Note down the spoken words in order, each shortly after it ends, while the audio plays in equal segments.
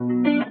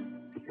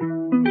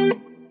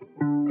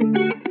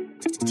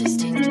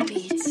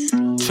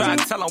Try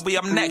to tell them we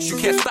up next, you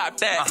can't stop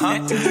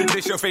that.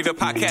 This your favorite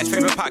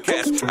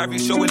podcast. Every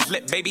show is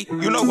lit, baby.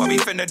 You know what we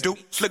finna do.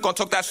 Slick gon'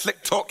 talk that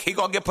slick talk, he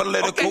gon' get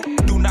political. Okay.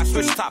 Do not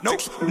switch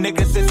topics,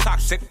 niggas is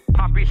toxic.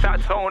 Poppy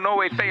shots don't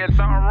always say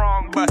something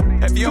wrong, but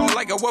if you don't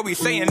like it, what we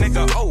saying,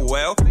 nigga, oh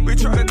well. We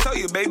try to tell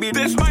you, baby,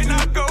 this might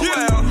not go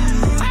well.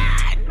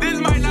 This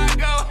might not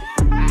go.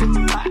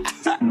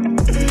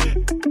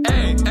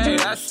 Hey,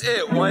 that's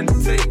it. One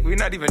take. We're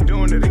not even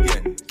doing it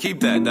again. Keep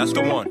that. That's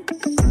the one.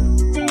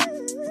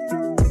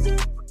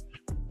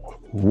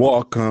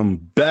 Welcome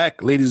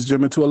back, ladies and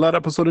gentlemen, to another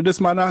episode of This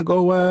Might Not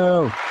Go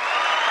Well.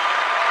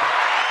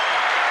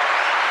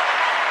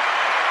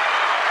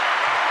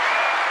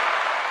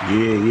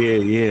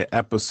 Yeah.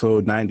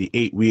 Episode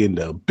 98. We in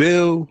the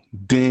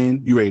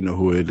building. You already know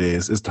who it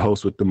is. It's the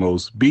host with the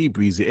most, B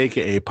Breezy,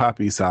 aka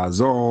Poppy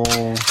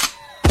Sazon.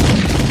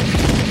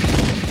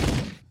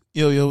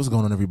 Yo, what's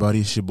going on, everybody?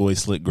 It's your boy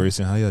Slick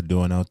Grayson. How y'all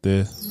doing out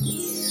there?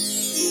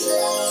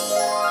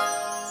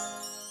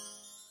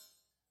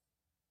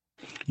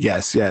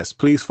 Yes.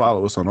 Please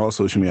follow us on all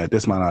social media at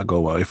This Might Not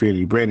Go Well. If you're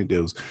any branding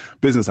deals,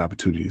 business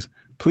opportunities,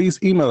 please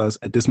email us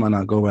at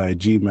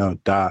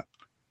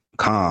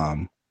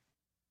thismightnotgowell@gmail.com.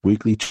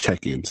 Weekly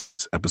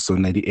check-ins, episode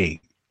 98.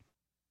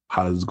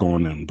 How's it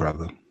going on,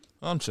 brother?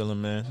 I'm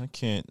chilling, man.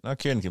 I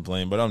can't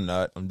complain, but I'm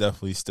not. I'm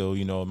definitely still,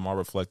 in my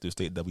reflective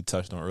state that we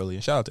touched on earlier.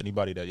 Shout out to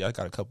anybody that y'all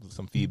got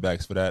some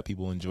feedbacks for that.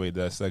 People enjoyed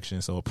that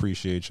section, so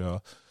appreciate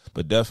y'all.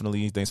 But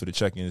definitely, thanks for the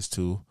check-ins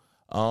too.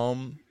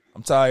 I'm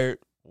tired.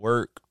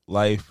 Work,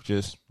 life,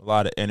 just a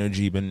lot of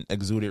energy been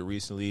exuded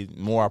recently.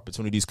 More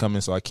opportunities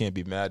coming, so I can't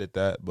be mad at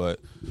that. But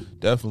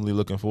definitely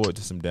looking forward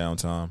to some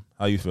downtime.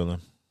 How you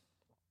feeling?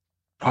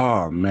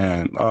 Oh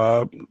man,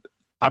 I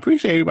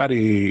appreciate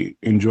everybody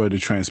enjoyed the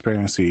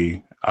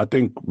transparency. I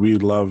think we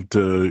love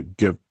to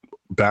give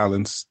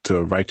balance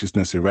to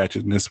righteousness and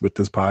ratchetness with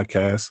this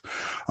podcast.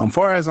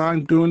 Far as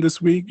I'm doing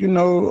this week,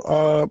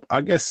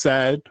 I guess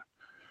sad.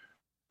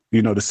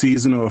 The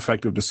seasonal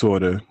affective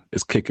disorder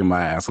is kicking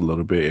my ass a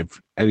little bit.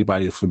 If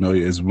anybody is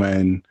familiar, is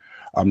when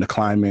the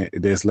climate,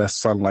 there's less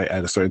sunlight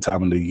at a certain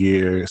time of the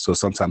year. So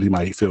sometimes you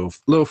might feel a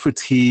little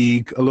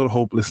fatigue, a little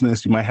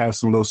hopelessness. You might have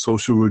some little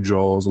social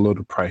withdrawals, a little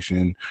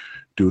depression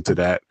due to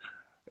that.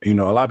 A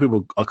lot of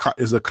people,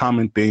 it's a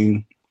common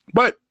thing.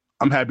 But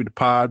I'm happy to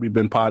pod. We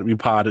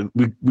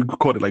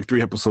recorded like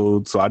 3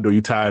 episodes, so I know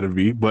you're tired of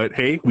me. But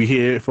hey, we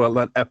here for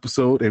another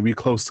episode, and we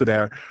close to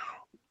that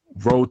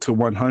road to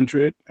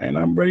 100, and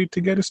I'm ready to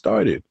get it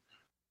started.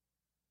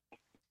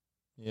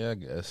 Yeah, I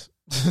guess.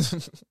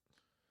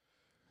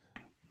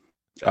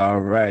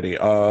 Alrighty.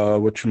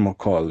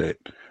 Whatchamacallit?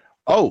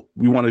 Oh,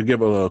 we want to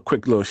give a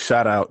quick little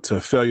shout out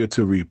to Failure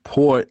to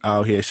Report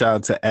out here. Shout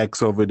out to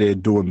X over there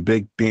doing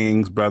big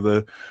things,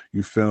 brother.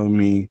 You feel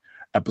me?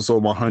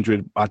 Episode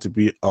 100 about to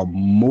be a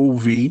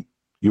movie.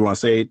 You want to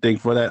say anything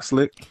for that,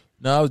 Slick?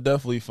 No, it was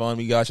definitely fun.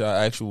 We got your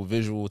actual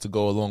visual to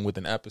go along with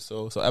an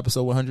episode. So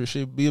episode 100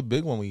 should be a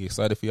big one. We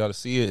excited for y'all to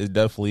see it. It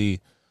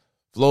definitely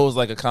flows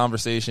like a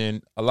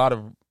conversation. A lot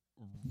of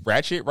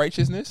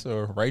righteousness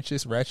or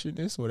righteous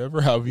ratchetness,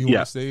 whatever, however you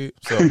want to say it.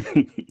 So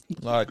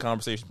a lot of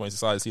conversation points.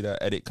 Excited to see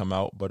that edit come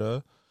out.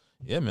 But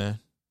yeah, man.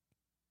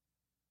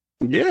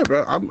 Yeah,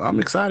 bro.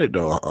 I'm excited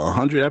though.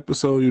 100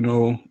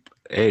 episode,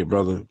 hey,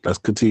 brother, let's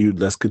continue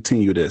this.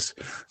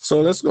 So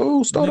let's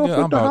go start off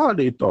with the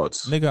holiday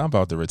thoughts. Nigga, I'm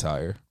about to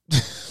retire.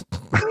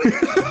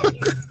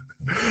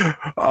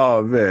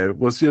 Oh man,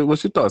 what's your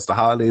thoughts? The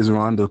holidays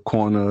around the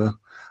corner.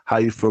 How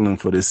you feeling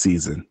for this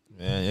season?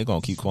 Man, you're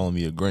gonna keep calling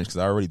me a Grinch because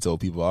I already told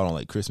people I don't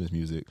like Christmas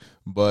music.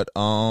 But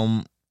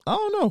I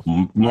don't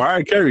know.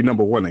 Mariah Carey,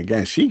 number one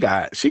again. She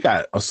got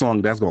a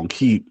song that's gonna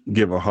keep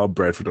giving her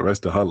bread for the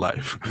rest of her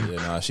life.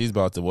 Yeah, she's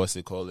about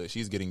to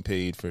she's getting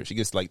paid for. She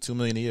gets like $2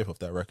 million a year off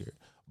that record.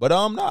 But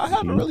no, I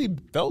haven't really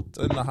felt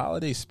in the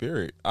holiday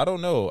spirit. I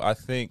don't know. I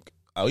think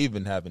I'll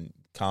even having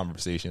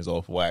conversations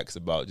off wax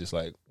about just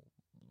like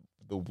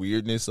the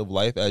weirdness of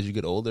life as you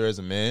get older as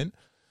a man.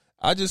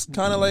 I just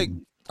kind of like,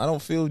 I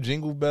don't feel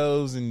jingle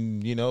bells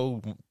and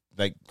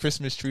like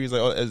Christmas trees.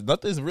 Like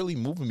nothing's really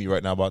moving me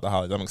right now about the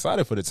holidays. I'm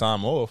excited for the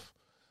time off,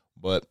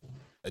 but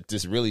it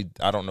just really,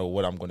 I don't know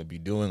what I'm going to be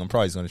doing. I'm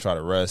probably just going to try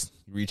to rest,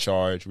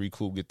 recharge,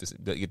 recoup, get this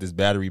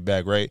battery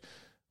back right.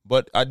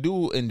 But I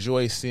do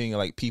enjoy seeing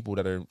like people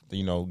that are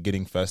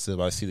getting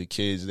festive. I see the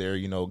kids there,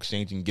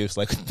 exchanging gifts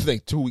like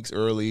 2 weeks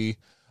early.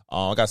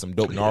 I got some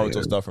dope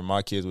Naruto stuff from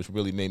my kids, which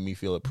really made me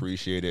feel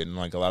appreciated. And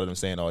like a lot of them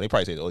saying, they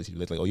probably say,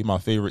 like, oh, you're my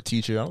favorite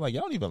teacher. I'm like,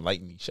 y'all don't even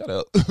like me. Shut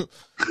up,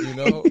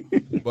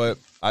 But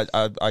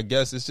I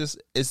guess it's just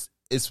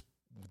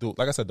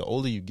like I said, the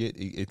older you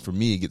get, for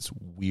me it gets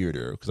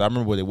weirder because I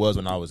remember what it was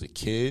when I was a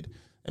kid,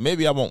 and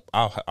maybe I'll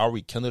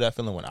rekindle that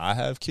feeling when I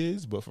have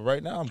kids. But for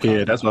right now, that's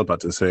what I was about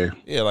to say.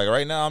 Yeah, like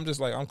right now, I'm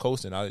just like I'm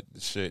coasting.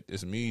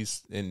 It's me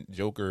and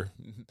Joker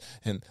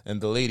and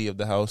the lady of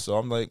the house. So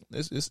I'm like,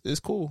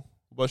 it's cool.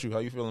 What about you? How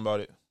you feeling about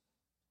it?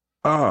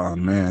 Oh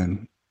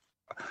man,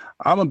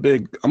 I'm a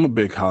big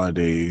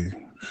holiday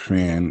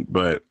fan,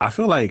 but I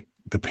feel like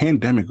the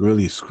pandemic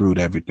really screwed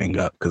everything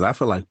up, because I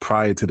feel like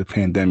prior to the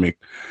pandemic,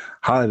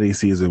 holiday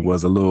season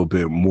was a little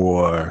bit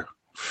more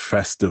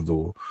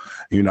festival.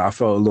 You know, I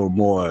felt a little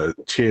more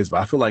cheers,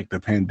 but I feel like the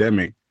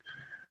pandemic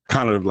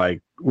kind of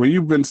like, when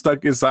you've been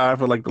stuck inside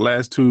for like the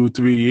last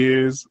 2-3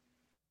 years,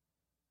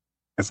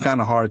 it's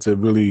kind of hard to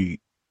really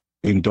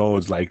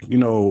indulge. Like, you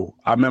know,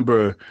 I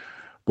remember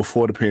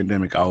before the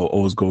pandemic, I would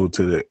always go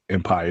to the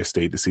Empire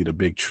State to see the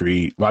big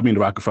tree. Well, I mean, the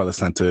Rockefeller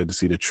Center to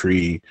see the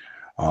tree.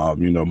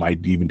 You know,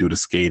 might even do the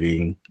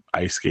skating,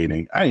 ice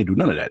skating. I didn't do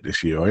none of that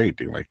this year or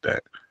anything like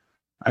that.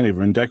 I didn't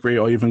even decorate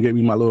or even get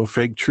me my little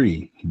fake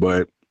tree.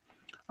 But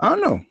I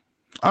don't know.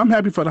 I'm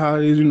happy for the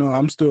holidays. You know,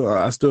 I'm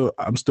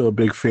still a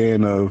big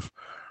fan of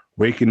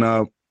waking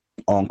up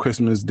on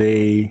Christmas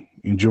Day,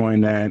 enjoying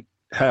that.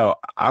 Hell,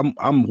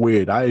 I'm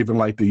weird. I even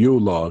like the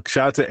Yule log.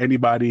 Shout out to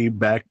anybody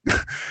back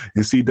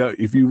and see that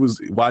if you was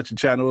watching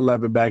Channel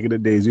 11 back in the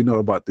days, you know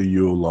about the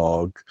Yule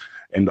log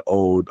and the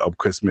old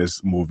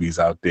Christmas movies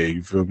out there.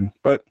 You feel me?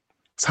 But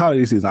it's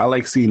holiday season. I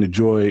like seeing the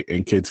joy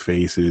in kids'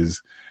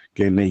 faces,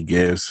 getting their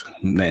gifts,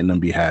 letting them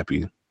be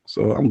happy.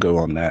 So I'm good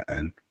on that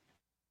end.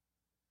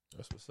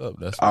 That's what's up.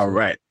 That's what's all up.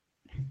 right.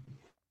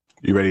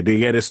 You ready to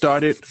get it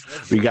started?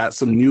 We got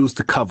some news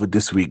to cover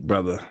this week,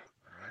 brother.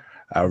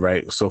 All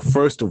right. So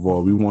first of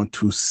all, we want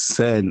to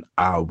send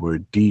our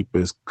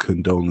deepest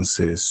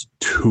condolences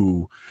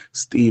to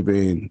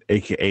Steven,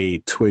 aka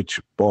Twitch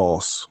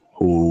Boss,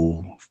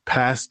 who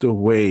passed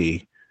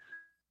away.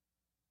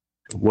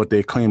 What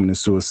they're claiming is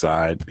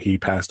suicide. He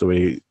passed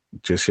away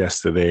just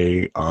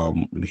yesterday.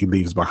 He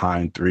leaves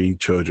behind 3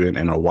 children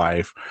and a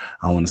wife.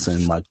 I want to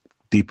send my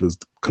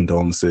deepest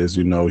condolences.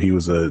 You know, he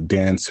was a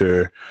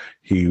dancer.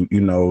 He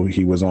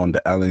was on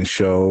the Ellen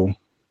Show.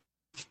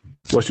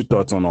 What's your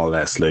thoughts on all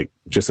that, Slick?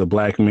 Just a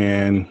black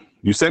man.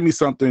 You sent me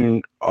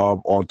something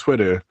on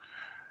Twitter,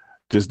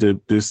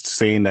 just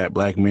saying that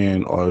black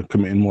men are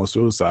committing more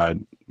suicide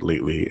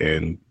lately,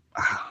 and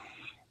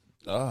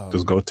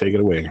just go take it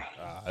away.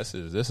 This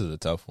is a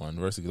tough one.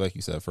 First, like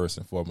you said, first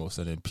and foremost,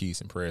 sending peace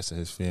and prayers to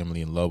his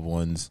family and loved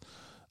ones.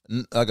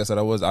 Like I said,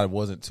 I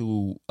wasn't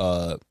too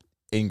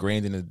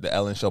ingrained in the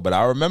Ellen Show, but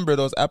I remember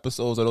those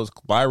episodes or those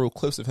viral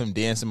clips of him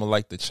dancing with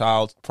like the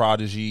child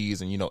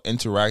prodigies and, you know,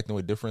 interacting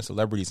with different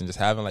celebrities and just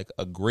having like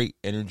a great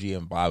energy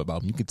and vibe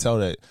about him. You could tell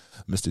that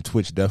Mr.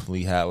 Twitch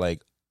definitely had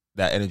like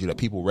that energy that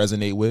people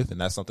resonate with,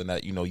 and that's something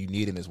that, you know, you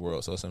need in this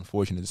world. So it's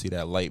unfortunate to see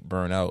that light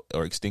burn out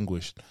or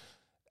extinguished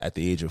at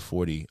the age of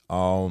 40.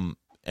 And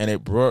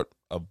it brought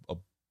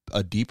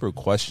a deeper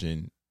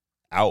question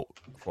out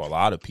for a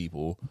lot of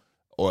people,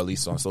 or at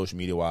least on social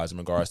media wise, in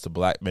regards to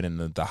black men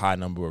and the high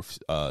number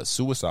of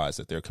suicides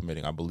that they're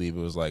committing. I believe it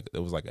was like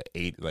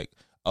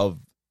of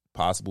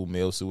possible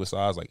male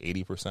suicides, like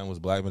 80% was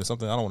black men or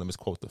something. I don't want to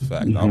misquote the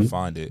fact. Mm-hmm. I'll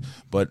find it,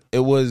 but it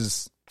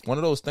was one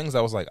of those things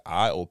that was like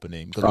eye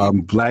opening.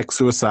 Black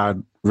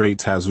suicide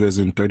rates has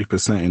risen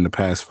 30% in the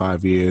past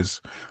 5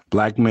 years.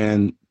 Black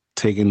men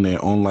taking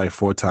their own life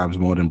 4 times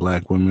more than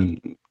black women.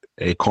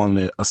 They calling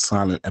it a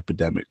silent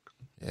epidemic.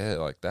 Yeah,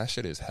 like that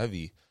shit is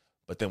heavy.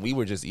 But then we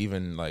were just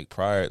even like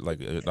prior,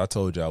 like I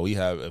told y'all,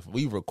 if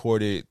we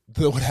recorded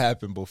what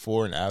happened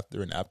before and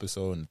after an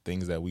episode and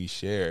things that we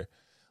share,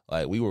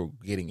 like we were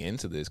getting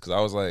into this because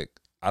I was like,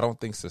 I don't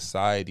think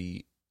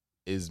society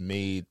is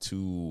made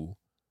to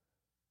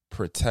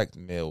protect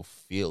male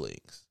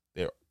feelings.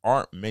 There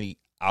aren't many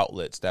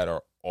outlets that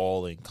are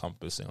all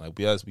encompassing. Like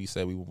as we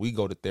said, we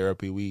go to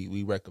therapy,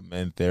 we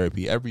recommend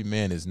therapy. Every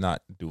man is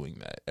not doing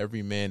that.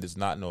 Every man does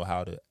not know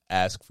how to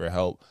ask for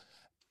help.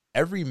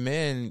 Every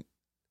man,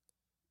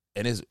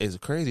 and it's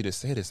crazy to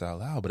say this out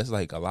loud, but it's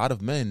like a lot of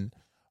men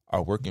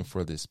are working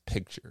for this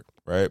picture,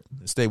 right?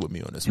 Stay with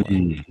me on this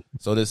one.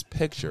 So this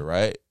picture,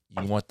 right?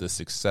 You want the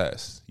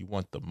success, you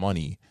want the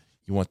money,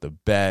 you want the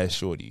bad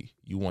shorty,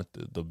 you want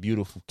the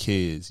beautiful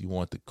kids, you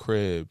want the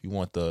crib, you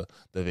want the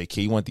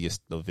vacation, you want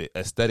the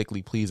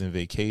aesthetically pleasing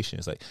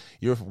vacations. Like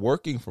you're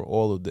working for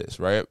all of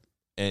this, right?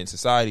 And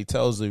society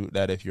tells you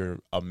that if you're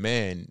a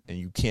man and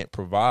you can't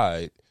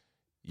provide,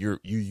 your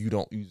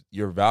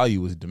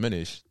value is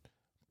diminished.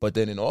 But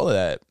then in all of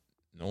that,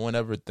 no one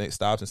ever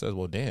stops and says,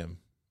 well, damn,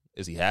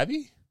 is he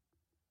happy?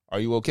 Are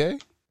you okay?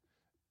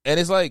 And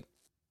it's like,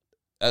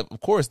 of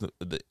course,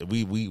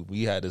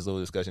 we had this little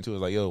discussion too.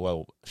 It's like, yo,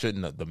 well,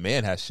 shouldn't the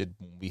man should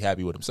be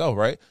happy with himself,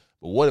 right?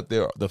 But what if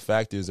the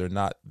factors are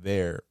not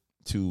there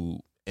to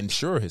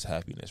ensure his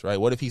happiness,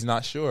 right? What if he's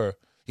not sure?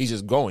 He's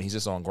just going. He's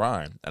just on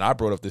grind. And I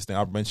brought up this thing.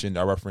 I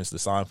referenced the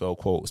Seinfeld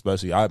quote,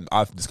 especially.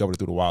 I've discovered it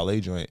through the Wale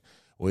joint,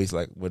 where he's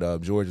like,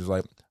 with George is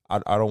like,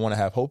 I don't want to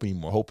have hope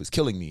anymore. Hope is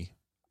killing me.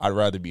 I'd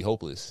rather be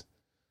hopeless.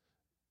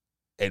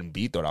 And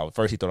B thought I was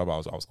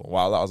going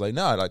wild. I was like,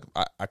 nah, like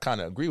I kind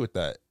of agree with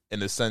that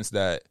in the sense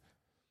that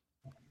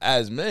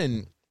as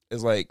men,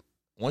 it's like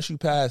once you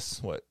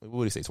pass what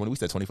did he say? 20? We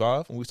said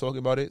 25 when we was talking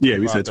about it. Yeah,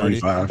 we said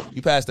 25.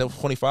 You pass that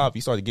 25,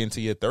 you start to get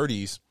into your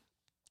 30s.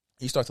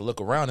 You start to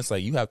look around. It's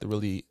like you have to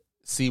really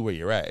see where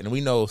you're at. And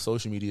we know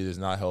social media does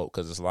not help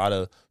because there's a lot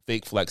of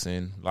fake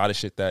flexing, a lot of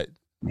shit that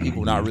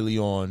people not really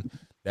on.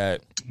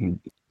 That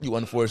You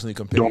unfortunately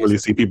compare. Don't really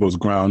see people's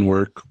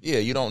groundwork. Yeah,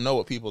 you don't know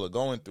what people are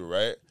going through,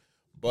 right?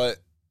 But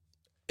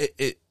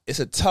it's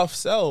a tough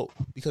sell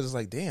because it's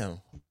like,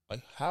 damn,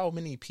 like how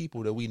many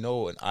people that we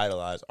know and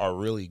idolize are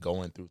really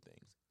going through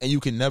things, and you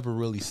can never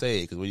really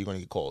say because you're going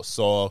to get called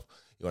soft,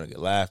 you're going to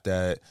get laughed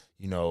at,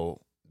 you know.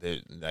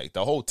 Like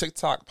the whole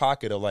TikTok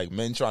pocket of like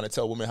men trying to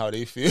tell women how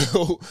they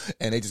feel,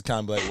 and they just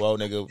kind of be like, well,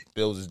 nigga,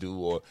 bills is due,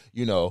 or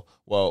you know,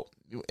 well,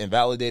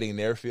 invalidating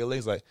their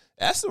feelings. Like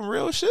that's some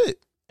real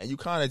shit, and you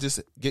kind of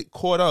just get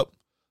caught up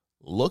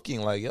looking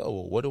like, yo,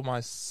 what am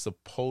I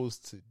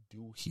supposed to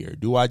do here?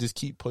 Do I just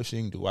keep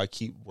pushing? Do I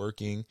keep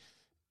working?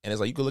 And it's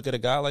like you could look at a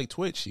guy like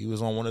Twitch. He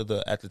was on at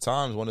the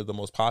time, one of the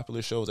most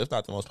popular shows, if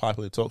not the most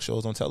popular talk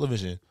shows on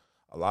television.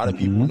 A lot of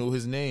people knew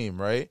his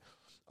name, right?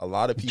 A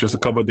lot of people just a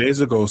couple of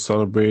days ago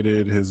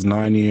celebrated his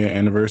 9-year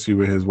anniversary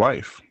with his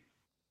wife.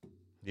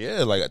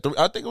 Yeah, like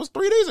I think it was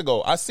 3 days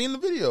ago. I seen the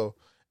video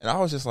and I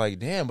was just like,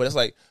 damn. But it's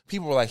like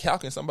people were like, how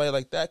can somebody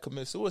like that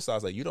commit suicide?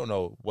 It's like you don't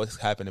know what's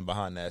happening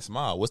behind that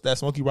smile. What's that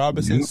Smokey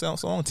Robinson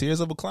song? Tears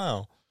of a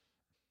Clown.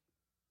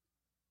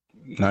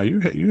 Now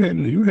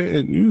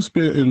you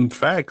spitting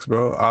facts,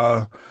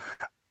 bro.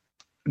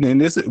 And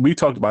this we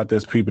talked about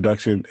this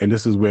pre-production, and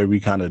this is where we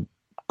kind of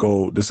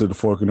go. This is the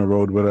fork in the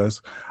road with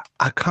us.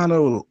 I kind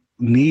of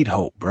need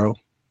hope, bro.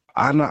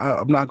 I'm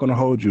not going to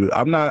hold you.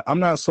 I'm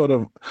not sort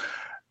of,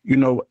 you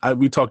know,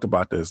 we talked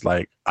about this.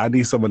 Like, I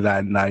need some of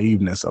that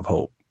naiveness of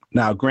hope.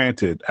 Now,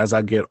 granted, as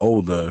I get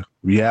older,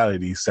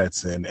 reality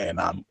sets in, and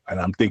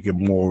I'm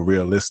thinking more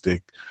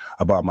realistic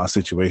about my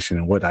situation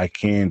and what I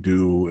can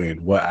do and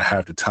what I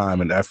have the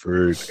time and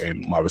effort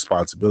and my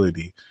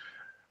responsibility.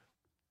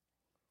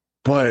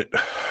 But,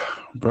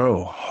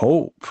 bro,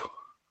 hope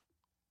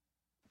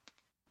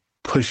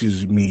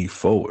pushes me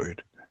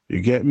forward. You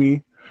get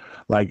me?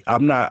 Like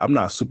I'm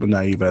not super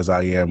naive as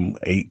I am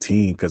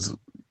 18, because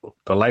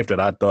the life that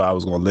I thought I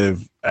was gonna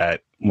live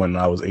at when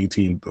I was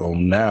 18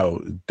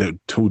 now, they're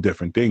two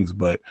different things.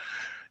 But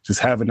just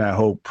having that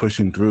hope,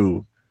 pushing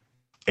through,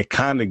 it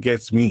kind of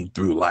gets me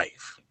through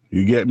life.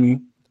 You get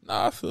me?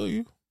 Nah, I feel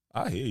you.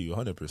 I hear you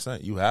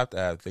 100%. You have to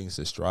have things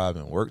to strive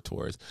and work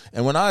towards.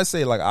 And when I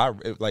say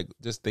like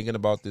just thinking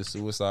about this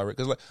suicide rate,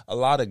 because like a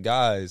lot of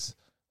guys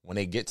when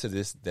they get to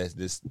this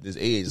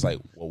age, like,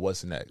 well,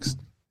 what's next?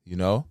 You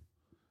know,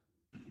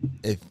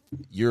 if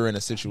you're in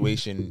a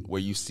situation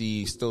where you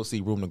still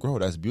see room to grow,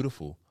 that's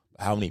beautiful.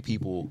 How many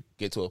people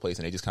get to a place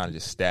and they just kind of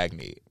just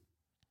stagnate?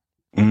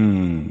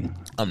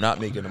 I'm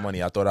not making the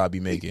money I thought I'd be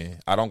making.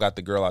 I don't got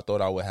the girl I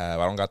thought I would have.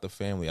 I don't got the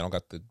family. I don't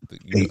got the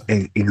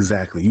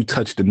Exactly. You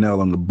touched the nail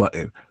on the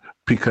button,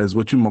 because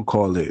what you gonna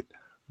call it?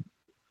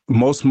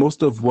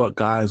 Most of what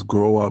guys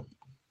grow up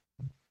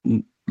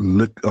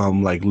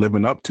like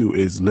living up to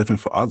is living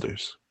for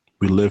others.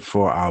 We live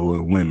for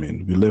our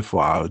women. We live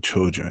for our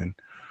children.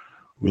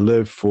 We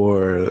live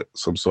for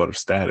some sort of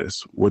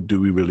status. What do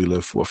we really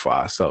live for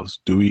ourselves?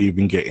 Do we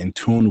even get in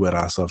tune with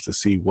ourselves to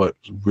see what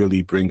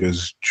really brings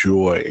us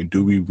joy? And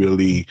do we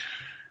really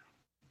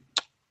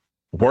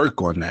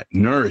work on that,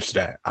 nourish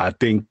that? I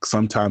think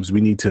sometimes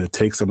we need to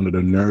take some of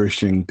the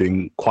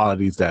nourishing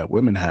qualities that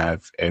women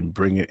have and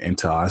bring it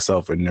into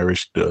ourselves and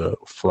nourish the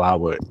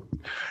flower.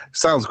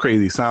 Sounds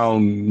crazy,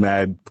 sound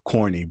mad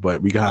corny,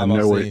 but we gotta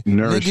nourish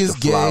the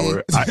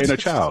flower in a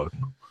child.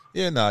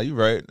 Yeah, nah, you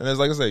right. And it's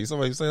like I say,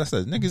 somebody say I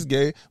said niggas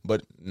gay,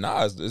 but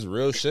nah, it's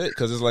real shit,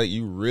 because it's like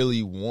you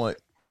really want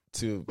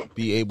to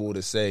be able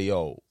to say,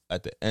 yo,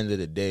 at the end of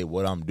the day,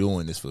 what I'm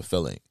doing is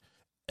fulfilling.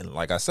 And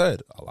like I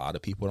said, a lot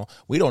of people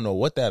we don't know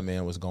what that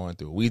man was going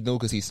through. We knew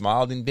because he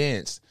smiled and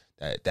danced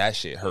that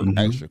shit hurt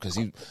extra, because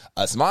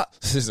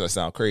this is gonna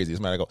sound crazy.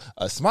 This man go,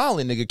 a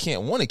smiling nigga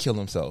can't want to kill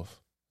himself.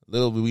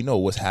 Little do we know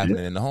what's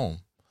happening in the home.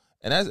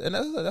 And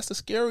that's the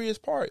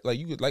scariest part. Like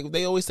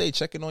they always say,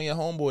 checking on your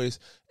homeboys.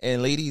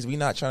 And ladies, we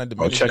not trying to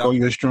diminish. Check on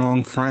your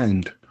strong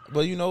friend.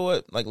 But you know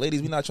what? Like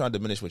ladies, we not trying to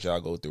diminish what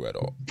y'all go through at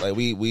all. Like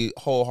we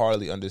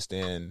wholeheartedly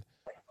understand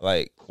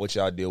like what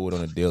y'all deal with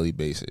on a daily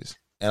basis.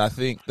 And I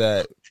think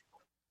that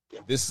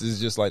this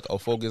is just like a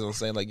focus on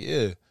saying like,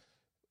 yeah,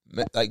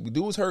 like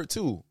dudes hurt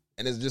too.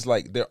 And it's just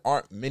like there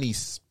aren't many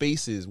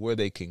spaces where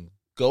they can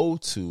go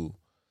to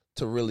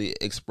really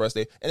express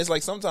and it's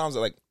like sometimes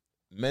like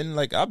men,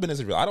 like I've been in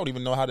this, I don't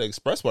even know how to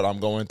express what I'm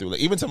going through.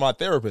 Like even to my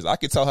therapist, I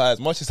can tell her as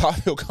much as I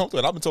feel comfortable.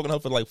 And I've been talking to her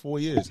for like 4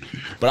 years,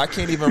 but I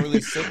can't even really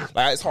say.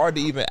 Like it's hard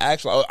to even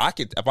actually. I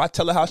could if I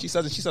tell her how she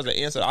says it, she says an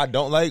answer I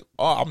don't like.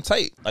 Oh, I'm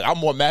tight. Like I'm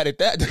more mad at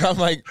that than I'm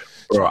like.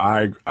 Bro,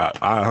 I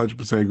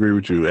 100% agree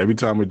with you. Every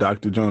time with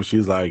Dr. Jones,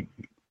 she's like,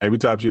 every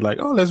time she's like,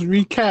 oh, let's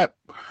recap.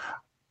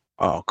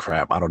 Oh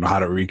crap, I don't know how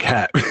to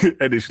recap.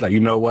 And then she's like, you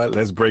know what?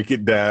 Let's break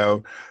it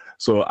down.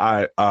 So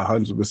I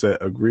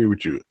 100% agree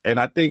with you. And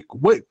I think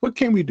what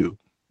can we do?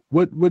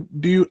 What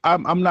do you?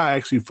 I'm not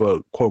actually for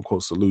a quote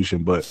unquote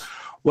solution, but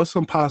what's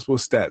some possible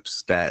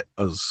steps that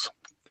us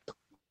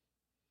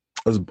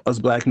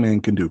black men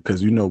can do?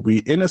 Because you know we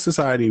in a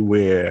society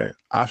where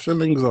our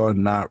feelings are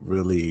not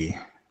really.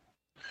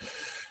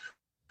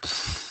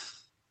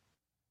 It's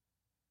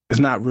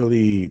not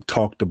really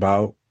talked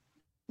about.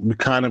 we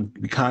kind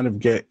of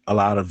get a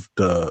lot of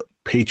the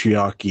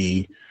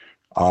patriarchy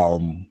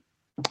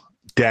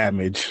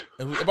damage.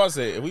 I'm about to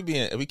say, if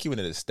we keeping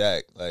it a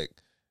stack, like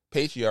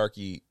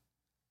patriarchy,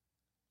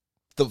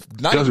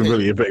 doesn't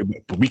really, but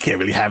we can't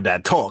really have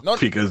that talk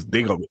because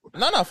they go.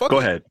 No, fuck go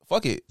it. ahead.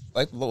 Fuck it.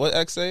 Like what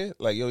X say?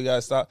 Like, yo, you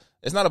gotta stop.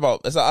 It's not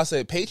about. I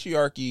say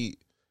patriarchy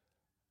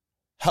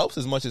helps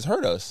as much as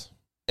hurt us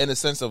in the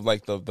sense of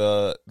like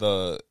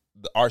the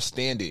our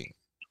standing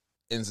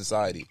in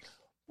society.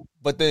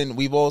 But then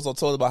we've also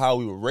told about how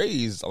we were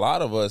raised. A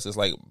lot of us is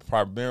like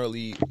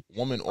primarily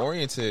woman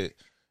oriented,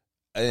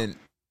 and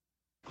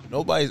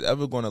nobody's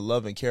ever going to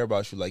love and care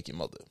about you like your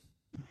mother.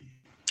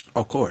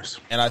 Of course.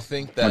 And I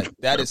think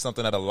that is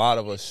something that a lot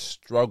of us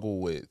struggle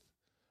with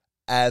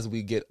as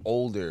we get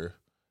older.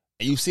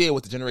 And you see it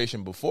with the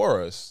generation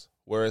before us,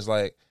 where it's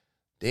like,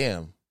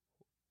 damn,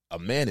 a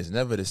man is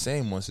never the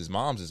same once his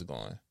mom's is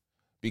gone.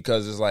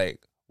 Because it's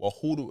like, well,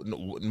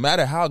 no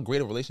matter how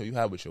great a relationship you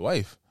have with your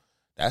wife,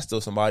 that's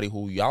still somebody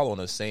who y'all on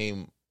the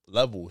same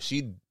level.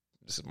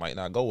 This might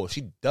not go well.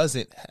 She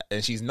doesn't,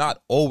 and she's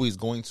not always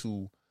going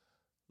to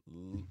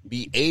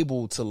be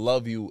able to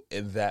love you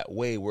in that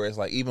way. Where it's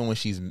like, even when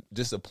she's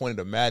disappointed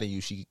or mad at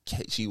you, she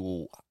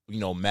will,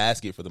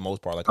 mask it for the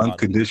most part. Like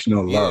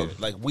unconditional love.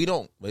 Like we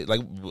don't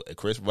like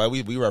Chris.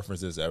 We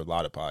reference this at a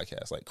lot of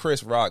podcasts. Like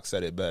Chris Rock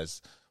said it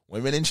best: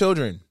 women and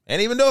children,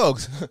 and even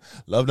dogs,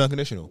 loved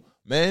unconditional.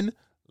 Men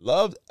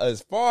loved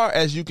as far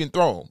as you can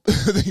throw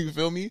them. You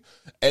feel me?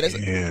 And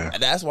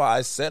and that's why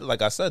I said,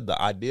 the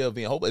idea of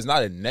being hopeless is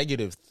not a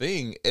negative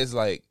thing. It's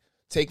like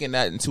taking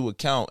that into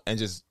account and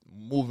just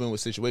moving with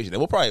situations. And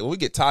we'll probably, when we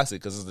get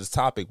toxic, because of this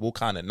topic, we'll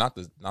kind of not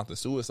the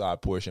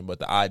suicide portion, but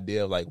the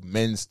idea of like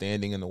men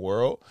standing in the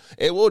world,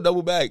 it will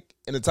double back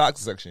in the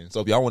toxic section.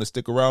 So if y'all want to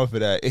stick around for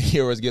that,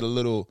 hear us get a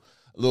little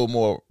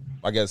more,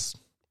 I guess,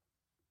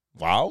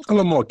 wild, a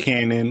little more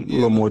canon, a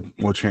little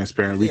more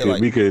transparent.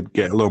 We could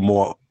get a little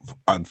more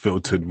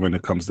unfiltered when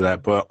it comes to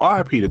that. But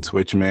RIP to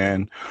Twitch,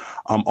 man.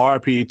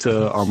 RIP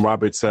to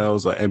Robert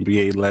Sells, an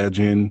NBA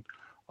legend.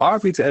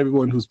 RIP to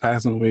everyone who's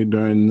passing away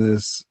during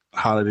this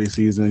holiday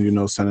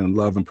season. Sending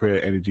love and prayer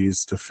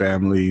energies to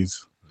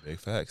families. Big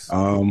facts.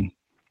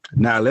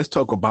 Now let's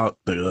talk about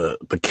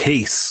the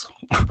case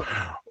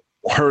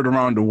heard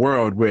around the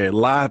world, where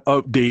live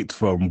updates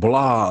from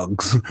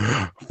blogs,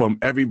 from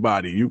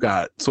everybody. You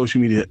got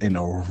social media in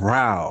a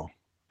row.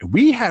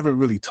 We haven't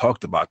really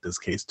talked about this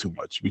case too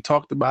much. We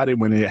talked about it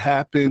when it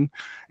happened,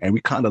 and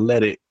we kind of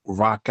let it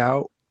rock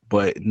out.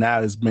 But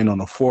now it's been on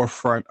the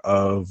forefront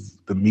of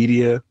the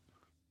media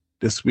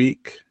this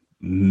week.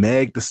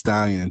 Meg Thee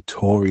Stallion and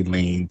Tory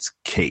Lanez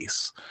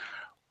case.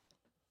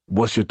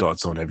 What's your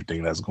thoughts on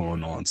everything that's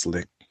going on,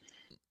 Slick?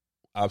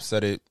 I've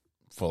said it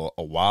for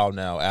a while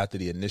now. After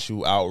the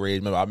initial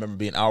outrage, I remember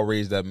being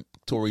outraged that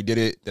Tory did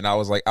it. Then I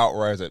was like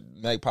outraged that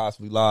Meg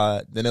possibly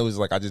lied. Then it was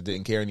like I just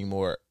didn't care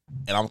anymore.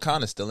 And I'm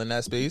kind of still in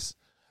that space.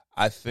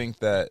 I think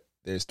that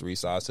there's 3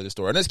 sides to the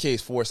story. In this case,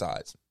 4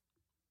 sides.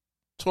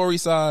 Tory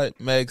side,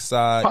 Meg's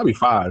side, probably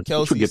 5.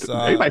 Kelsey's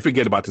side. Everybody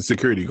forget about the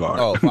security guard.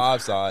 Oh,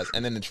 5 sides,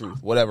 and then the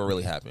truth, whatever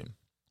really happened.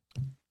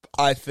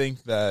 I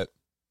think that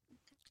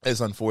it's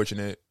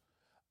unfortunate.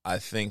 I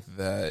think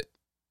that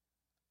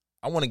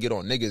I want to get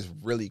on niggas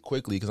really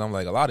quickly because I'm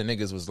like, a lot of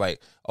niggas was like,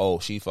 oh,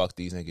 she fucked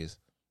these niggas.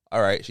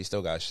 All right, she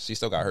still got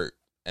hurt.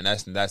 And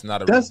that's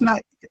not it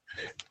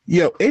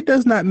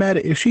does not matter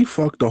if she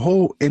fucked the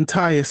whole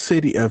entire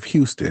city of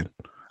Houston.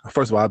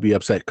 First of all, I'll be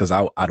upset because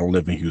I don't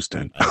live in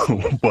Houston.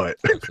 But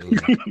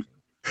it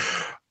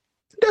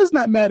does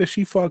not matter if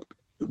she fucked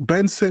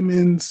Ben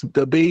Simmons,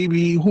 the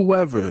baby,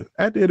 whoever.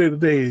 At the end of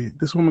the day,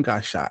 this woman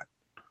got shot.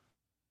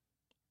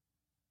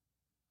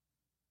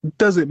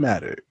 Doesn't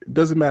matter. It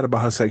doesn't matter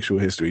about her sexual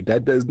history.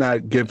 That does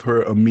not give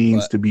her a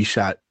means to be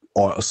shot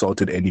or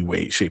assaulted in any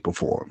way, shape, or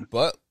form.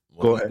 But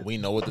go ahead. We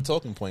know what the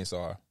talking points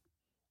are.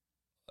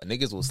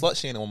 Niggas will slut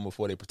shame a woman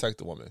before they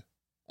protect a woman.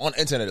 On the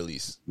internet, at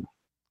least.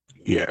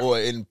 Yeah. Or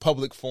in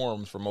public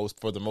forums for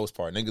the most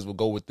part. Niggas will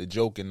go with the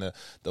joke and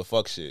the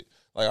fuck shit.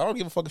 Like, I don't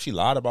give a fuck if she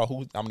lied about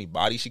how many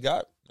bodies she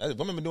got.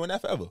 Women been doing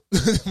that forever.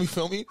 You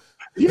feel me?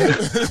 Yeah.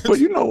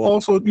 But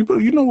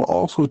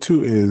also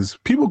too is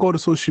people go to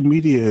social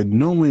media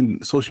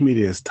knowing social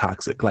media is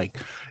toxic. Like,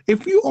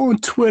 if you on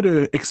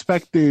Twitter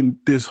expecting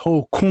this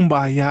whole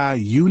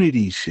kumbaya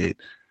unity shit,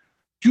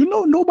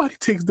 nobody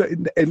takes that,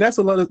 and that's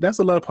a lot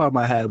of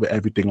problem I had with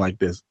everything like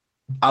this.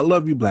 I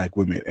love you, black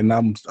women, and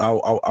I'm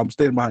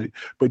standing behind you.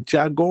 But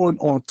y'all going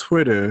on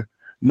Twitter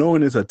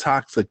knowing it's a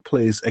toxic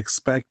place,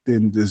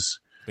 expecting this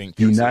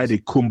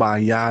united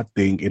kumbaya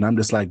thing, and I'm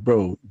just like,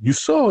 bro, you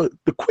saw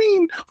the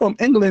Queen from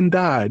England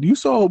died. You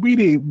saw we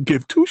didn't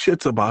give 2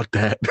 shits about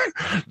that.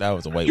 That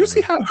was a white. You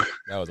see how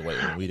that was a white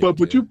one.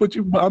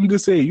 But I'm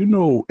just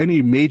saying,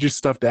 any major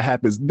stuff that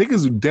happens,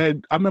 niggas are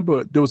dead. I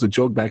remember there was a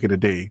joke back in the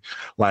day,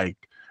 like,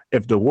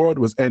 if the world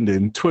was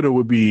ending, Twitter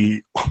would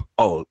be,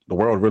 oh, the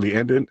world really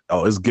ended?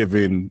 Oh, it's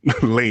giving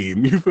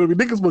lame. You feel me?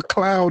 Niggas would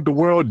clown the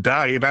world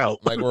dying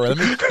out. Like, bro, let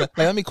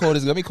me call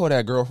this. Let me call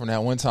that girl from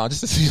that one time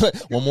just to see like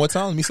one more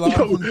time. Let me slide.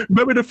 Yo,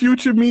 remember the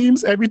future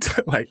memes every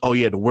time? Like, oh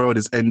yeah, the world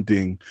is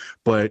ending,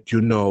 but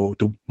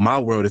my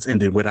world is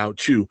ending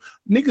without you.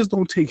 Niggas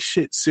don't take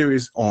shit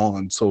serious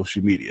on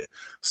social media.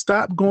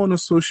 Stop going on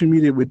social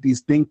media with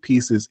these think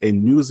pieces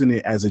and using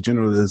it as a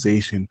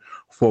generalization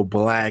for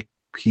Black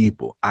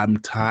people. I'm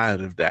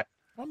tired of that.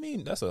 I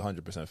mean, that's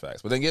 100%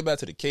 facts. But then get back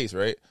to the case,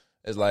 right?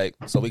 It's like,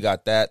 so we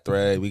got that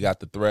thread. We got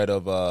the thread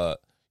of,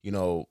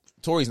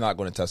 Tory's not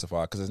going to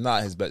testify because it's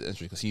not his best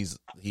interest because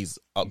he's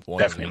up on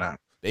Definitely not.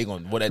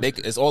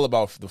 It's all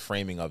about the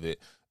framing of it.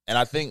 And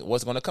I think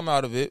what's going to come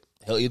out of it,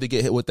 he'll either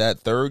get hit with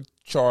that third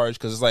charge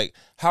because it's like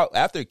how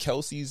after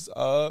Kelsey's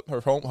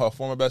her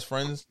former best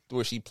friends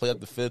where she played up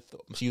the fifth,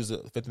 she used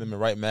the Fifth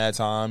Amendment right mad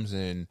times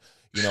and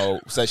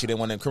said she didn't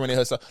want to incriminate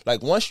herself.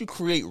 Like once you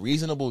create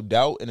reasonable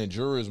doubt in a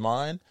juror's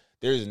mind,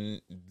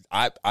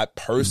 I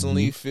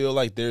personally feel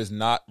like there's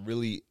not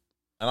really.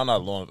 And I'm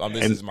not alone.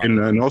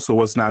 And also,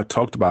 what's not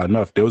talked about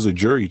enough, there was a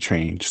jury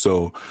change.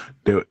 So,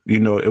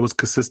 it was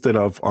consisted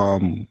of,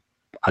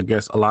 I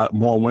guess, a lot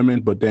more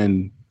women, but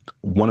then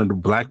one of the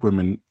Black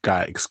women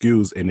got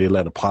excused, and they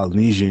let a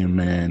Polynesian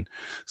man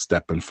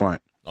step in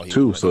front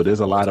too. So there's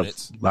a lot of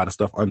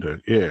stuff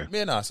under. Yeah.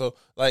 Man, nah. So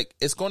like,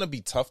 it's going to be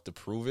tough to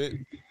prove it.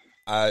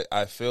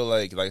 I feel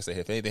like I said,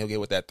 if anything, he'll get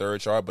with that third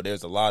charge. But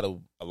there's a lot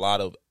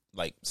of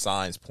like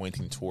signs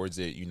pointing towards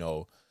it.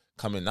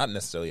 Coming, not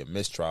necessarily a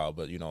mistrial,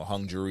 but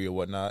hung jury or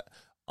whatnot.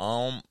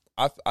 I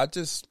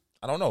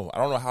don't know. I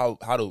don't know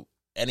how to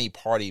any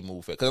party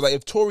move it because like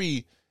if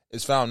Tory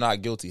is found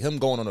not guilty, him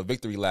going on a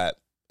victory lap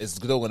is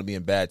still going to be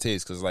in bad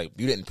taste because like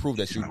you didn't prove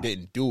that you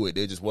didn't do it.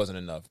 There just wasn't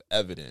enough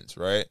evidence,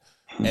 right?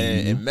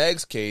 And in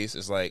Meg's case,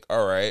 it's like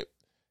all right,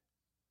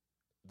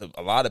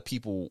 a lot of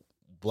people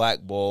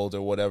blackballed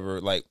or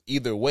whatever. Like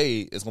either way,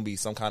 it's going to be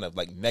some kind of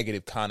like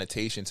negative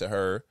connotation to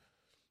her.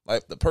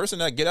 Like the person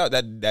that get out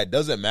that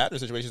doesn't matter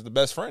situation is the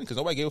best friend because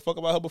nobody gave a fuck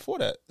about her before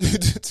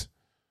that.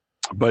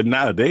 But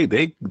now they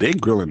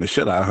grilling the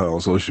shit out of her on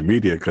social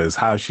media because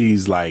how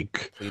she's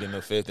like pleading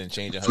the fifth and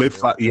changing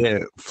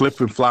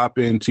flipping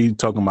flopping. She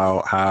talking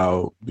about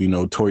how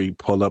Tory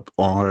pull up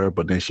on her,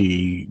 but then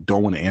she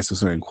don't want to answer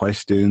certain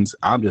questions.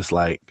 I'm just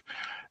like,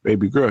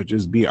 baby girl,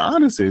 just be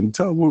honest and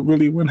tell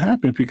what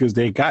happened because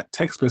they got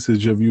text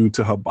message of you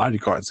to her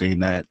bodyguard saying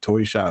that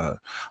Tory shot her.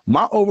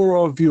 My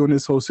overall view on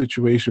this whole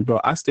situation,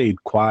 bro, I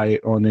stayed quiet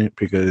on it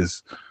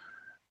because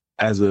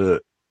as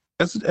a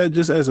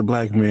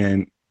Black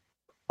man,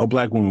 a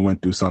Black woman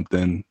went through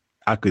something.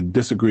 I could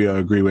disagree or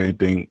agree with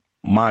anything.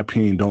 My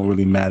opinion don't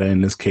really matter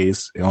in this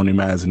case. It only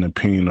matters in the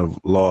opinion of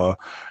law.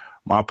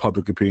 My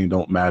public opinion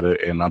don't matter,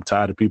 and I'm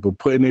tired of people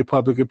putting their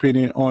public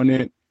opinion on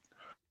it.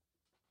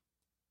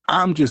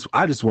 I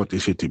just want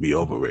this shit to be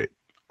over with.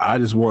 I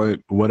just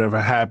want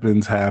whatever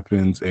happens,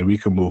 and we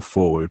can move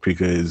forward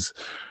because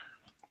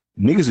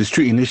niggas is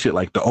treating this shit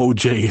like the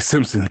O.J.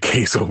 Simpson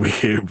case over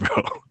here,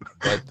 bro.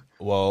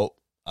 But,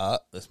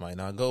 this might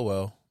not go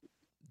well.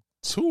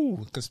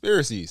 2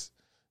 conspiracies.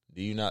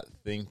 Do you not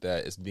think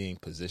that it's being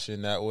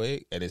positioned that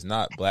way? And it's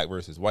not Black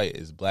versus white,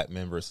 it's Black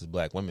men versus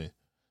Black women.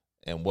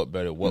 And what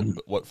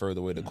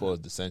further way to cause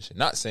dissension?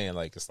 Not saying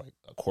like it's like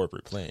a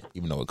corporate plan,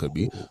 even though it could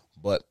be,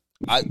 but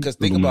because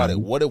think about it,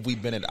 what have we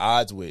been at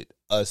odds with,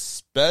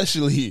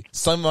 especially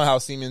somehow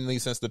seemingly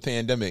since the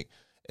pandemic?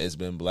 It's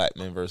been Black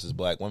men versus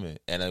Black women,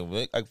 and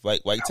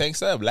like Tank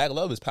said, Black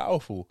love is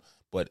powerful,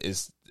 but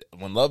it's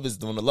when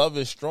the love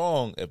is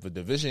strong. If a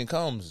division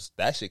comes,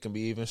 that shit can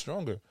be even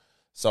stronger.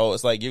 So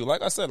it's like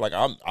like I said, like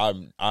I'm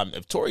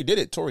if Tory did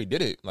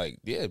it. Like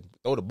yeah,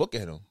 throw the book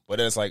at him. But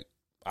then it's like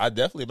I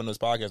definitely been on this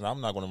podcast, and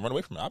I'm not going to run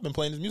away from it. I've been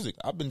playing his music.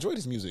 I've enjoyed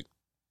his music.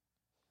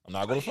 I'm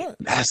not going to front.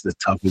 That's the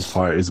toughest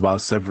part. It's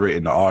about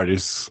separating the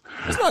artists.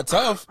 It's not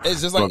tough.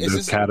 It's just like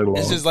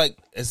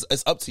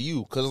it's up to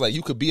you because like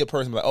you could be a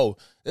person like, oh,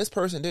 this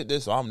person did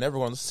this, so I'm never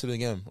going to listen to it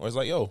again. Or it's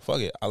like, yo, fuck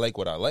it, I like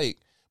what I like,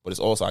 but it's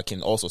also I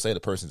can also say the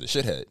person's a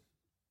shithead.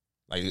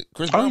 Like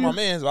Chris Brown, my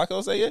man, so I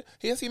can say it.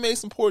 Yes, he made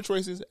some poor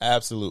choices.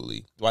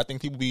 Absolutely. Do I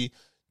think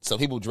some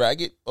people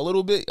drag it a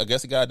little bit? I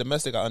guess he got a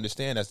domestic. I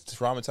understand that's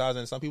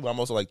traumatizing to some people. I'm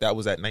also like that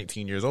was at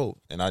 19 years old,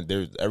 and a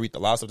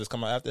lot of stuff that's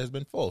come out after has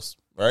been false.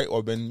 Right?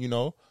 Or been,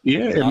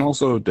 and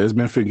also there's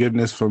been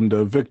forgiveness from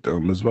the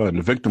victim as well. And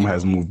the victim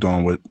has moved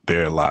on with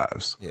their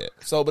lives. Yeah.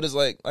 So, but it's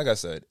like I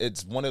said,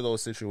 it's one of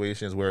those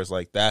situations where it's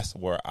like, that's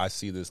where I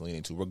see this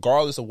leaning to.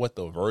 Regardless of what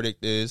the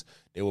verdict is,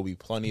 there will be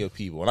plenty of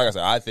people. And like I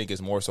said, I think it's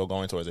more so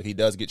going towards if he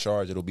does get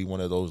charged, it'll be one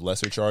of those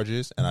lesser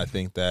charges. And I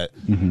think that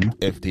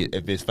if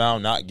it's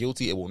found not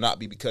guilty, it will not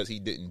be because he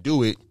didn't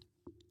do it.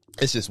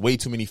 It's just way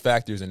too many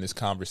factors in this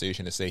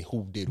conversation to say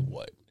who did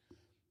what.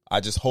 I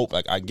just hope,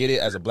 like, I get it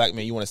as a Black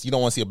man. You don't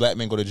want to see a Black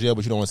man go to jail,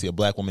 but you don't want to see a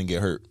Black woman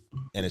get hurt.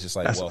 And it's just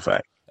like, that's a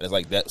fact. It's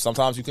like that.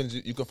 Sometimes you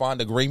can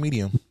find a gray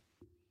medium.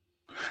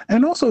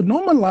 And also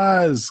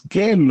normalize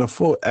getting the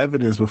full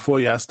evidence before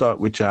y'all start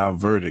with y'all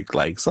verdict.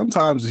 Like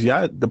sometimes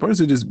y'all, the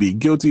person just be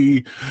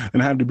guilty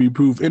and have to be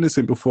proved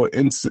innocent before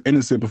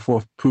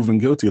proven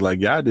guilty. Like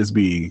y'all just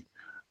be,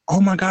 oh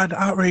my God,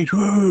 the outrage.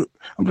 Whoa.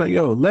 I'm like,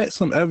 yo, let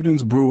some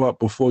evidence brew up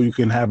before you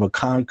can have a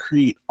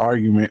concrete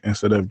argument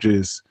instead of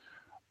just,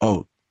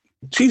 oh,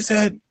 she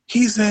said,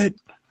 he said,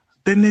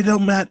 then they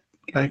don't matter.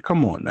 Like,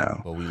 come on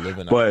now. But we live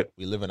in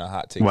a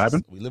hot take.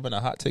 We live in a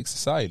hot take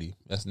society.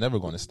 That's never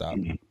going to stop.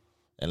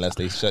 Unless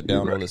they shut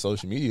down all the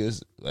social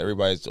medias.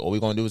 Everybody's, all we're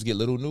going to do is get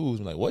little news.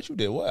 I'm like, what you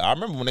did? What? I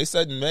remember when they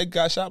said Meg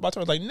got shot by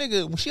twerk. Like,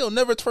 nigga, she'll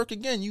never twerk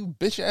again, you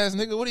bitch ass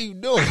nigga. What are you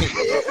doing?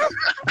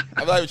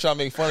 I'm not even trying to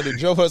make fun of the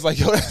joke. I was like,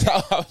 yo, that's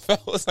how I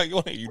felt. It's like,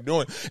 what are you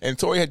doing? And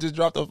Tory had just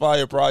dropped a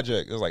fire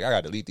project. It was like, I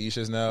got to delete these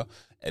shits now.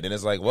 And then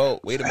it's like, well,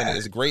 wait a minute.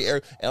 It's a gray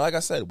area. And like I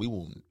said,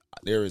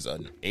 there is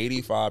an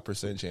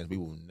 85% chance we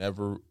will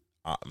never,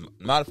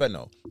 matter of fact,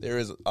 no, there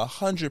is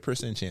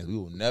 100% chance we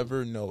will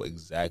never know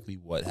exactly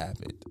what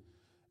happened.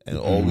 And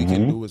all we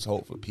can do is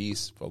hope for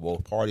peace for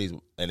both parties.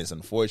 And it's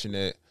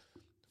unfortunate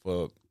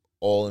for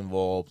all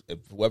involved. If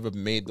whoever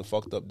made the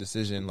fucked up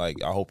decision,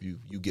 like, I hope you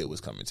get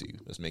what's coming to you.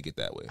 Let's make it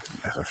that way.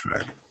 That's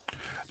right.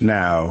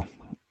 Now,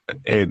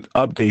 in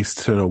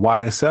updates to the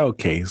YSL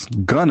case,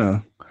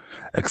 Gunna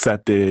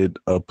accepted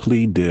a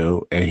plea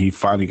deal and he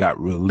finally got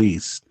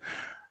released.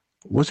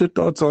 What's your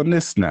thoughts on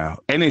this now?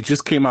 And it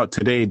just came out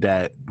today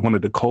that one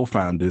of the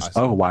co-founders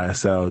of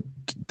YSL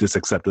just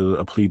accepted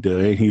a plea deal,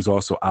 and he's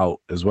also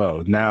out as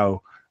well.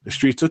 Now the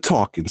streets are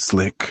talking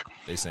slick.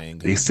 They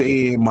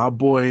saying my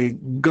boy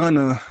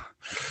Gunna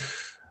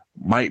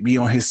might be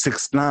on his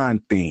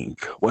 6ix9ine thing.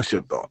 What's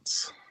your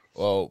thoughts?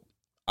 Well,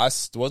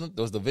 was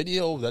the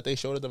video that they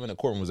showed them in the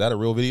courtroom, was that a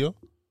real video?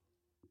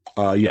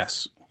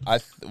 Yes.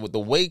 The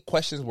way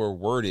questions were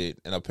worded,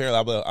 and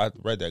apparently I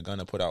read that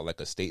Gunna put out like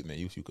a statement.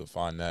 If you could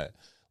find that,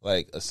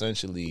 like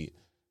essentially,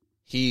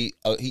 he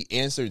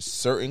answered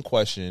certain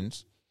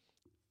questions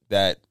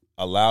that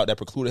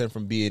precluded him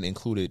from being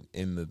included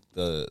in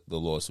the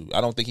lawsuit.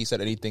 I don't think he said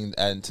anything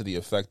to the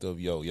effect of,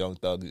 "Yo, Young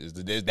Thug is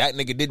that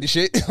nigga did the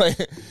shit." Like,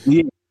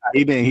 yeah,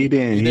 he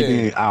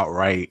didn't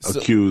outright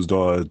accused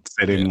or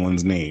said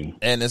anyone's name.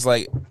 And it's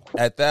like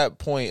at that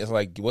point, it's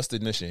like, what's the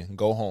mission?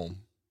 Go home.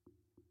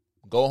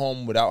 Go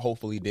home without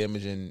hopefully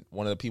damaging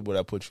one of the people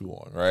that put you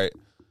on, right?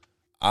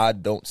 I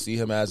don't see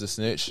him as a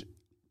snitch.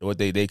 What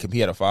he gave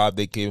him a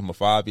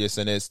 5-year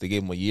sentence. They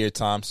gave him a year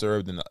time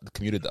served and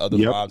commuted the other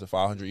 5 to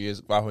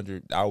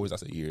 500 hours. I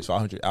said years,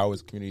 500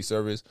 hours of community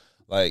service.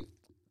 Like,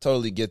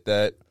 totally get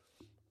that.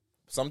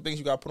 Some things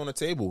you got to put on the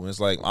table. And it's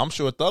like, I'm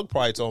sure Thug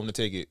probably told him to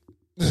take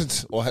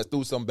it or has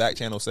through some back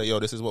channel say, yo,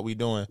 this is what we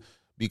doing.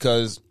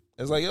 Because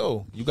it's like,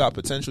 yo, you got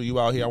potential. You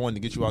out here. I wanted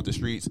to get you out the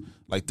streets.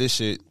 Like, this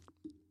shit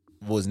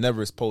was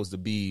never supposed to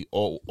be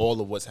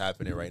all of what's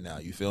happening right now.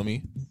 You feel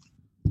me?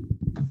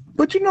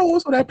 But you know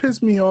also that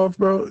pissed me off,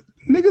 bro.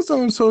 Niggas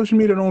on social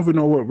media don't even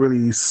know what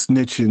really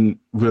snitching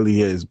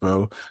really is,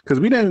 bro.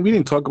 Because we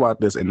didn't talk about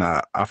this, and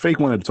I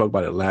fake wanted to talk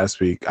about it last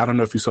week. I don't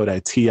know if you saw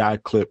that T.I.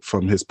 clip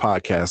from his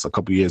podcast a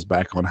couple years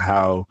back on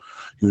how,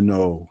 you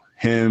know,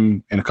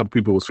 him and a couple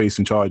people was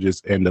facing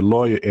charges, and the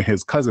lawyer and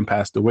his cousin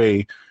passed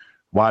away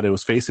while they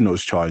was facing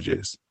those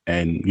charges.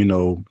 And, you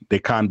know,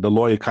 the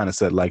lawyer kind of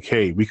said, like,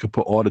 hey, we could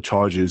put all the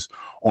charges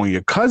on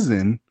your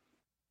cousin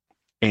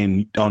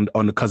and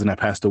on the cousin that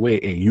passed away,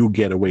 and you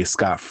get away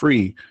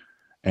scot-free.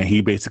 And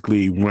he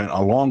basically went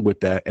along with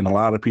that. And a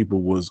lot of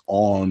people was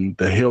on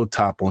the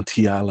hilltop on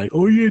T.I. like,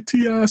 oh, yeah,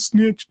 T.I.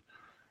 snitched.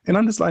 And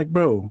I'm just like,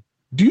 bro,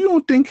 do you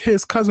don't think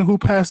his cousin who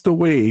passed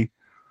away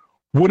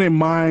wouldn't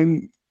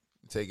mind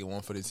taking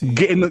one for the team,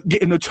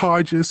 getting the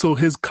charges so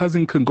his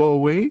cousin can go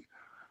away?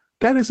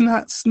 That is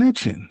not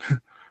snitching.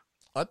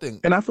 I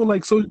think, and I feel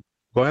like so.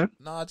 Go ahead.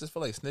 No, I just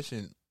feel like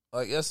snitching.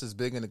 Like, yes, it's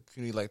big in the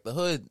community. Like the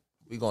hood,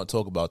 we gonna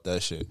talk about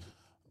that shit.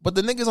 But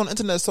the niggas on the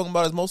internet talking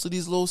about is most of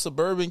these little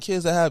suburban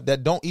kids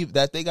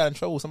that they got in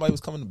trouble. Somebody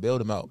was coming to bail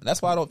them out. And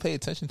that's why I don't pay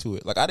attention to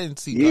it. Like I didn't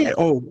see. Yeah.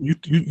 Oh, you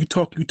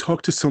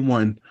talk to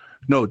someone.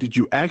 No, did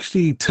you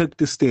actually took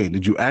the stand?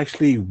 Did you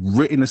actually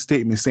written a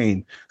statement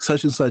saying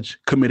such and such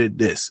committed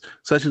this?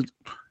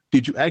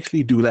 Did you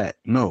actually do that?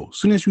 No. As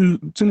soon as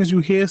you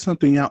hear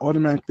something, y'all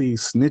automatically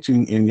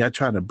snitching and y'all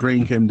trying to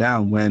bring him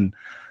down. When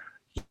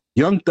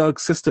Young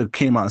Thug's sister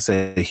came out and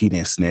said he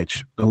didn't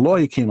snitch, the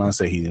lawyer came out and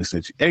said he didn't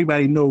snitch.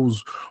 Everybody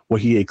knows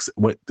what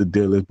the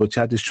deal is, but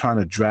y'all just trying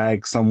to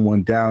drag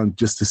someone down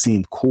just to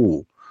seem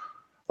cool.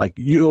 Like,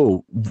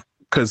 yo,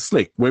 because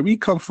Slick, where we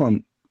come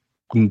from,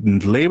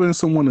 labeling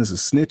someone as a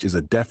snitch is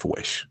a death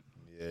wish.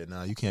 Yeah,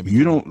 no, you can't be.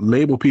 You don't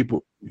label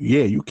people.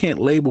 Yeah, you can't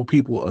label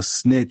people a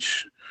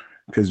snitch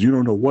because you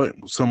don't know what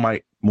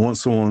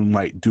someone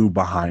might do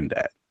behind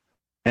that.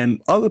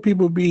 And other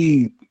people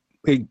the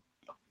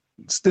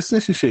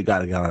snitching shit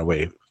gotta get out of the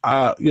way.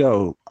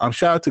 I'm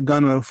shout out to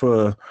Gunna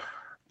for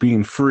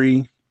being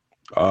free.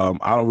 I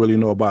don't really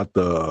know about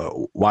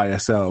the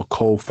YSL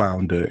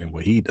co-founder and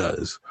what he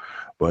does,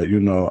 but you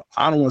know,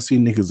 I don't want to see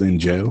niggas in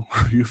jail.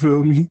 You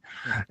feel me?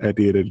 At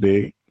the end of the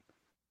day.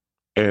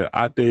 And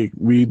I think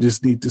we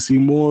just need to see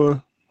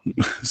more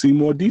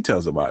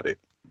details about it.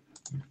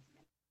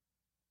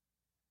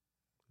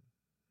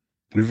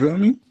 You feel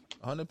me?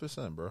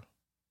 100%, bro.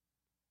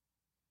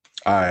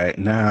 All right,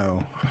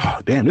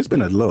 now, damn, this has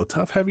been a little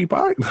tough, heavy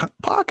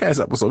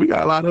podcast episode. We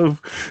got a lot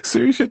of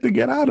serious shit to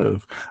get out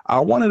of.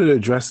 I wanted to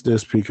address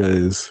this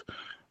because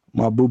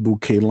my boo-boo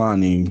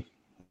Kehlani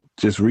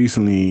just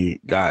recently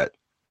going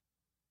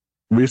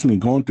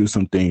through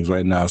some things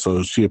right now.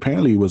 So she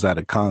apparently was at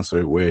a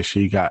concert where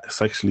she got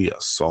sexually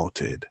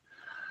assaulted,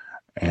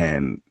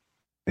 and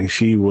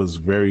she was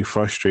very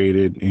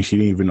frustrated, and she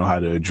didn't even know how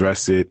to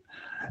address it.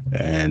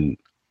 And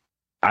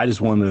I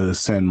just want to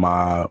send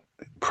my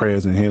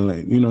prayers and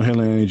healing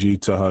energy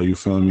to her. You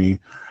feel me?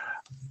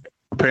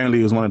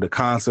 Apparently, it was one of the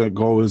concert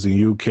goers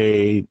in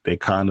UK. They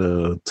kind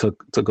of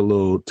took a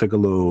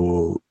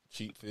little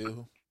cheap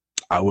feel.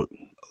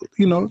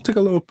 Took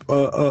a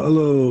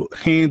little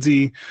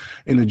handsy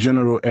in the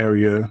general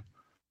area.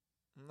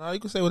 No, you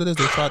can say what it is.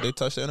 They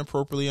touched her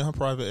inappropriately in her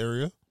private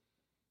area.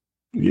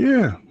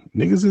 Yeah,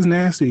 niggas is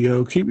nasty,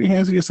 yo. Keep your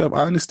hands to yourself.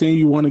 I understand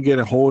you want to get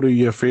a hold of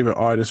your favorite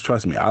artist.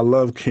 Trust me, I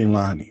love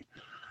Kehlani,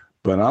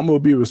 but I'm gonna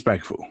be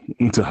respectful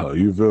to her.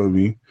 You feel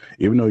me?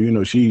 Even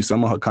though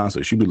some of her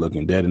concerts, she be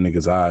looking dead in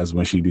niggas' eyes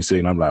when she be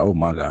singing. I'm like, oh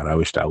my god, I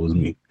wish that was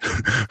me.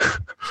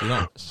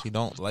 She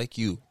don't like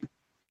you.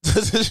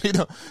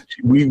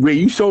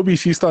 You showed me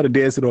she started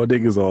dancing on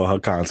niggas on her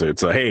concert.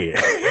 So hey,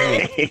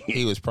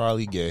 he was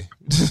probably gay.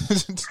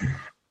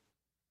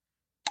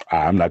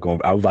 I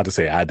was about to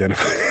say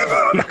identify.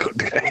 I'm not gonna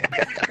do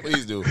that.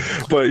 Please do.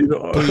 But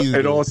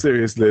in all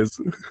seriousness,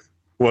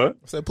 what?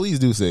 I said, please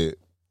do say it.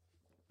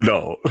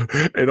 No,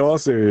 in all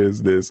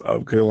seriousness,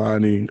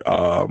 Kehlani,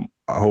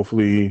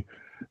 hopefully,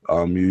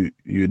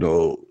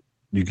 you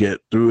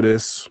get through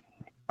this.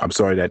 I'm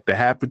sorry that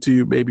happened to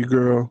you, baby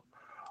girl.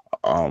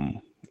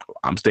 I'm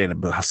standing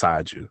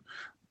beside you.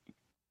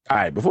 All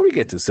right, before we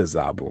get to SZA's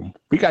album,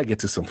 we gotta get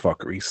to some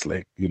fuckery,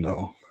 Slick.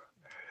 Yo,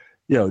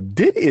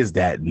 Diddy is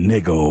that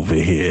nigga over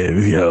here.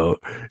 Yo,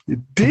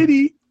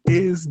 Diddy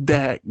is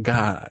that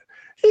guy.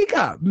 He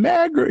got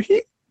mad girl.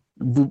 He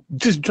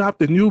just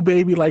dropped a new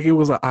baby like it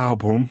was an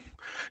album.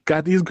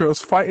 Got these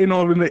girls fighting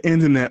over the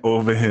internet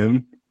over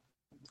him.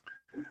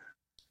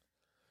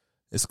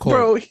 It's called,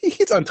 bro.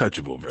 He's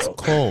untouchable, bro.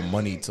 It's called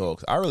money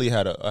talks. I really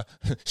had a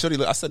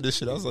shorty. I said this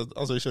shit. I was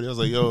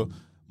like, yo,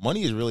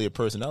 money is really a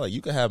personality.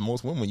 You can have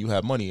most women when you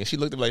have money. And she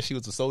looked at me like she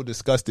was so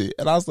disgusted.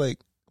 And I was like,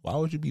 why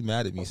would you be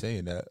mad at me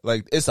saying that?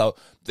 Like, if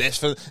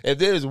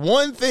there's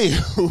one thing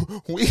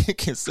we can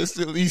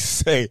consistently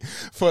say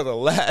for the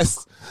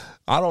last,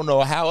 I don't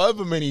know,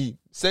 however many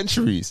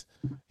centuries,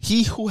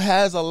 he who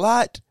has a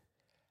lot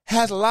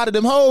of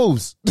them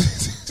hoes.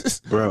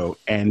 Bro,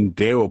 and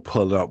they will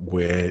pull up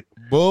with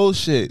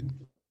bullshit.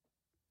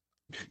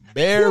 Bullshit.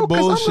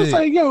 I'm just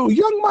like, yo,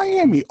 Young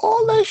Miami,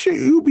 all that shit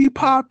you be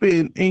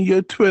popping in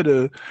your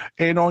Twitter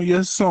and on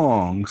your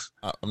songs.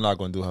 I'm not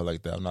gonna do her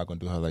like that. I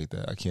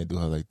can't do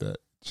her like that.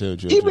 Chill.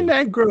 Even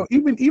that girl,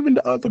 even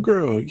the other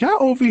girl,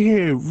 y'all over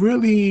here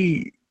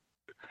really,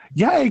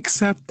 y'all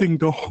accepting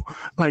the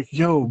like,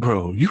 yo,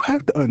 bro, you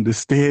have to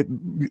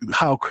understand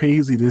how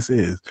crazy this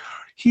is.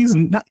 He's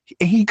not.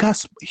 He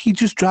just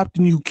dropped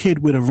a new kid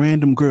with a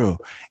random girl,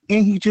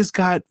 and he just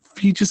got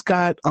he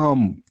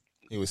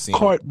was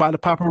caught by the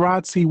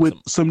paparazzi with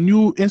some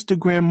new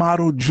Instagram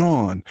model,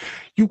 John.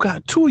 You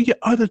got two of your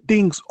other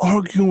things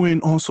arguing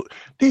on. So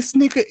this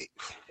nigga,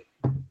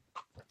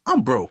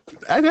 I'm broke.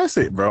 That's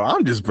it, bro.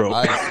 I'm just broke.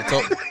 I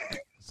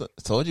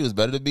told you it's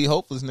better to be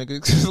hopeless, nigga.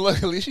 Because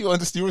luckily you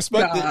understand, you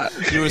respect it.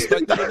 You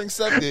respect it and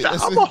accept it.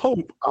 I'm a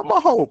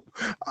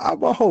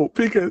hope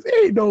because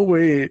ain't no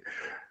way,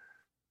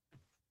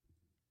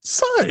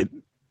 son.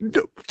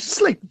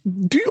 Just like,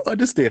 do you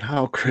understand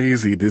how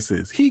crazy this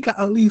is? He got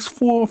at least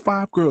 4 or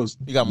 5 girls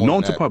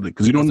known to public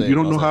because you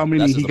don't know how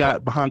many he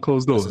got behind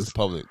closed doors. This is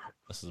public.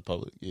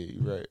 Yeah,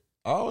 you're right.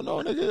 I don't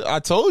know, nigga. I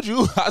told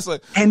you. I was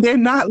like, and they're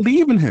not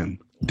leaving him.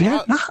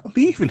 They're not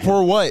leaving him.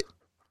 For what?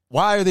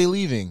 Why are they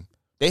leaving?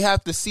 They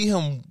have to see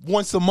him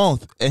once a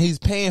month, and he's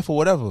paying for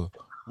whatever.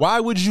 Why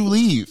would you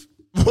leave?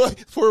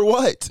 For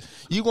what?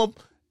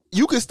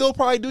 You can still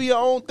probably do your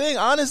own thing.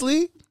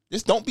 Honestly,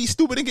 just don't be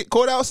stupid and get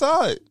caught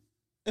outside.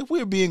 If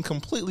we're being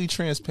completely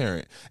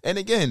transparent. And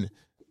again,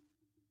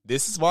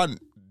 this is why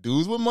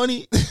dudes with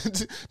money,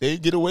 they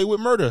get away with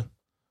murder.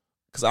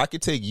 Because I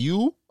could take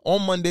you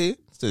on Monday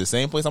to the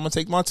same place I'm going to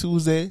take my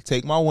Tuesday,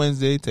 take my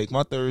Wednesday, take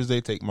my Thursday,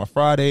 take my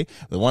Friday.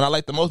 The one I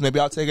like the most, maybe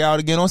I'll take it out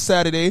again on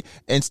Saturday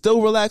and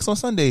still relax on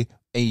Sunday.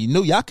 And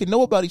y'all can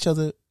know about each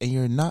other and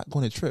you're not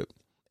going to trip.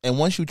 And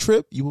once you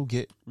trip, you will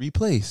get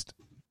replaced.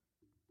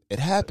 It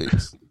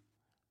happens.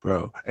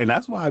 Bro, and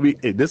that's why we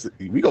gonna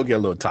get a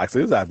little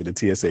toxic. This is after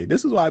the TSA.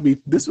 This is why I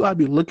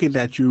be looking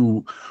at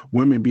you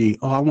women be,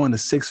 I want a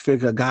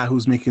 6-figure guy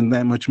who's making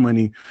that much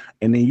money,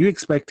 and then you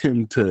expect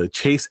him to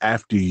chase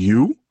after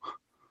you.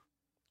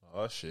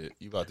 Oh shit,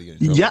 you about to get in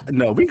trouble. Yeah,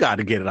 no, we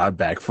gotta get it out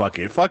back. Fuck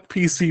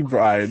PC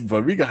Brian,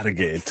 but we gotta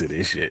get into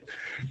this shit.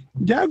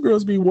 Y'all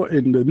girls be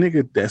wanting the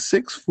nigga that's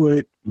 6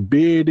 foot,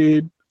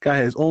 bearded, got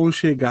his own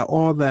shit, got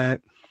all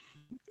that,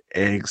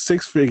 and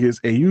 6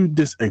 figures, and you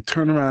just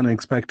turn around and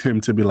expect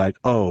him to be like,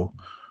 oh,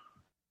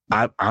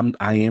 I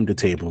am the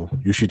table.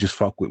 You should just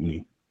fuck with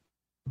me.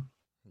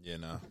 Yeah,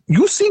 no.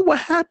 You see what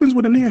happens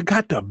when a nigga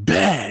got the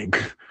bag.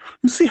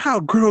 You see how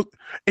girls,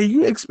 and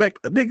you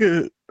expect a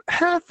nigga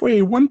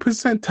halfway 1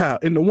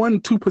 percentile in the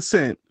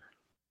 1-2%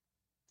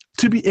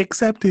 to be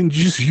accepting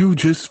just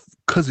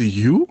because of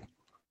you.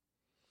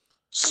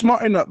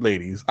 Smarten up,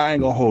 ladies. I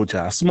ain't gonna hold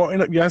y'all.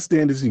 Smarten up y'all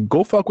standards.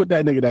 Go fuck with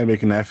that nigga that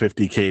making that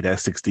 50K, that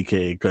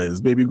 60K,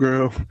 because baby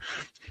girl,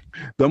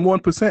 them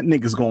 1%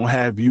 niggas gonna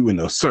have you in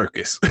a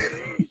circus.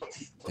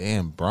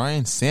 Damn,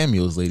 Brian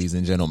Samuels, ladies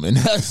and gentlemen.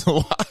 That's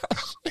wild.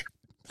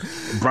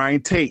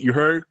 Brian Tate, you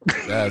heard?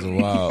 That's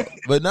wild.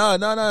 But no.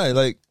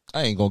 Like,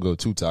 I ain't gonna go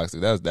too toxic.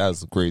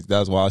 That's crazy.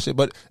 That's wild shit.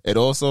 But it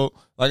also,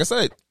 like I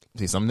said,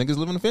 see, some niggas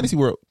live in the fantasy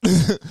world.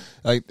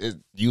 Like,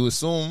 you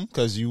assume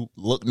because you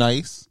look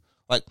nice.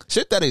 Like,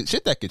 shit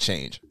that could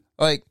change.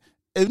 Like,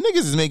 if niggas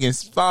is making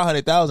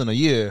 $500,000 a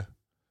year,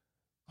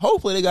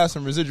 hopefully they got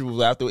some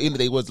residuals after, even if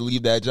they was to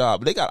leave that job.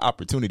 But they got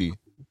opportunity.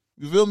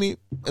 You feel me?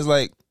 It's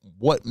like,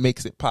 what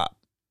makes it pop?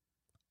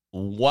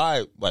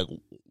 Why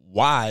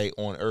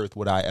on earth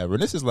would I ever?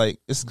 And this is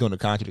going to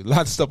contradict a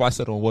lot of stuff I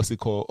said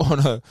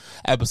on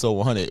episode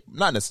 100.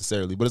 Not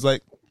necessarily, but it's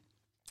like,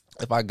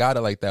 if I got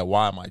it like that,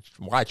 why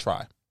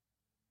try?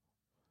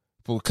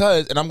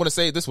 Because, and I'm going to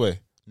say it this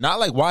way, not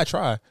like why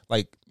try?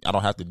 Like, I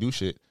don't have to do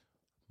shit,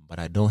 but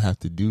I don't have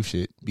to do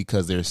shit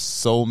because there's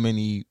so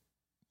many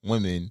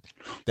women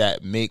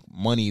that make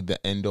money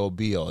the end all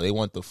be all. They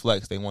want the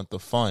flex, they want the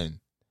fun.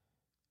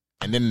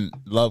 And then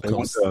love comes. They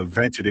want the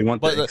adventure. They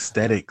want the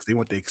aesthetics. They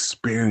want the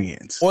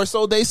experience. Or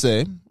so they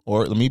say.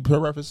 Or let me put a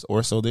reference.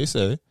 Or so they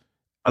say.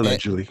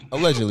 Allegedly.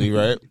 Allegedly,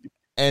 right?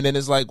 And then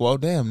it's like, well,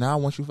 damn, now I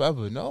want you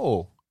forever.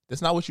 No,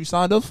 that's not what you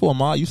signed up for,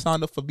 Ma. You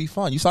signed up for be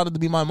fun. You signed up to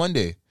be my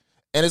Monday.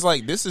 And it's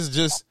like, this is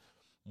just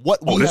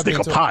what we have been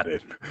told. This nigga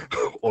potted.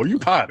 Oh, you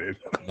potted.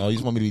 No, you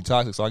just want me to be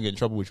toxic so I get in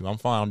trouble with you. I'm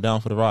fine. I'm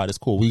down for the ride. It's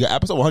cool. We got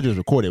episode 100 is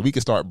recorded. We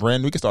can start a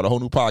whole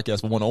new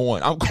podcast for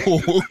 101. I'm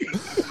cool.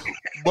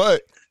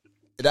 But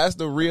that's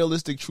the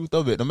realistic truth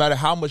of it. No matter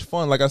how much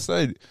fun, like I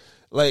said,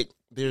 like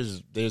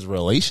there's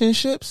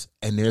relationships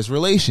and there's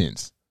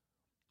relations.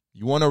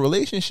 You want a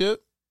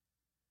relationship,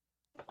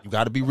 you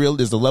got to be real.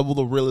 There's a level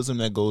of realism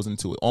that goes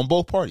into it on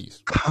both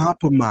parties.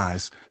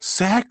 Compromise,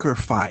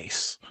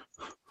 sacrifice.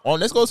 Oh,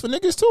 and this goes for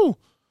niggas too.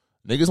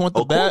 Niggas want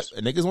the bad.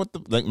 Niggas want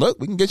the like. Look,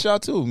 we can get y'all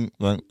too.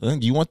 Like,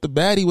 you want the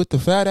baddie with the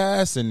fat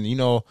ass, and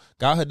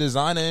got her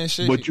designer and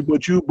shit. But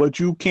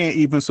you can't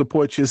even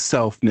support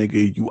yourself,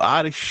 nigga. You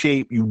out of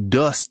shape. You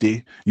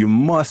dusty. You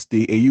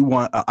musty, and you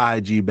want an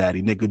IG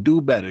baddie, nigga.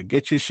 Do better.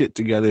 Get your shit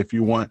together if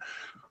you want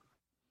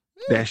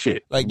that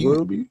shit. Like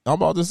I'm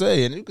about to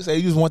say, and you can say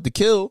you just want to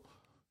kill.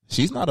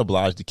 She's not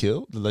obliged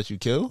to let you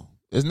kill.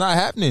 It's not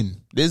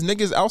happening. There's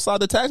niggas outside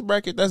the tax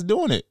bracket that's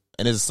doing it.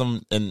 And it's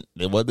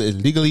whether it's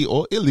legally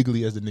or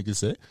illegally, as the nigga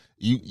said,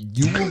 you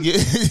will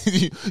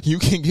get you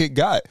can get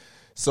got.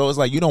 So it's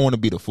like you don't want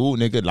to be the fool,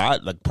 nigga.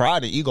 Like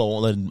pride and ego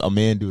won't let a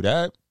man do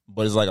that.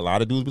 But it's like a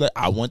lot of dudes be like,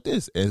 I want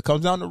this. And it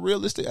comes down to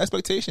realistic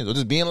expectations. Or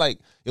just being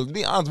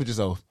honest with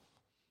yourself.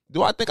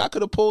 Do I think I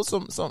could have pulled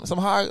some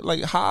high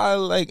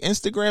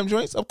Instagram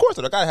joints? Of course,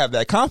 I gotta have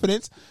that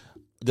confidence.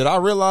 Did I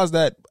realize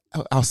that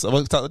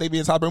they be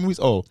in top movies?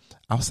 Oh,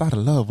 outside of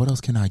love, what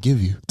else can I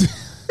give you?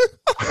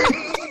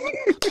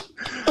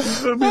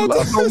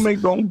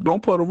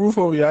 Don't put a roof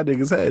over y'all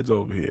niggas' heads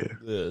over here.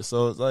 Yeah,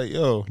 so it's like,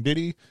 yo,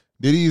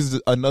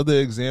 Diddy's another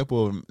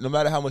example of no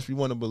matter how much we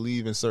want to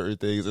believe in certain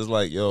things, it's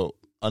like, yo,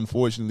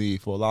 unfortunately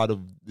for a lot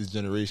of this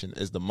generation,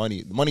 it's the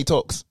money. The money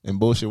talks and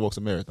bullshit walks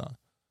a marathon.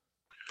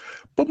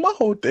 But my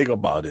whole thing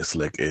about this,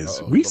 Slick,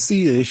 is we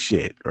see this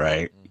shit,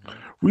 right? Mm-hmm.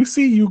 We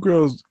see you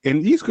girls,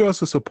 and these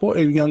girls are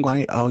supporting young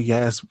like, oh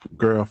yes,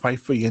 girl, fight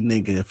for your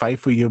nigga, fight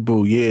for your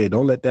boo. Yeah,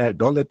 don't let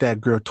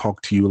that girl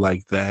talk to you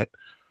like that.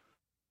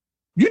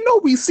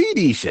 We see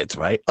these shits,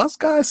 right? Us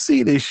guys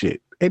see this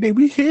shit. And then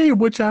we hear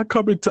what y'all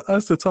coming to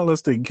us to tell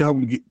us to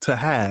come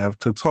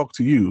to talk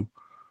to you.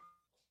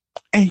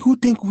 And you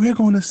think we're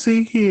going to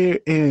sit here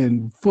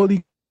and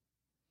fully...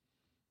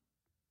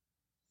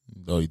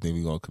 Oh, you think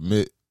we're going to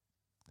commit?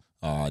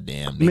 Oh,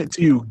 damn. Commit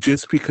to you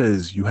just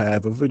because you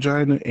have a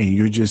vagina and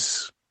you're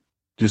just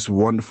a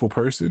wonderful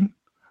person?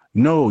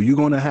 No, you're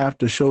going to have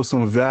to show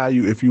some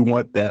value if you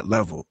want that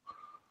level.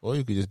 Or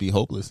you could just be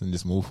hopeless and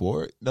just move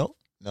forward. No.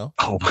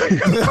 Oh,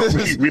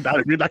 we're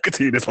not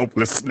continuing this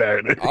hopeless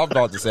narrative. I'm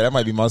about to say that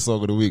might be my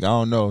song of the week. I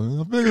don't know.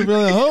 I'm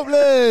feeling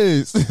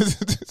hopeless.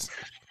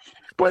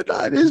 But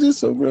this is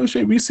some real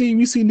shit. We see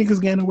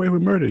niggas getting away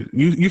with murder.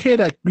 You hear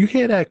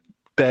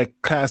that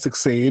classic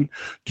saying,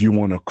 do you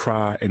want to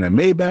cry in a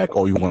Maybach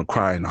or you want to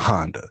cry in a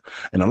Honda?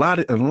 And a lot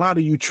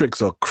of you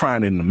tricks are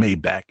crying in the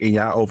Maybach and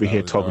y'all over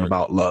here talking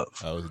about love.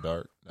 That was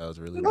dark. That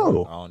was really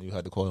rude. I don't even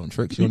have to call them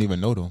tricks. You don't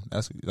even know them.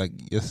 That's like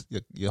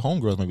your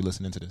homegirls might be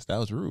listening to this. That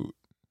was rude.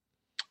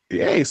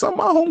 Hey, some of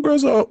my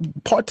homegirls are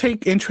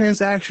partake in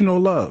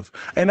transactional love,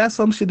 and that's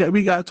some shit that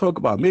we gotta talk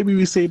about. Maybe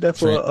we save that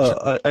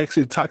for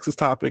actually toxic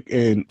topic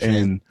and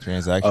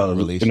transactional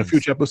relations in a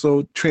future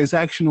episode.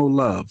 Transactional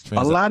love.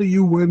 A lot of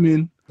you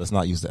women. Let's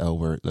not use the L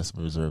word. Let's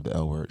reserve the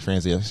L word.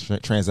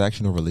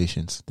 Transactional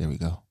relations. There we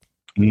go.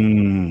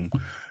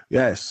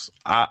 Yes,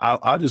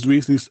 I just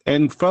recently,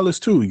 and fellas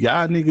too,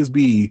 y'all niggas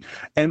be,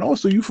 and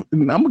also you,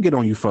 I'm gonna get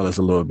on you fellas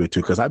a little bit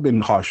too, because I've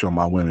been harsh on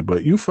my women,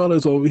 but you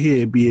fellas over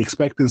here be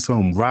expecting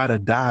some ride or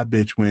die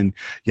bitch when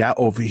y'all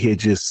over here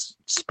just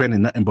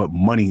spending nothing but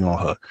money on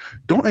her.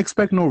 Don't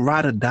expect no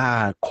ride or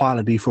die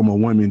quality from a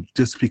woman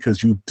just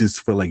because you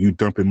just feel like you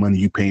dumping money,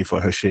 you paying for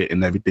her shit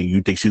and everything.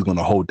 You think she's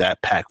gonna hold that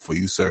pack for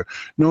you, sir.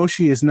 No,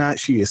 she is not.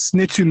 She is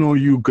snitching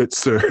on you, good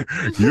sir.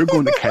 You're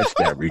going to catch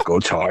that RICO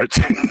charge.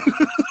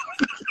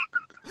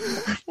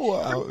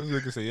 Wow,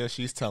 like I say, yeah,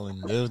 she's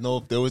telling. There was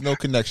no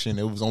connection.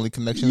 It was only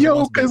connections.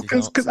 Yo,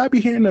 because I be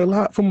hearing a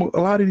lot from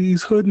a lot of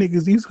these hood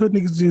niggas. These hood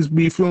niggas just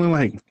be feeling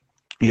like,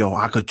 yo,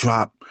 I could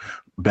drop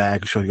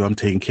bag, shorty. I'm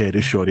taking care of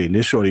this shorty and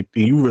this shorty.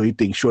 And you really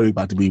think shorty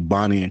about to be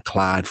Bonnie and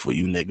Clyde for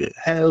you, nigga?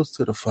 Hells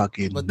to the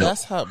fucking. But no.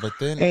 that's how. But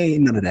then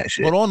ain't none of that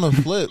shit. But on the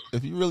flip,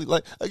 if you really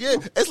like,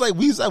 again, it's like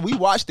we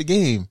watched the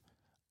game.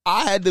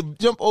 I had to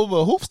jump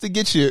over hoops to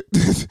get you,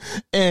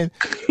 and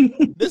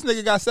this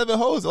nigga got 7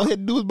 hoes. All he had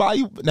to do was buy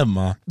you. Never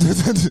mind.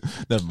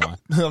 Never mind.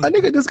 A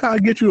nigga just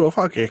gotta get you a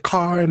fucking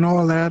car and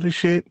all that other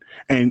shit,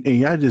 and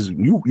y'all just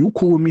you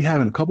cool with me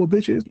having a couple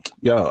bitches?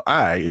 Yo,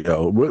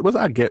 what's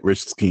our get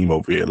rich scheme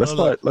over here? Let's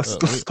start a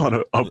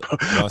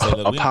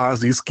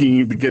Ponzi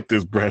scheme to get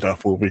this bread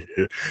up over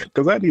here,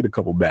 because I need a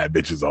couple bad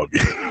bitches on me.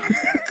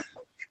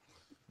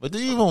 But do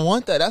you even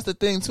want that? That's the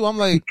thing too. I'm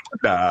like,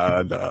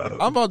 nah.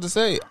 I'm about to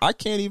say, I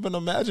can't even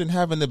imagine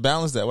having to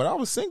balance that. When I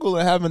was single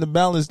and having to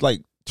balance, like,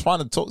 trying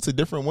to talk to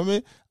different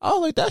women, I was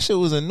like, that shit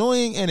was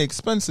annoying and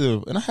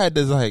expensive. And I had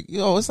this like,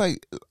 it's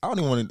like, I don't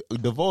even want to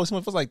divulge.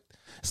 Someone feels like,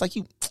 it's like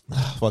you,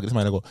 fuck, this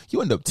might not go.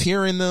 You end up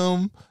tearing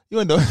them. You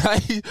end up, all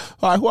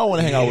right, who I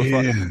want to hang out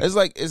with? It's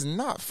like, it's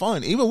not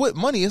fun. Even with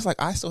money, it's like,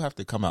 I still have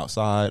to come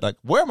outside. Like,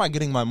 where am I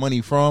getting my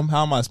money from?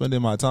 How am I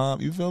spending my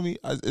time? You feel me?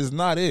 It's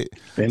not it.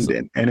 And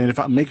then if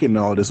I'm making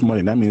all this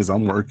money, that means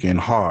I'm working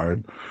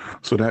hard.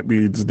 So that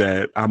means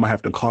that I'm going to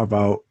have to carve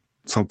out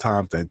some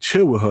time to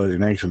chill with her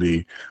and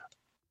actually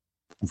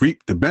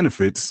reap the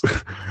benefits.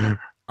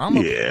 I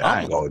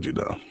ain't gonna hold you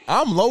though.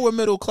 I'm lower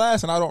middle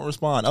class and I don't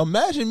respond.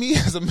 Imagine me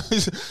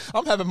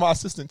I'm having my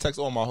assistant text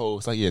all my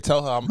hoes. Like, yeah,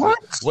 tell her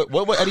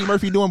what Eddie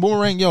Murphy doing?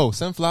 Boomerang, yo,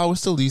 send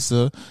flowers to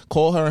Lisa.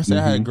 Call her and say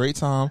I had a great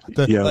time.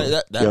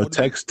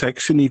 Text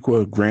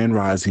Shaniqua, Grand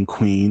Rising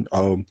Queen.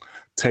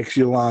 Text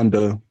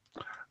Yolanda.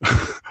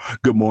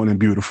 Good morning,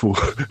 beautiful.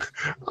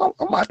 I'm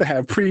about to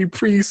have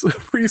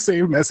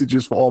pre-saved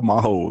messages for all my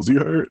hoes. You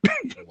heard?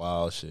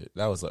 Wow, shit.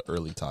 That was an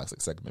early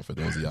toxic segment for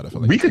those of y'all that feel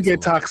like we could get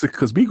toxic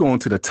because we going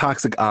to the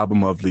toxic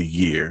album of the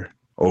year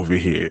over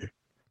here.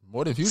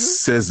 More Than Future?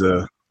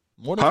 SZA.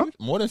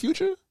 More than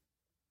Future?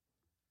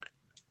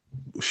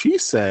 She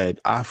said,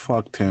 I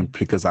fucked him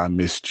because I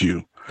missed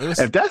you.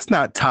 If that's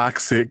not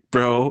toxic,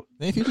 bro,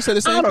 Future said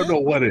the same I don't thing. know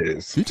what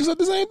is. Future said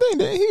the same thing,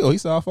 didn't he? He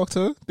said I fucked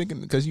her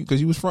thinking because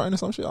you was fronting or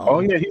some shit.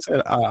 Yeah, he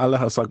said I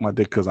let her suck my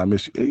dick because I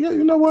miss you. Yeah,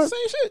 you know what?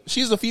 Same shit.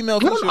 She's a female.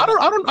 I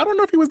don't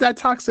know if he was that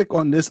toxic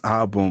on this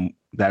album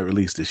that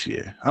released this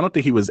year. I don't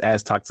think he was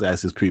as toxic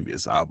as his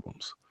previous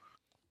albums.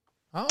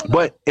 I don't know.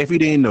 But if you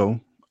didn't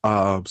know,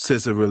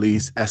 SZA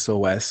released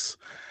SOS,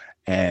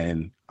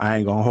 and I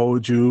ain't gonna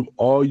hold you.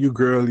 All you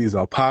girlies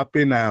are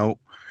popping out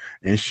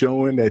and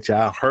showing that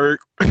y'all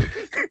hurt.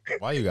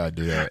 Why you gotta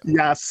do that?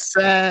 Y'all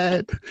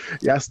sad.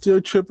 Y'all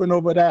still tripping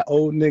over that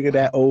old nigga,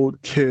 that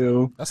old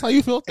kill. That's how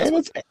you feel? That's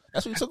what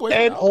you took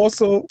away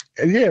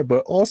from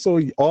but also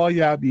all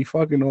y'all be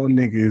fucking on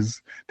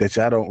niggas that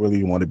y'all don't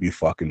really want to be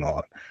fucking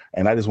on.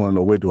 And I just want to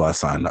know, where do I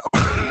sign up?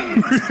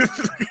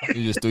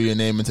 You just threw your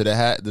name into the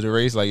hat to the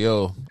race, like,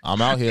 yo,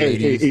 I'm out here,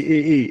 ladies.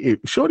 Hey,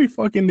 shorty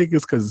fucking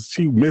niggas because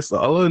she missed the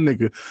other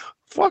nigga.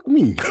 Fuck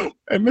me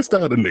and miss the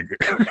other nigga.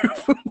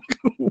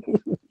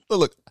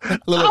 Look.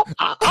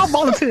 I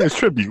volunteer as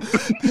tribute.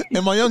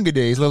 In my younger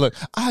days, look,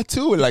 I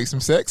too would like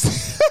some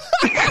sex.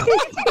 I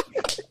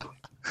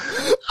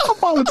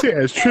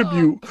volunteer as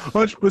tribute,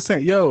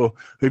 100%. Yo,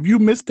 if you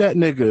missed that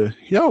nigga,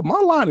 yo, my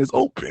line is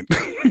open.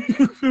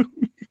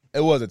 It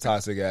was a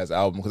toxic ass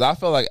album because I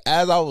felt like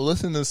as I was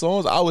listening to the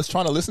songs, I was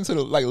trying to listen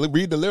to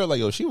read the lyric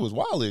like, yo, she was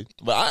wildin'.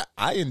 But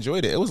I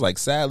enjoyed it. It was like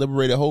sad,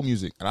 liberated whole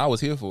music, and I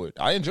was here for it.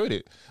 I enjoyed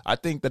it. I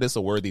think that it's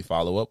a worthy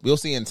follow up. We'll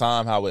see in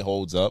time how it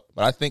holds up,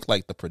 but I think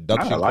like the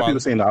production. A lot of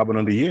people saying the album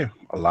of the year.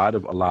 A lot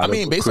of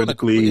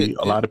critically,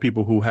 a lot of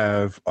people who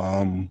have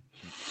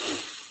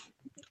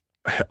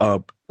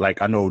like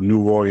I know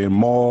New Roy and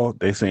Maul,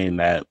 they saying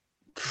that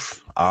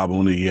album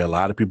of the year. A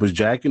lot of people's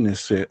jacking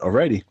this shit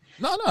already.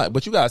 No,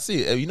 but you gotta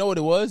see it. You know what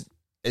it was?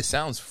 It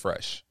sounds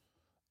fresh.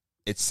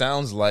 It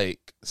sounds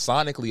like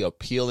sonically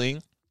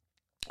appealing,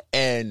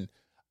 and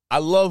I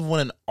love when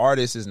an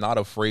artist is not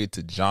afraid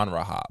to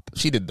genre hop.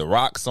 She did the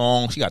rock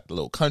song. She got the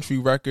little country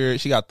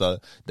record. She got the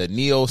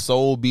neo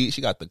soul beat.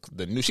 She got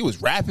the new. She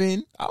was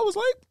rapping. I was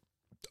like,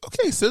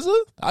 okay, SZA.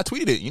 I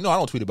tweeted it. You know, I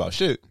don't tweet about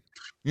shit.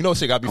 You know,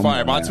 shit got to be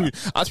fire. But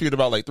I tweeted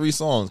about like 3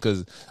 songs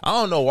because I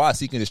don't know why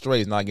Seek and Destroy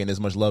is not getting as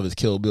much love as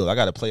Kill Bill. I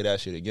got to play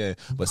that shit again.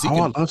 But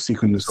I love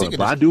Seek and Destroy,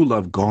 but I do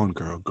love Gone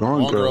Girl.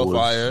 Gone Girl was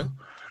fire.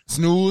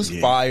 Snooze,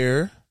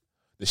 fire.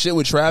 The shit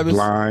with Travis.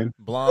 Blind.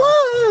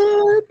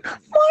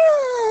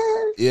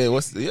 Yeah,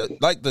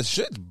 like the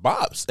shit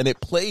bops and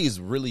it plays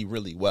really,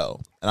 really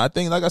well. And I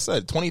think, like I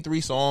said, 23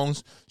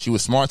 songs. She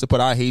was smart to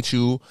put I Hate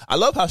You. I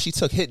love how she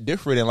took Hit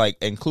Different and like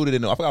included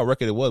in, I forgot what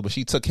record it was, but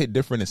she took Hit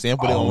Different and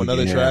sampled it on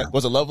another track.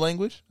 Was it Love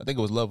Language? I think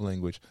it was Love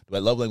Language.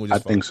 But Love Language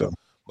is fun. think so.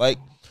 Like,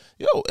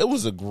 it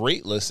was a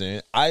great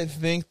listen. I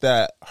think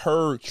that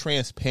her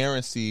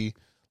transparency,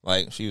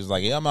 like, she was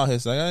like, yeah, I'm out here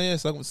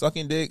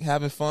sucking dick,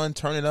 having fun,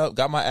 turning up,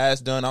 got my ass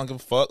done, I don't give a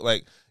fuck.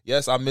 Like,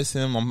 yes, I miss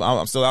him.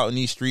 I'm still out in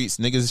these streets.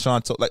 Niggas is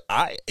trying to, like,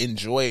 I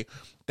enjoy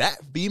that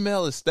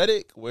female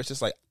aesthetic where it's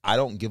just like, I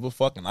don't give a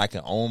fuck and I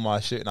can own my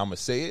shit and I'm going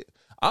to say it.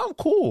 I'm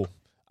cool.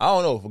 I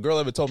don't know if a girl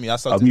ever told me I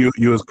sucked. You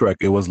was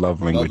correct. It was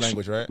Love Language. Love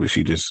Language, right? Where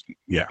she just,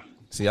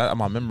 See,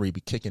 my memory be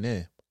kicking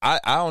in. I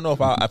don't know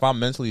if I'm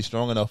mentally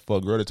strong enough for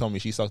a girl to tell me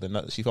she fucked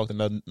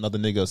another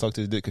nigga or sucked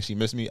his dick because she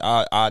missed me. You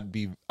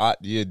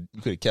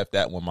could have kept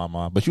that one in my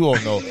mind. But you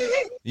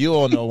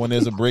all know when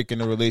there's a break in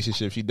the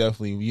relationship, she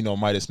definitely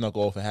might have snuck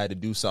off and had to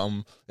do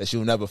something that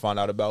she'll never find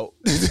out about.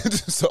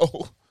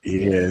 So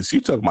yeah,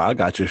 she talking about I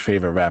got your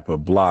favorite rapper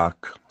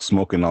Block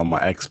smoking on my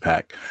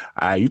X-Pack.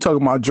 You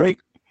talking about Drake?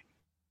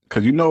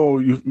 Cause you know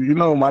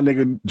my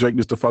nigga Drake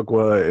used to fuck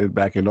with her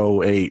back in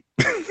 2008.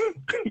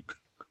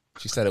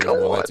 She said it was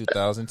more like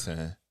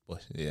 2010.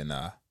 But yeah,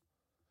 nah.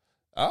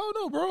 I don't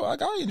know, bro.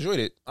 I enjoyed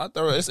it. I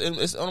thought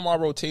it's on my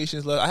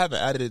rotations. I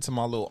haven't added it to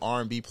my little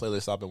R&B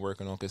playlist I've been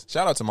working on. Cause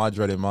shout out to my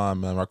dreaded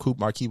mom, man.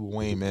 Marquise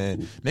Wayne,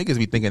 man. Niggas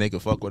be thinking they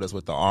could fuck with us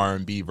with the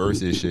R&B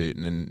versus shit,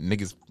 and then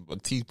niggas,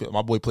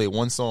 my boy played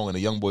one song, and the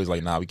young boy's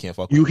like, nah, we can't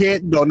fuck. You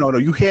hear? No.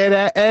 You hear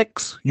that,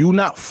 X? You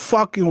not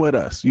fucking with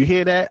us. You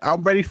hear that?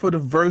 I'm ready for the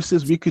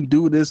verses. We can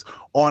do this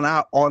on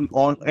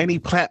any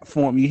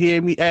platform. You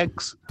hear me,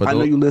 X? I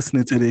know you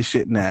listening to this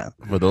shit now.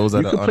 For those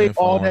that you can play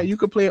all that. You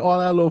can play all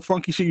that little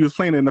funky shit you was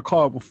playing in the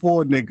car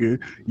before, nigga.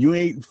 You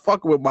ain't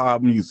fucking with my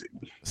music.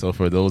 So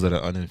for those that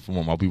are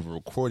uninformed, I'll be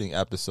recording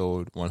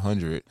episode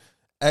 100.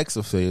 X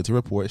of failed to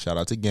report. Shout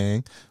out to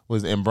gang.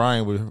 And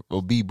Brian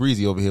will be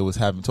Breezy over here was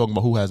talking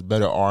about who has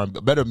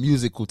better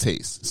musical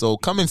taste. So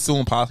coming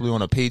soon, possibly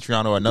on a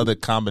Patreon or another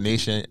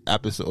combination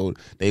episode,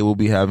 they will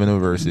be having a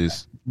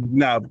versus.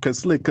 Nah,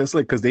 because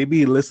they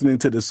be listening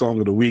to the song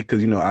of the week.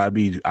 Because I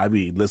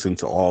be listening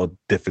to all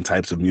different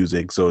types of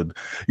music. So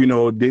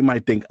they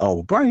might think,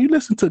 oh, Brian, you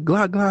listen to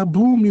Glad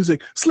Boom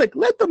music. Slick,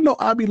 let them know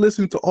I be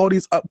listening to all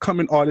these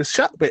upcoming artists.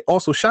 But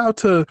also shout out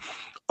to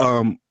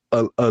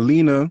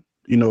Alina.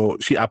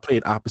 I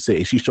played Opposite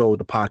and she showed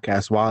the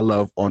podcast Wild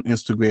Love on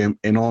Instagram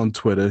and on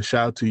Twitter.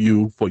 Shout out to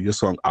you for your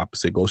song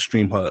Opposite. Go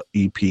stream her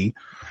EP. Can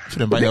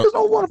we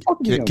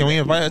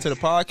invite her to the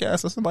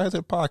podcast? Let's invite her to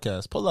the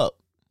podcast. Pull up.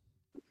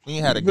 We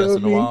ain't had a guest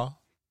in a while.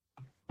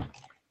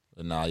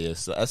 But nah, yes.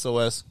 So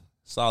SOS,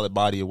 solid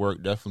body of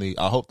work, definitely.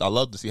 I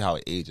love to see how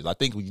it ages. I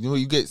think you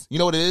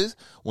know what it is?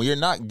 When you're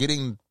not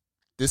getting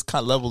this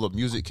kind of level of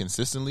music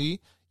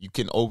consistently, you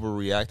can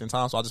overreact in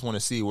time. So I just want to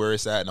see where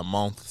it's at in a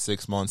month,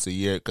 6 months, a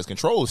year. Because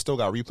Control still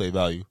got replay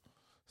value.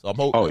 So I'm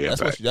hoping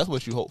that's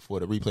what you hope for,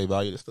 the replay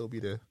value to still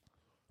be there.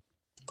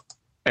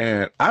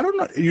 And I don't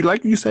know,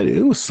 like you said,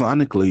 it was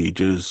sonically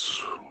just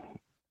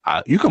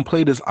you can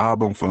play this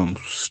album from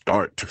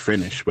start to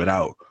finish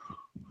without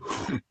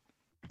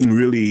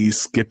really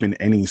skipping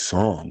any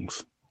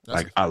songs.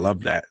 I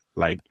love that.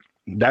 I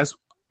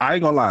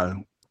ain't gonna lie.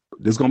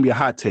 There's gonna be a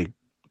hot take.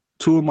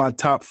 2 of my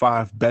top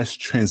 5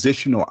 best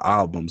transitional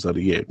albums of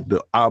the year.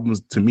 The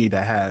albums to me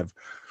that have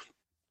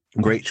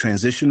great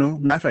transitional.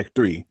 Matter of fact,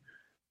 3.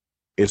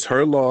 It's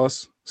Her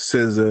Loss,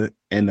 SZA,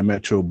 and the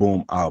Metro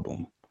Boom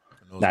album.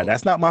 Now,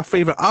 that's not my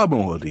favorite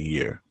album of the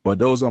year, but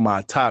those are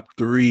my top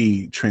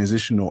 3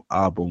 transitional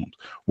albums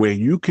where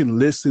you can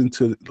listen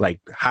to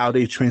how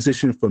they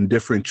transition from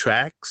different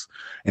tracks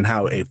and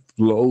how it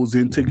flows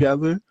in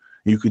together.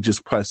 You could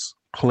just press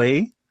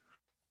play.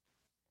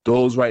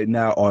 Those right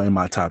now are in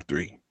my top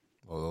 3.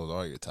 Well, those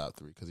are your top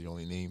 3 because you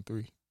only named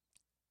 3.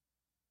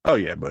 Oh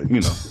yeah, but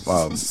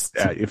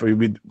if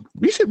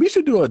we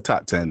should do a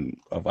top 10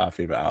 of our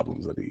favorite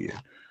albums of the year.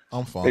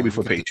 I'm fine. Maybe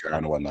for Patreon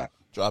and whatnot.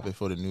 Drop it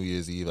for the New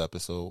Year's Eve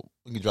episode.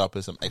 We can drop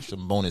in some extra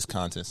bonus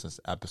content since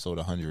episode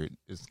 100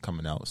 is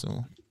coming out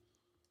soon.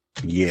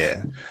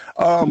 Yeah.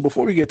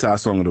 Before we get to our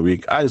song of the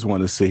week, I just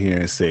want to sit here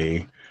and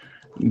say,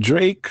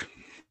 Drake.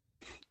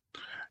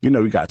 We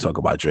gotta talk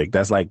about Drake.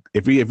 That's like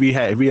if we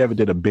ever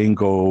did a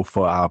bingo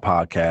for our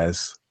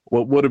podcast,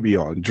 what would it be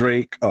on?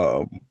 Drake.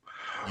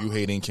 You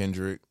hating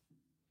Kendrick.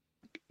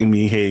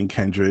 Me hating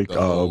Kendrick.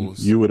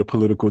 You with a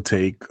political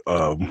take.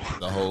 The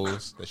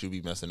hoes that you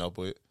be messing up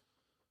with.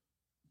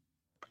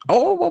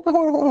 Hold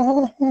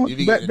on. You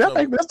be getting in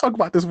trouble. Let's talk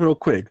about this real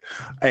quick.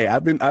 Hey,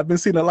 I've been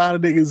seeing a lot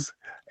of niggas.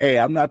 Hey,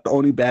 I'm not the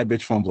only bad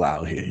bitch fumble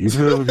out here. You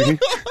feel me?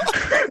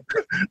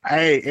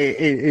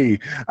 Hey.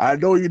 I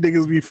know you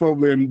niggas be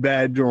fumbling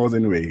bad draws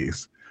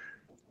anyways.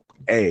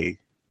 Hey,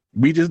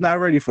 we just not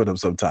ready for them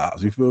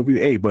sometimes. You feel me?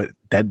 Hey, but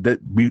that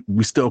we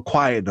still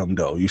quiet them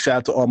though. You shout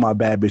out to all my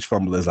bad bitch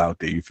fumblers out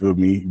there. You feel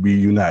me? We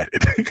united.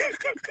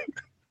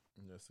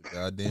 That's a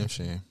goddamn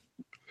shame.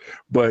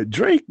 But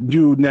Drake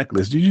new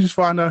necklace. Did you just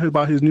find out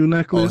about his new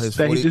necklace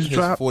that he just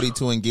dropped?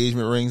 42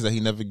 engagement rings that he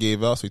never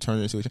gave out, so he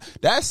turned it into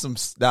that's some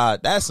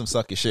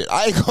sucky shit.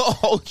 I ain't gonna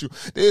hold you.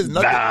 There's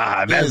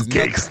nothing. That's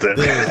gangster.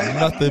 There's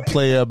nothing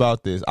player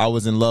about this. I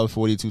was in love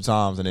 42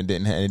 times and it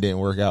didn't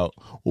work out.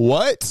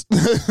 What?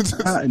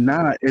 Why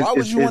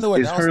would you want to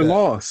announce it's her that?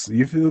 loss.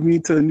 You feel me?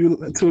 To a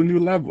new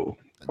level.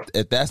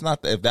 If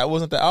that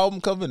wasn't the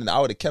album cover, then I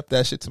would have kept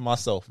that shit to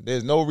myself.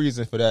 There's no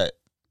reason for that.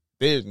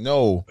 There's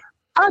no.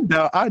 I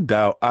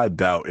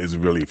doubt it's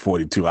really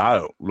 42. I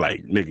don't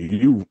like, nigga,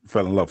 you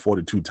fell in love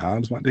 42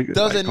 times, my nigga.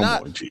 Does like, it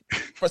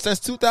not? Since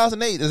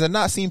 2008, does it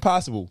not seem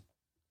possible?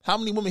 How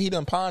many women he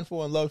done pined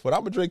for and loved for?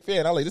 I'm a Drake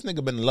fan. I'm like, this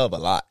nigga been in love a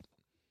lot.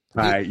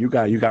 All right, you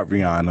got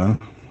Rihanna.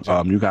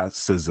 You got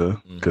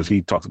SZA, because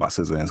he talks about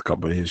SZA in a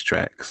couple of his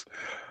tracks.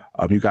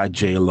 You got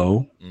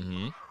J-Lo.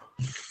 Mm-hmm.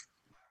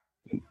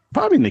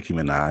 Probably Nicki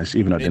Minaj,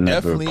 even though they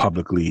never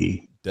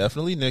publicly.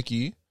 Definitely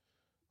Nicki.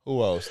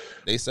 Who else?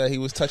 They said he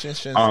was touching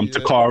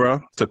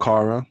Shinsia.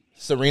 Takara.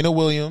 Serena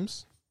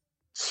Williams.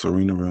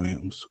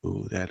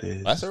 Ooh, that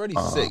is. That's already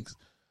 6.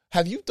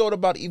 Have you thought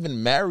about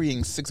even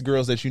marrying 6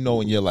 girls that you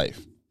know in your life?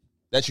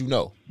 That you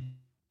know?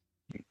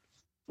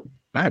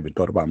 I haven't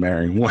thought about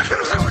marrying one.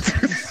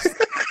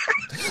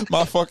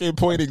 My fucking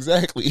point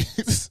exactly.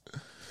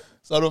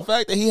 So the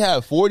fact that he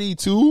had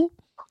 42,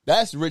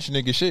 that's rich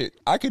nigga shit.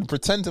 I could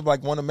pretend to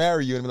like want to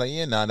marry you and be like,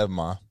 yeah, nah, never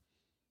mind.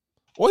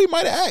 Or he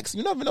might have asked.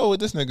 You never know with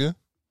this nigga.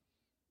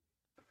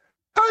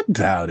 I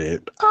doubt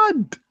it.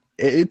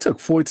 It took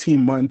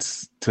 14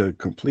 months to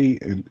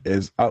complete and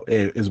is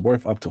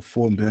worth up to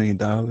 $4 million.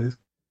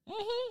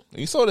 Mm-hmm.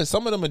 You saw that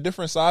some of them are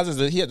different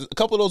sizes. He had a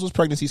couple of those was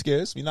pregnancy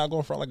scares. You're not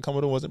going front like a couple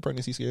of them wasn't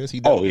pregnancy scares.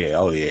 He Oh yeah.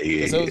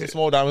 So it was a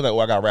small diamond like,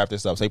 I gotta wrap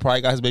this up. So he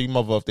probably got his baby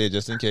mother up there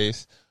just in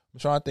case. I'm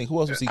trying to think who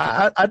else was he.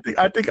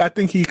 I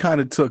think he kind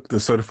of took the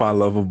certified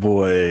lover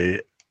boy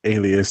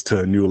alias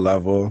to a new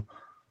level.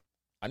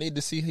 I need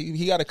to see.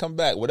 He got to come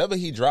back. Whatever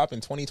he dropped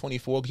in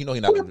 2024, you know he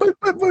not.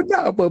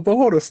 But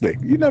hold on, Snake.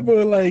 You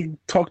never like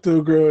talk to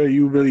a girl and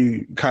you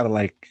really kind of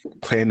like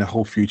plan the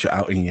whole future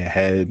out in your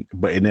head,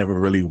 but it never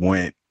really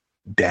went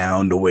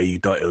down the way you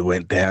thought it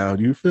went down.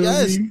 You feel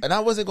me? And I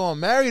wasn't gonna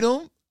marry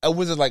them. I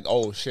wasn't like,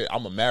 oh shit,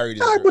 I'm gonna marry this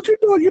girl. But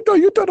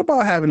you thought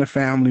about having a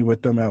family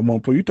with them at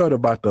one point. You thought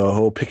about the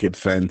whole picket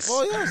fence.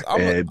 Well, yes,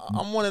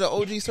 I'm one of the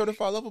OG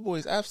certified lover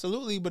boys,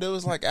 absolutely. But it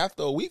was like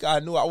after a week, I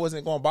knew I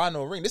wasn't gonna buy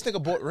no ring. This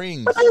nigga bought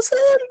rings. But that's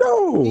him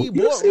though. He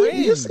bought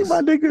rings. You see my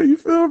nigga. You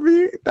feel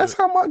me? That's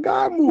how my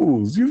guy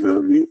moves. You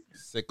feel me?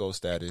 Sicko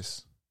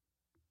status.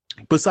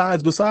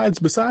 Besides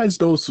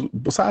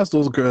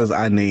those girls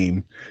I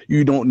named,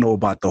 you don't know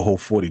about the whole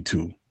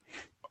 42.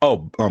 Oh,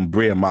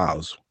 Bria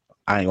Miles.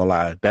 I ain't gonna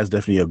lie, that's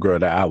definitely a girl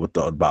that I would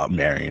thought about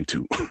marrying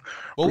too.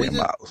 Well,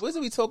 what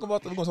did we talk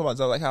about? We're gonna talk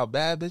about like how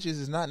bad bitches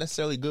is not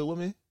necessarily good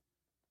women.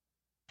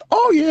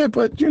 Oh yeah,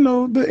 but you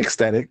know the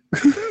aesthetic.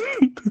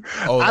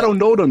 I don't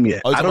know them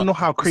yet. I don't know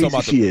how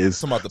crazy she is.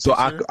 So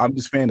I'm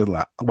just fan of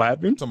like what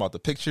happened. Talking about the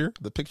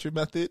picture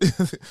method.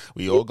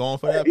 We all going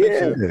for that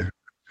picture. Yeah.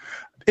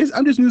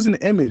 I'm just using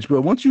the image,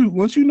 but once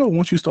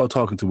you start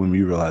talking to women,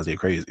 you realize they're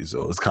crazy.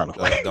 So it's kind of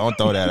like, don't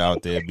throw that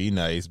out there. Be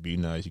nice.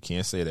 You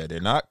can't say that. They're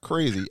not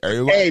crazy.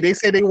 Hey, they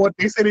say they want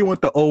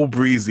the old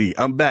breezy.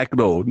 I'm back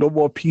though. No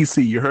more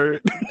PC. You heard?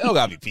 It don't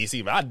gotta be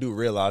PC, but I do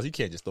realize you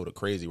can't just throw the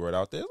crazy word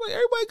out there. It's like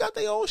everybody got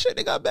their own shit.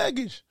 They got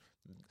baggage.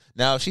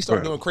 Now if she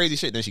started doing crazy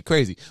shit, then she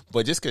crazy.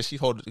 But just because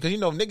because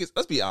niggas,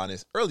 let's be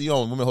honest. Early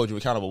on, women hold you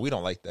accountable. We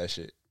don't like that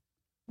shit.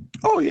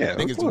 Oh yeah,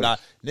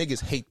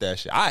 niggas hate that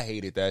shit. I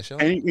hated that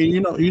shit. And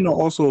you know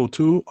also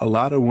too, a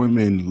lot of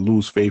women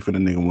lose faith in a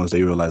nigga once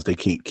they realize they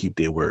can't keep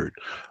their word.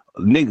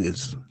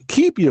 Niggas,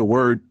 keep your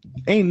word.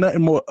 Ain't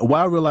nothing more. What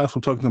I realized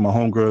from talking to my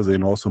homegirls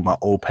and also my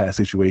old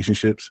past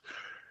situationships,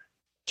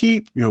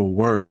 keep your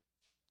word.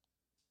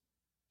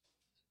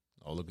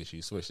 Oh, look at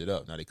you, switched it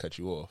up. Now they cut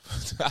you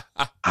off.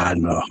 I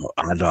know.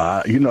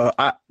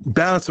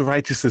 Balance of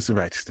righteousness and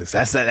righteousness.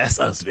 That's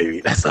us,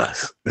 baby. That's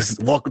us. This is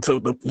welcome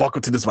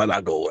to this might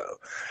not go well.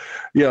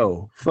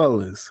 Yo,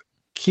 fellas,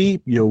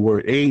 keep your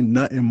word. Ain't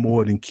nothing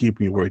more than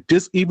keeping your word.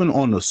 Just even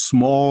on a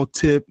small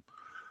tip,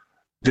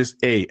 just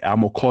I'm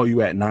gonna call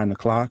you at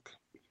 9:00.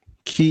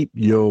 Keep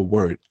your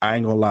word. I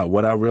ain't gonna lie.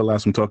 What I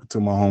realized from talking to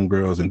my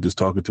homegirls and just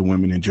talking to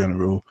women in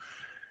general.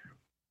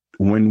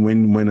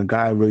 When a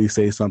guy really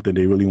says something,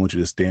 they really want you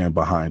to stand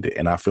behind it.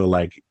 And I feel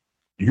like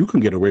you can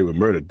get away with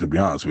murder, to be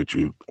honest with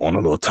you, on a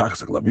little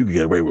toxic level. You can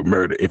get away with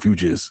murder if you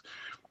just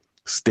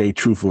stay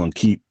truthful and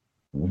keep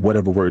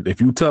whatever word. If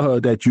you tell her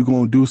that you're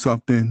going to do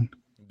something,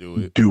 do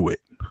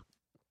it.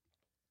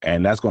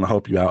 and that's going to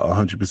help you out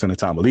 100% of the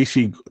time. At least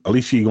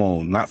she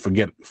gonna not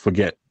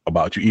forget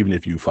about you, even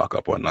if you fuck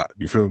up or not.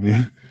 You feel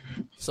me?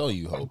 So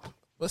you hope.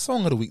 What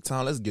song of the week,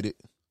 Tom? Let's get it.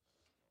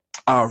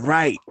 All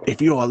right.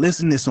 If you are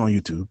listening to this on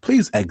YouTube,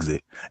 please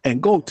exit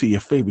and go to your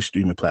favorite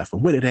streaming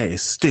platform, whether that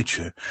is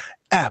Stitcher,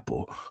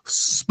 Apple,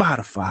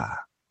 Spotify,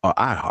 or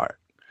iHeart.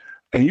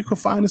 And you can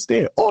find us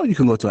there. Or you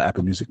can go to our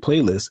Apple Music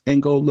playlist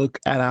and go look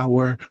at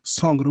our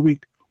Song of the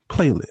Week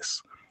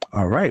playlist.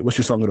 All right. What's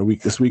your Song of the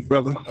Week this week,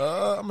 brother? I'm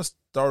going to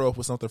start off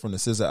with something from the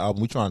SZA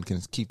album. We're trying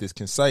to keep this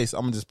concise.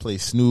 I'm going to just play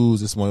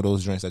Snooze. It's one of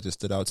those joints that just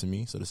stood out to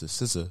me. So this is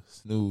SZA,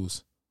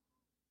 Snooze.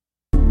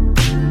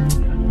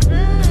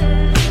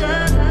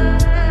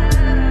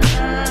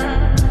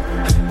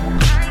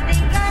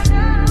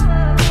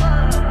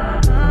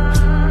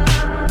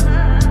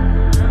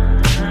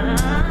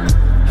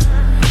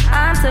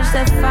 Touch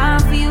that fine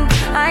for you.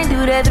 I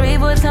do that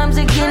 3-4 times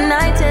again.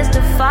 I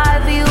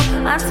testify for you.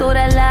 I told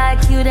I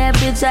like you, that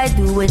bitch. I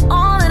do it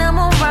all and I'm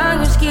around.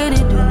 You scared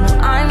to do.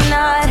 I'm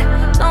not.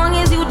 Long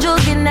as you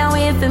joking, now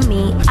in for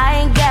me.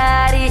 I ain't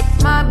got it.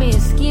 My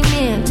bitch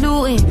scheming,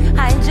 looting,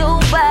 hide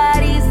your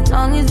bodies.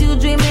 Long as you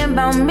dreaming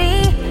about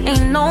me,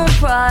 ain't no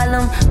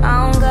problem.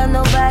 I don't got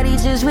nobody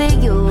just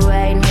with you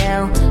right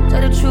now.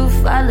 Tell the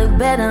truth, I look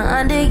better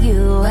under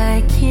you.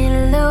 I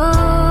can't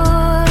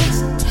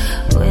lose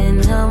when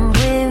I'm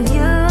with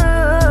you.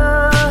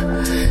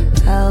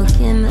 How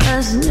can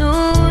us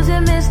snooze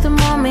and miss the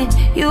moment?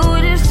 You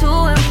just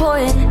too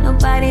important.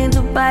 Nobody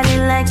do body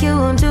like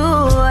you do.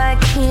 I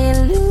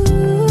can't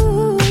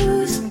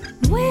lose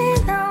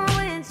when I'm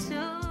with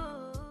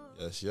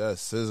you.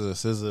 Yes,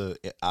 SZA,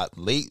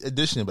 late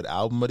edition, but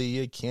album of the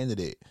year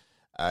candidate.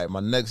 All right, my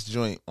next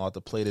joint, I'll have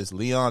to play this.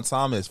 Leon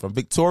Thomas from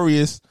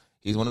Victorious.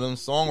 He's one of them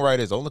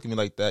songwriters. Don't look at me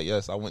like that.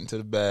 Yes, I went into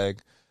the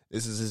bag.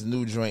 This is his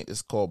new joint.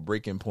 It's called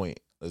Breaking Point.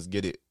 Let's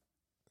get it.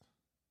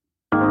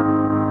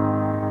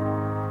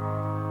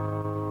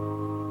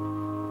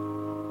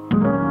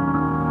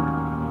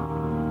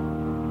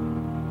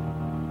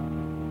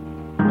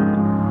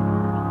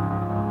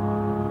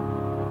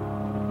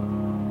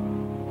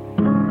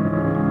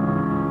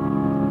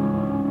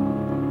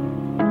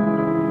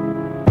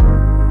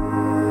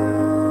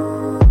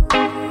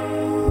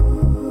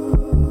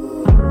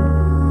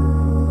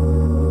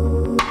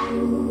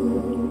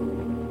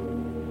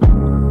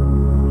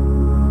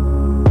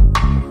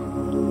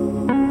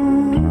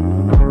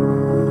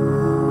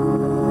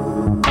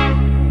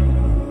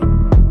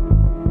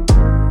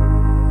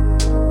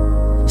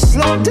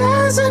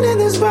 Dancing in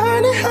this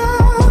burning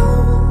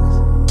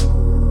house,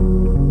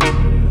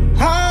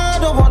 I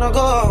don't wanna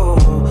go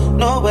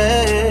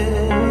nowhere.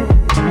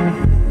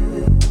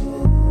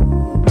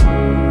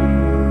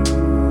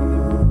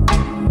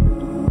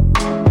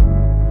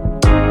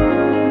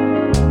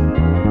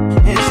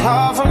 It's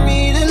hard for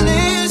me to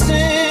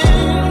listen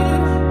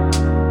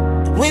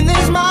when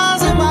there's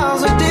miles and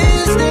miles of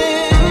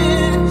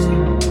distance.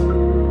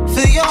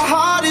 Feel your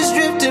heart is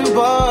drifting,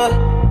 but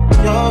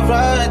you're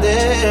right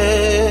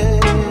there.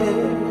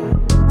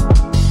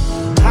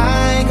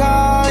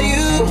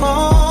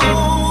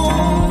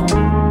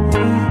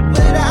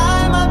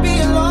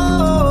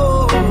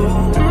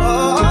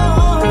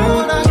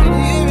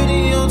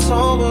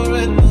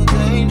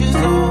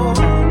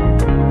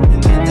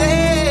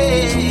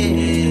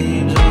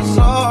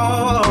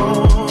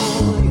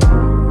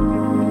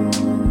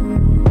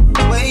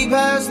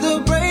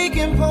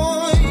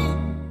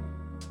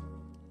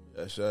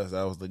 Yes,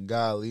 that was the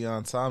guy,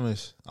 Leon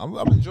Thomas. I'm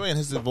enjoying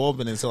his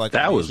involvement into like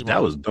that was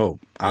dope.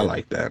 I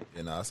like that.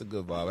 You know, it's a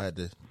good vibe. I had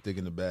to dig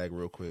in the bag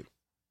real quick.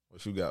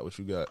 What you got?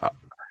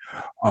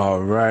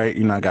 All right,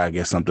 I gotta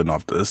get something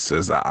off this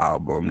as an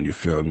album. You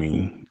feel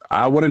me?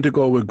 I wanted to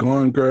go with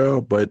Gone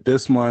Girl, but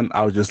this one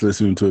I was just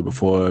listening to it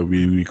before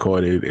we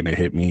recorded, and it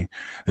hit me.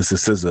 This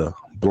is SZA,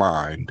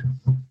 Blind.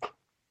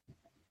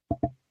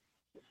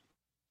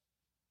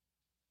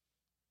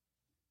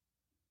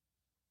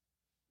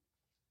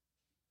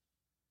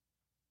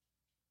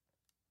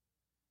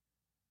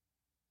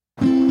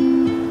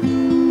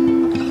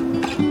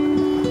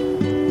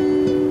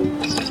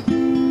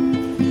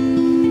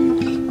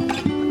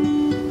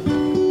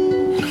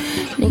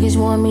 Niggas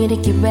want me to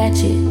get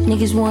ratchet.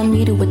 Niggas want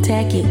me to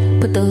attack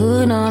it. Put the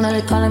hood on, all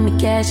they calling me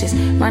Cassius.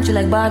 Mind you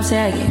like Bob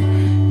Saget.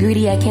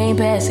 Greedy, I can't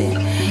pass it.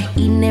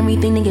 Eating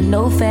everything, nigga,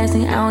 no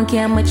fasting. I don't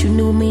care how much you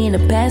knew me in the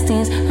past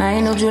tense. I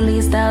ain't no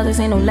Julia Stiles, this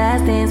ain't no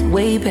last dance.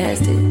 Way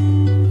past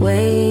it.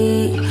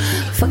 Wait.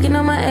 Fucking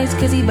on my ex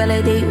cause he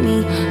validate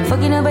me.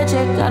 Fucking up a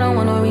check, I don't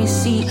want no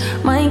receipt.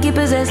 Mind get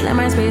possessed, let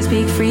my space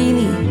speak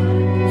freely.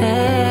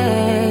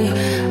 Hey,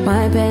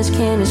 my past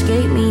can't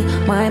escape me.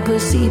 My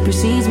pussy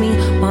precedes me.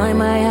 Why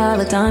my how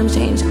the times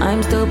change?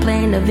 I'm still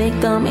playing the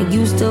victim and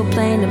you still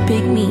playing the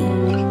pick me.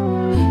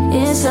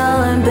 It's so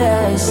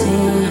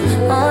embarrassing.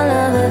 All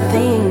of the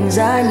things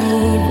I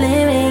need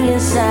living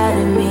inside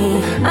of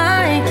me.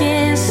 I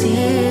can't see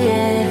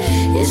it.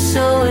 It's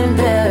so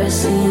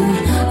embarrassing.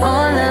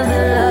 All of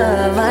the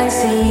love I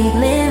see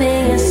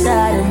living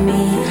inside of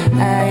me.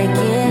 I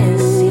can't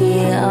see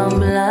it. I'm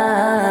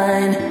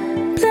blind.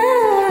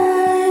 Blind.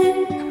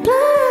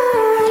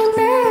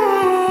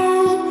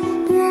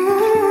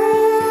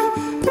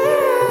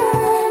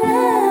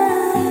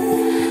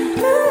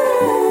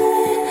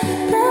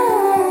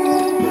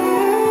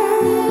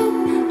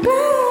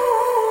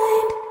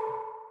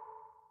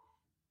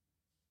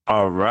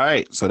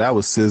 right. So that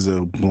was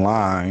SZA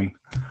Blind.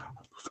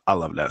 I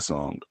love that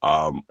song.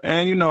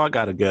 And you know, I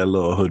gotta get a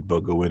little hood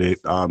booger with it.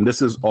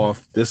 This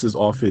is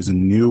off his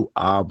new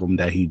album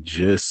that he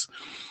just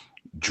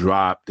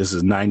dropped. This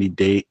is 90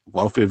 Day,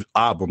 off his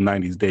album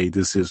 90s Day.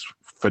 This is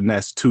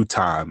Finesse 2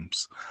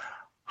 Times.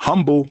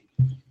 Humble.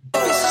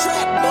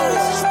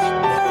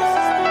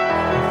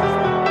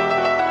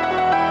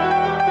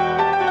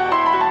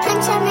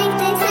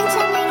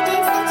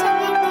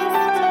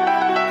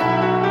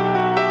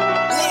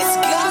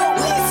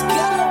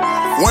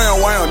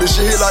 Wham, this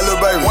shit hit like Lil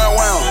Baby.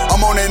 Wham,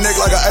 I'm on that neck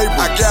like an apron.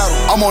 I got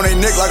him. I'm on that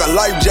neck like a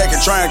life jacket,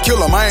 trying to kill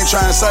him. I ain't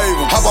trying to save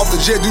him. Hop off the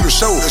jet, do the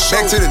show.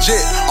 Back to the jet,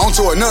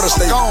 onto another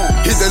state.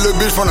 Hit that little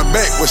bitch from the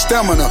back with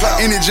stamina.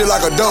 Energy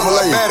like a double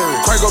A.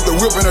 Crank up the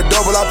whip in a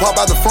double, I pop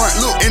out the front.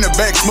 Look, in the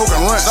back, smoking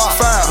runts.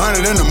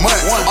 500 in the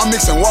month. I'm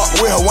mixing walk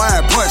with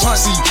Hawaiian punch.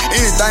 See,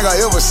 anything I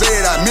ever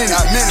said, I meant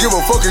it. Give a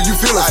fuck if you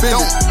feel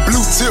offended.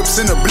 Blue tips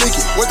in the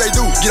blinky. What they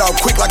do? Get out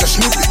quick like a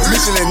snoopy.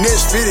 Michelin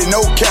Ness fitted,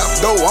 no cap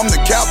though. I'm the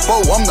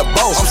capo, I'm the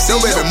boss.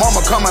 Still baby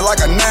mama coming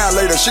like a 9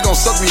 later. She gon'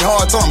 suck me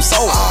hard till I'm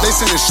sober. They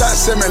sending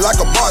shots at me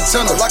like a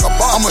bartender.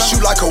 I'ma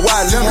shoot like a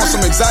wide limb. Want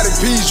some exotic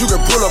peas, you can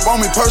pull up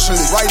on me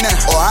personally right now,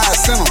 or I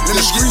send them.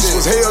 The streets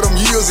was hell them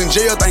years in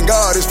jail, thank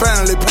God it's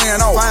finally paying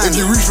off. If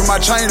you reach for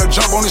my chain or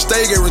jump on the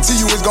stage, guarantee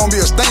you it's gonna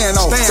be a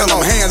standoff. Tell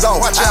them hands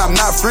off. I'm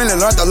not friendly,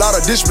 learned a lot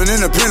of discipline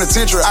in the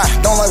penitentiary. I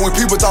don't like when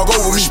people talk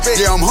over me.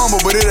 Yeah, I'm humble,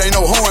 but it ain't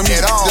no hoe in me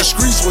at all. The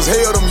streets was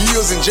hell them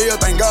years in jail,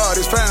 thank God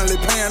it's finally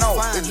paying off.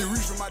 If you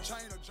reach for my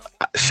chain or jump.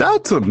 Shout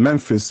out to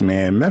Memphis,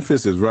 man.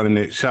 Memphis is running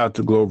it. Shout out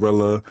to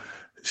Glorilla.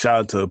 Shout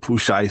out to Pooh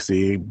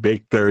Shiesty,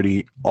 Big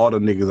 30, all the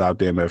niggas out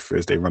there in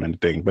Memphis. They running the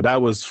thing. But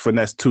that was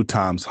Finesse 2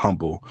 Times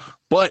Humble.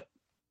 But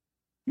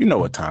you know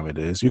what time it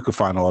is. You can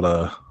find all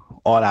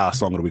our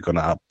song of the week on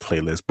our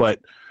playlist. But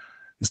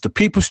it's the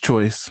people's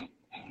choice,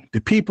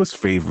 the people's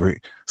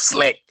favorite.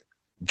 Slick,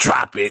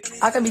 drop it.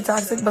 I can be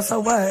toxic, but so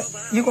what?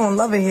 You gonna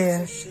love it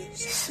here.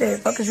 Shit,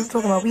 fuck is you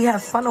talking about? We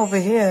have fun over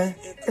here.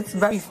 It's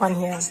very fun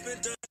here.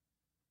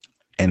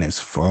 And it's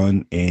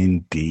fun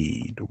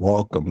indeed.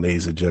 Welcome,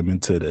 ladies and gentlemen,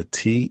 to the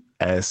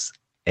TSA,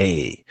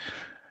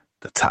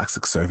 the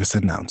Toxic Service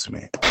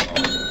Announcement.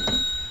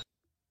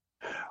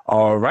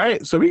 All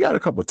right, so we got a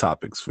couple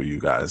topics for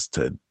you guys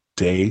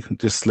today.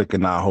 Just Slick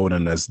and I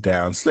holding us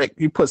down. Slick,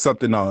 you put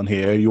something on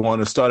here. You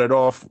want to start it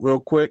off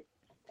real quick?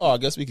 Oh, I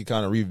guess we could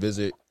kind of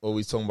revisit what we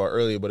was talking about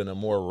earlier, but in a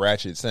more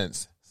ratchet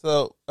sense.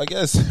 So I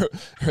guess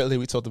earlier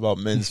we talked about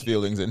men's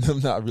feelings and them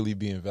not really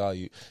being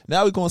valued.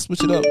 Now we're going to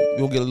switch it up. We're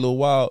going to get a little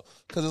wild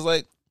because it's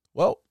like,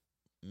 well,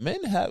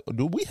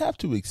 do we have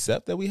to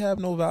accept that we have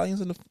no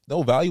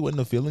value in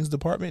the feelings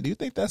department? Do you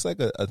think that's like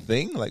a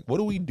thing? Like, what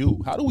do we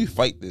do? How do we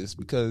fight this?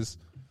 Because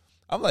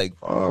I'm like,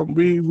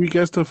 we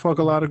get to fuck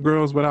a lot of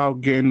girls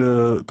without getting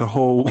the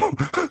whole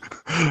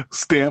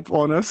stamp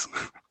on us.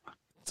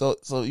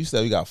 So you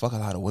said we gotta fuck a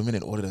lot of women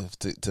in order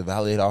to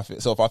validate our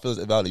feelings. So if our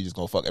feelings are valid, you just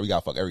gonna fuck. We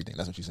gotta fuck everything.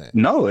 That's what you're saying.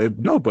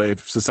 No, but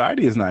if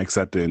society is not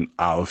accepting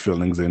our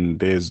feelings and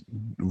there's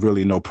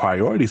really no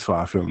priorities for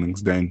our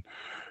feelings, then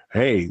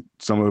hey,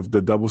 some of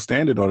the double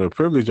standard or the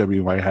privilege that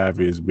we might have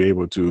is be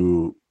able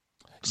to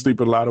sleep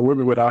with a lot of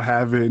women without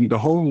having the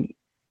whole.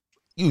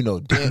 You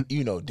know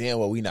damn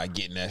well we not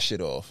getting that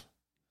shit off.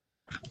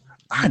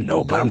 I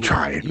know, but I'm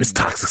trying. It's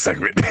toxic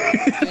segment.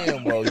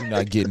 Damn well you're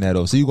not getting that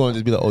off. So you gonna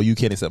just be like, oh, you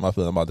can't accept my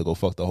feelings. I'm about to go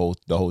fuck the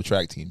whole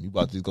track team. You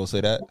about to just go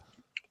say that?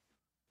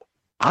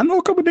 I know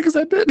a couple niggas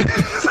that did.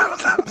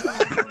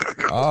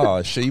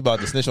 Oh shit, you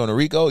about to snitch on the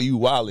Rico? You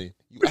wildin'.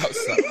 You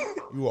outside.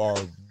 You are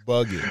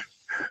bugging.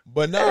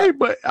 But no. Hey,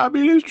 but I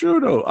mean it's true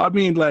though. I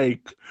mean,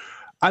 like,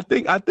 I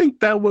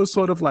think that was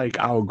sort of like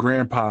our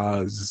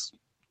grandpa's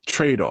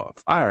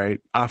trade-off. All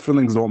right, our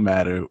feelings don't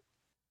matter.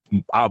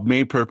 Our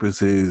main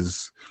purpose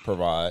is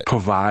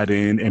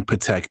providing and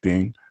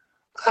protecting.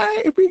 All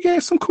right, if we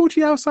get some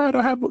coochie outside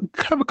or have a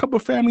couple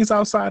of families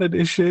outside of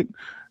this shit,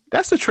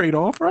 that's the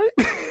trade-off, right?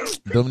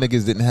 Them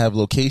niggas didn't have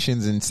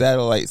locations and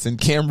satellites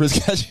and cameras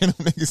catching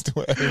them niggas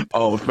doing everything.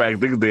 Oh, in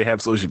fact, they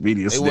have social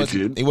media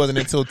snitching. It wasn't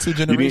until two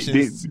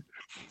generations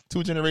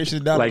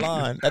down the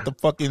line at the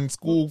fucking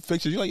school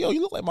pictures. You're like, yo,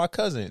 you look like my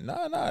cousin.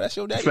 Nah, that's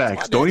your daddy.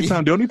 Facts. The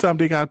only time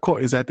they got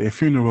caught is at their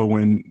funeral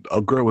when a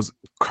girl was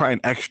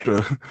crying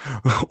extra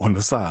on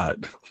the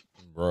side.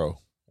 Bro,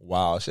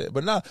 wow shit.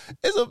 But nah,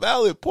 it's a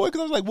valid point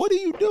because I was like, what do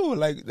you do?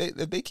 Like,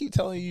 they keep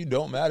telling you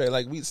don't matter.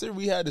 Like,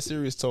 we had a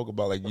serious talk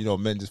about, like, you know,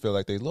 men just feel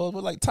like they love,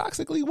 but like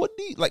toxically,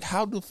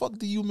 how the fuck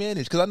do you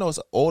manage? Because I know it's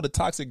all the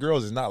toxic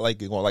girls is not like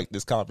going to like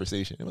this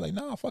conversation. They're like,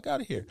 nah, fuck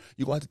out of here.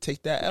 You going to have to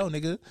take that L,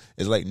 nigga.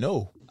 It's like,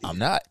 no, I'm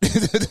not.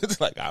 It's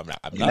like, I'm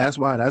not. That's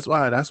why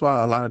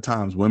a lot of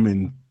times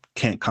women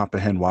can't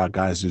comprehend why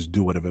guys just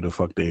do whatever the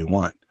fuck they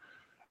want.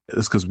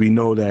 It's because we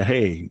know that,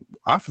 hey,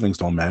 our feelings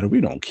don't matter. We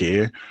don't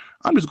care.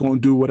 I'm just going to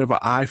do whatever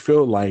I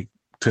feel like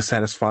to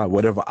satisfy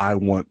whatever I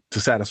want to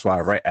satisfy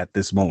right at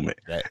this moment.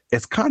 Right.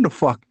 It's kind of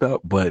fucked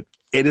up, but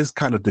it is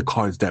kind of the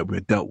cards that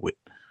we're dealt with.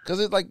 Because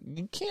it's like,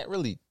 you can't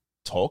really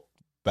talk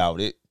about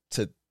it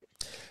to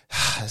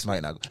This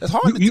might not. It's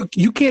hard.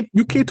 You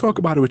can't talk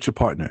about it with your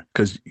partner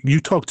because you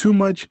talk too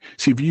much.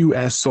 She view you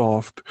as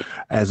soft,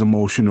 as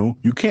emotional.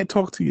 You can't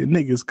talk to your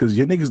niggas because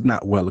your niggas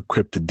not well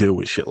equipped to deal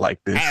with shit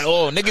like this at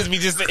all. Niggas be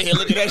just sitting here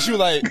looking at you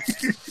like,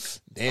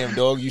 damn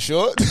dog, you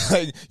sure?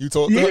 Like, you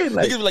talked to her?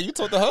 Like, niggas be like, you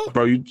talked to her?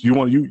 Bro, you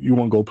want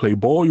to go play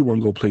ball? You want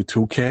to go play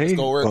 2K? Let's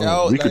go work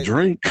out. We could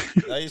drink.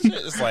 Like, shit,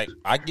 it's like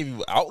I give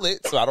you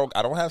outlets, so I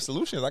don't have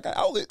solutions. I got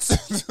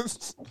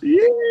outlets.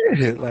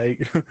 Yeah,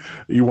 like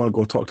you want to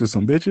go talk to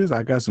some bitches?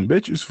 I got some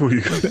bitches for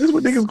you. That's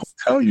what niggas gonna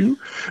tell you.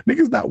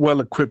 Niggas not well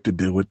equipped to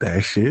deal with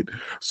that shit.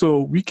 So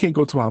we can't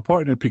go to our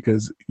partner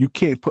because you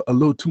can't put a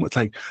little too much.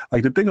 Like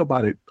the thing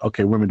about it.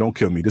 Okay, women, don't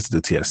kill me. This is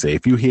the TSA.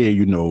 If you hear,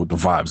 you know the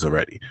vibes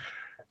already.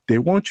 They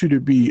want you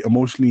to be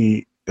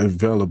emotionally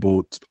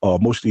available or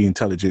emotionally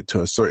intelligent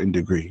to a certain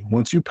degree.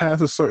 Once you pass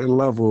a certain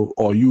level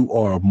or you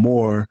are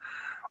more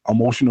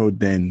emotional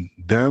than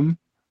them,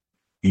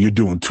 you're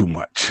doing too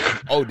much.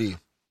 OD.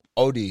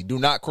 Do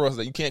not cross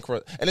that. You can't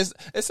cross. And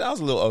it sounds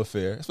a little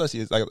unfair,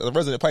 especially it's like a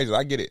resident Pisces.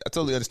 I get it. I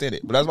totally understand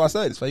it. But that's why I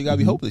said it's why you gotta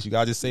be hopeless. You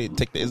gotta just say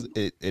take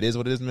it is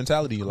what it is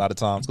mentality a lot of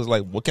times. Because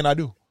like, what can I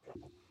do?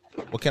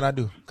 What can I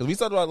do? Because we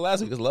talked about it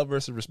last week. It's love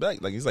versus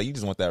respect. Like it's like you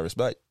just want that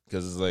respect.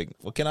 Because it's like,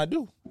 what can I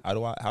do? How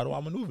do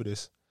I maneuver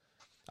this?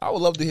 I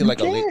would love to hear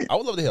I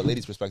would love to hear a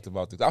lady's perspective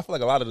about this. I feel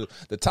like a lot of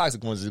the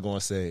toxic ones is going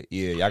to say,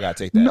 yeah, y'all gotta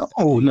take that.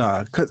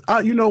 No, because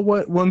you know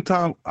what? One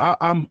time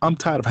I'm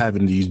tired of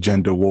having these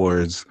gender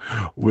wars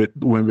with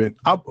women.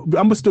 I'm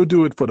gonna still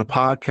do it for the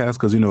podcast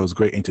because you know it's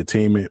great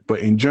entertainment. But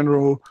in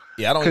general,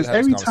 yeah, I don't.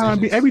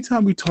 Because every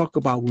time we talk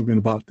about women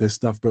about this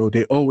stuff, bro,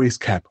 they always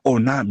cap. Oh,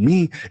 not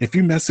me. If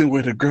you messing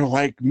with a girl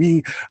like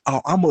me,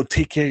 I'm gonna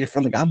take care of your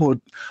feeling. I'm gonna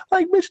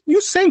bitch,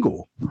 you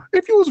single.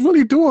 If you was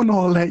really doing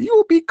all that, you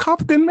would be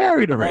cuffed and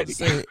married already.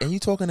 And you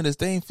talking to this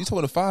thing? You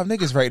talking to 5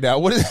 niggas right now?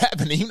 What is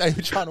happening? You're not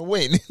even trying to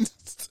win.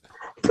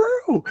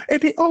 Bro,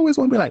 and they always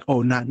want to be like,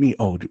 oh, not me.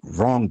 Oh,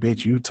 wrong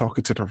bitch. You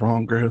talking to the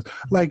wrong girls.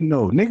 Like,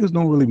 no, niggas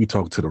don't really be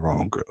talking to the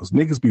wrong girls.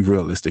 Niggas be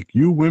realistic.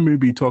 You women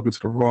be talking to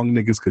the wrong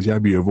niggas because y'all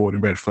be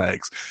avoiding red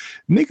flags.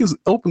 Niggas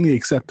openly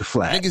accept the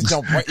flag. Niggas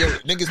jump right.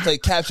 Niggas play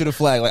capture the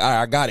flag. Like, all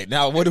right, I got it.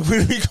 Now, where do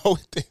we go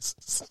with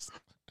this?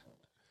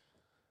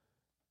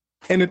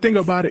 And the thing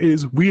about it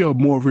is, we are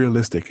more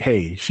realistic.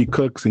 Hey, she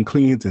cooks and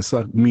cleans and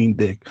suck mean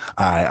dick.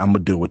 I'm going to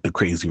deal with the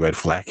crazy red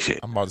flag shit.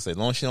 I'm about to say, as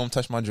long as she don't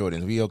touch my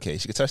Jordans, we okay.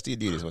 She can touch the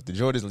Adidas, but the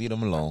Jordans, leave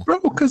them alone. Bro,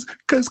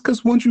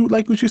 because once you,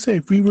 like what you say,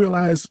 if we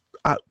realize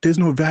there's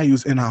no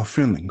values in our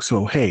feelings.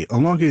 So, hey, as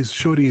long as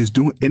shorty is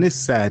doing, and it's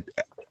sad,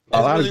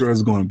 a lot of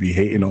girls are going to be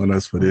hating on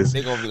us for this.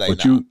 They're going to be like,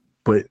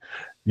 but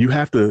you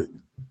have to,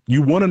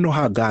 you want to know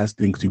how guys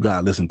think, you got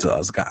to listen to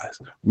us guys.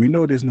 We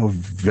know there's no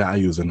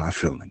values in our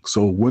feelings.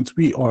 So once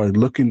we are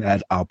looking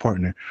at our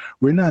partner,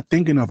 we're not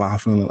thinking of our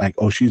feeling like,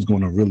 oh, she's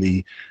going to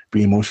really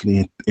be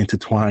emotionally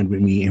intertwined with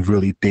me and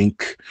really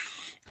think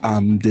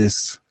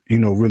this,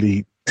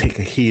 really take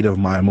a heed of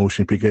my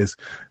emotion. Because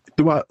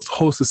throughout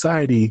whole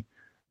society,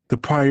 the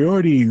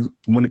priority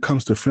when it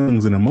comes to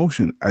feelings and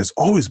emotion has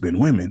always been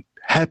women.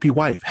 Happy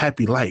wife,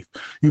 happy life.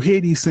 You hear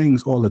these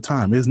things all the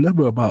time. It's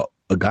never about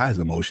a guy's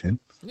emotion.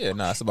 Yeah,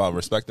 it's about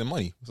respect and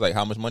money. It's like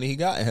how much money he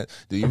got, and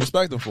do you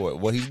respect him for it?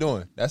 What he's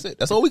doing. That's it.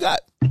 That's all we got.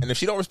 And if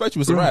she don't respect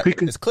you, it's a wrap.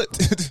 It's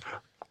clipped.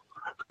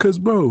 Because,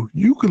 bro,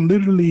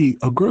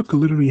 a girl could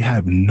literally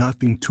have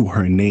nothing to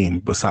her name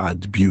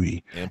besides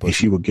beauty, and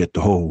she would get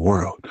the whole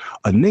world.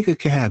 A nigga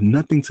can have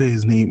nothing to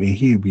his name, and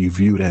he'd be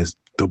viewed as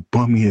the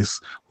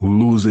bummiest,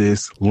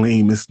 losest,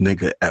 lamest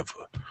nigga ever.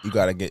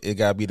 It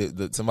gotta be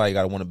somebody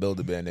gotta want to build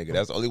a bad nigga.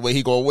 That's the only way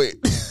he gonna win.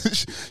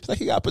 It's like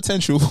he got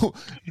potential.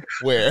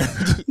 Where?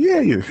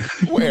 Yeah.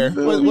 Where?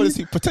 What is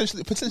he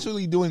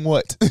potentially doing?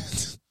 What?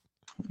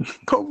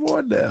 Come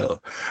on now.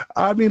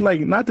 I mean,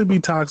 like, not to be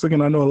toxic,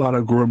 and I know a lot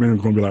of grown men are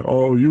gonna be like,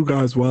 "Oh, you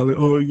guys wild.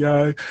 Oh,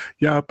 yeah,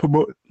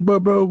 promote."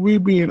 But bro, we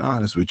being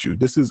honest with you.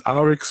 This is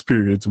our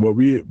experience, what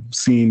we have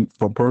seen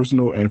from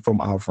personal and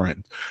from our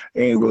friends.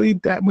 Ain't really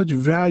that much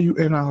value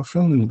in our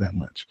feelings that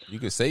much. You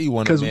could say you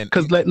want to, man.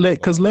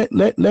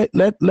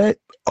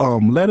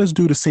 Let us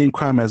do the same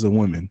crime as a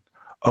woman.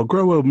 A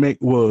girl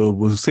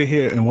will sit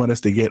here and want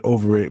us to get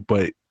over it,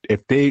 but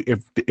if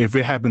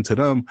it happened to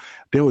them,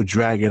 they would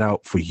drag it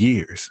out for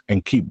years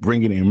and keep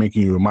bringing it and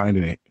making you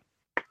reminding it.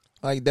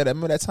 Like that. I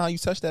remember that time you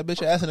touched that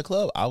bitch ass in the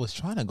club. I was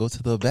trying to go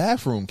to the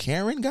bathroom,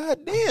 Karen.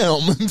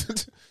 Goddamn.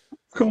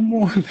 Come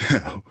on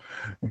now.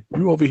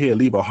 You over here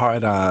leave a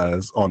hard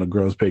eyes on a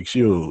girl's pic.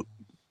 She'll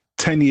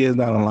 10 years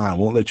down the line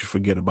won't let you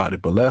forget about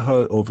it, but let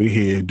her over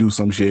here do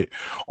some shit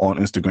on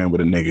Instagram with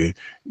a nigga.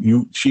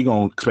 She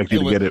gonna expect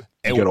you to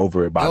get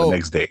over it by the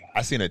next day.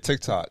 I seen a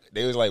TikTok.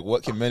 They was like,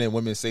 what can men and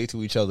women say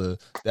to each other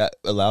that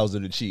allows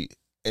them to cheat?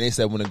 And they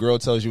said, when a girl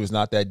tells you it's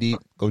not that deep,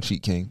 go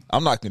cheat, king.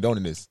 I'm not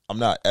condoning this. I'm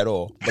not at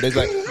all. But it's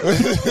like,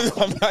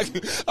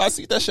 I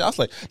see that shit. I was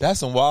like,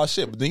 that's some wild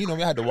shit. But then,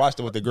 I had to watch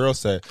what the girl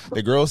said.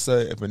 The girl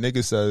said, if a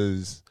nigga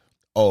says,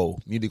 oh,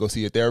 you need to go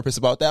see a therapist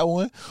about that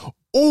one,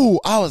 Oh,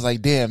 I was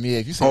like, damn, yeah,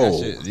 if you say that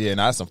shit, yeah,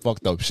 nah, that's some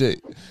fucked up shit.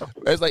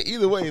 It's like,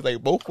 either way,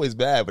 like, both ways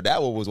bad, but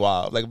that one was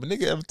wild. Like, if a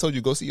nigga ever told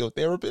you go see your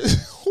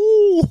therapist,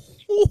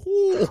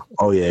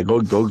 oh yeah,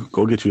 go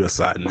get you a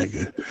side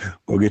nigga.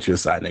 Go get you a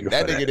side nigga.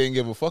 That nigga didn't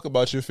give a fuck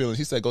about your feelings.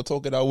 He said, go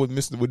talk it out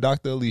with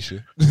Dr.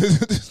 Alicia.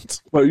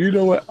 But you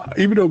know what?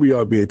 Even though we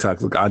are being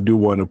toxic, I do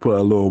want to put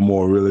a little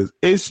more realism.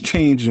 It's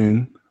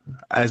changing.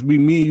 As me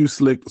and you,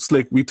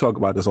 Slick, we talk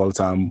about this all the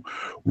time.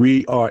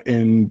 We are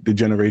in the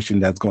generation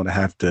that's going to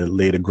have to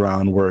lay the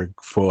groundwork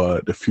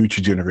for the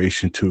future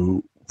generation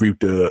to reap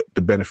the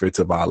benefits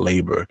of our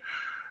labor.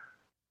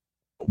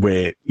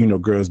 Where, you know,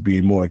 girls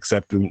being more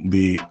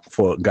accepting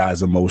for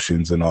guys'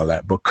 emotions and all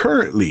that. But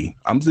currently,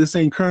 I'm just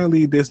saying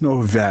there's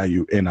no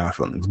value in our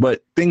feelings.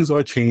 But things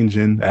are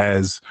changing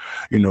as,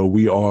 you know,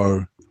 we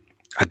are,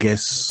 I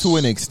guess, to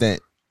an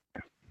extent.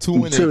 To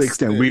an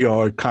extent, we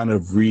are kind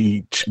of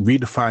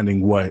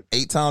redefining what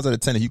 8 times out of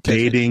 10 if you catch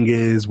dating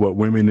is, what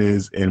women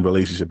is in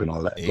relationship and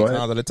all that. 8 times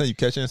out of 10 you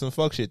catching some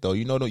fuck shit though.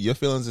 You know your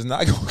feelings is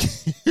not going.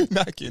 You're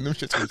not getting them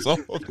shits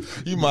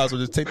resolved. You might as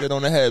well just take that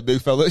on the head,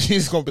 big fella.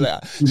 She's gonna be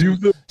like, she's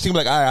gonna be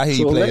like, all right, I hear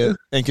you, player,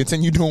 and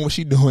continue doing what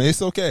she doing.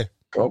 It's okay.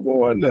 Come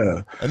on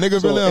now. A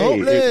nigga feeling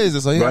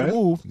hopeless, so he gotta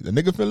move. A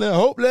nigga feeling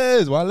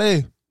hopeless,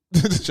 Wale.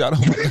 Shout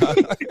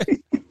out.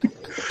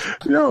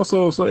 Yo,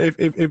 so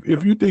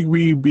if you think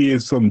we being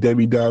some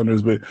Debbie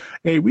Downers, but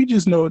hey, we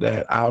just know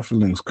that our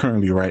feelings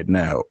currently right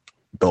now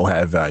don't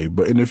have value,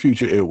 but in the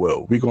future it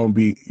will. We're gonna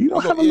be,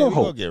 have a little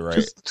hope, right.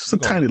 just a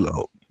tiny little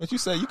hope. What you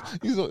say?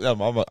 I'm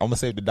gonna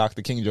save the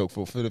Dr. King joke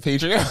for the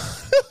Patreon.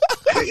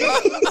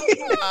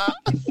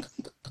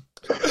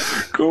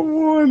 Come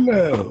on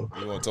now.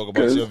 You want to talk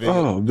about your video?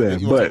 Oh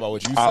man, but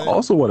I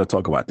also want to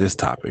talk about this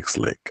topic,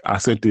 Slick. I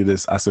sent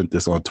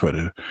this on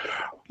Twitter.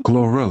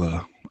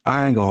 Glorilla.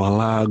 I ain't gonna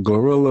lie,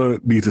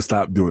 Glorilla needs to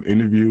stop doing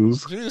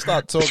interviews. She need to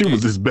stop talking. She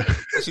was this bad.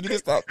 She need to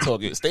stop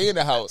talking. Stay in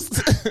the house.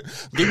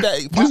 Get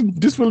that.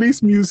 Just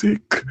release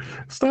music.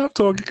 Stop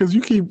talking, because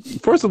you keep.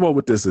 First of all,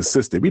 with this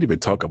assistant, we didn't even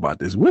talk about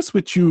this. What's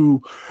with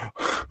you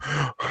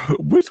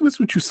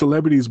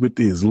celebrities with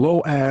these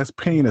low ass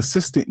paying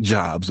assistant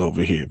jobs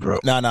over here, bro?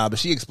 Nah. But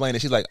she explained it.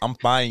 She's like, I'm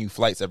buying you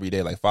flights every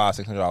day, like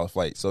 $500-$600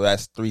 flights. So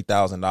that's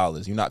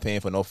 $3,000. You're not paying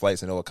for no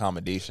flights and no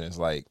accommodations.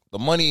 Like the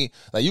money,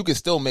 like you can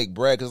still make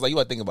bread, because like you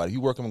got to think about it.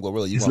 You working with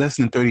Glorilla, it's less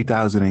than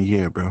 $30,000 a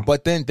year, bro.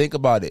 But then think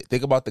about it.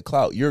 Think about the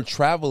clout. You're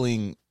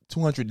traveling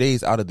 200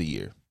 days out of the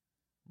year,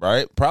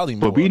 right? Probably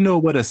more. But we know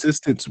what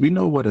assistants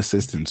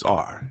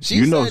are.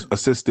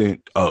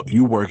 Assistant,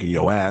 you working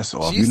your ass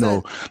off.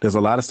 Know there's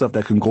a lot of stuff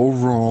that can go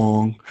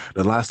wrong.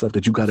 There's a lot of stuff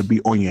that you got to be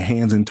on your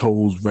hands and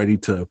toes ready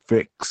to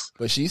fix.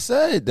 But she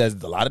said there's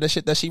a lot of the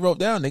shit that she wrote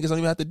down niggas don't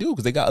even have to do,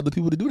 because they got other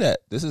people to do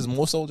that. This is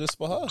more so just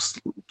for her.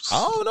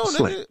 I don't know,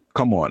 nigga.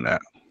 Come on now.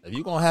 If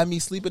you gonna have me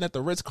sleeping at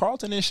the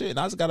Ritz-Carlton and shit, and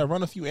I just gotta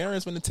run a few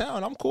errands from the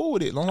town, I'm cool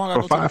with it. Long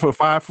as I for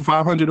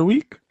 $500 a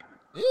week.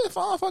 Yeah,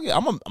 fine, fuck it.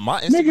 My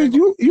Instagram.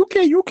 Nigga,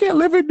 you can't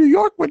live in New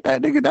York with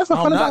that, nigga. That's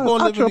 $100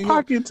 out your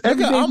pockets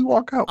every day you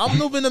walk out. I'm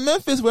moving to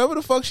Memphis, wherever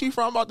the fuck she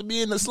from, about to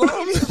be in the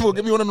slums. We'll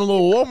give me one of them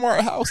little Walmart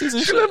houses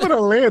and shit. She live in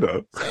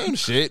Atlanta. Same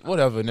shit,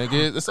 whatever,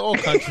 nigga. It's all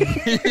country.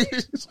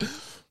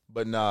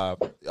 But nah.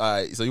 All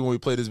right, so you want me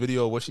to play this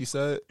video of what she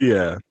said?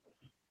 Yeah.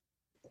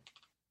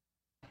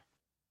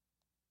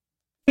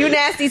 You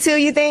nasty too,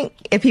 you think?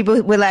 If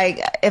people were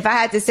like, if I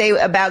had to say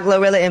about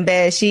Glorilla in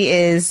bed, she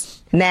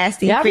is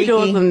nasty, y'all freaky. Be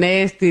doing some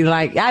nasty,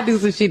 like, y'all do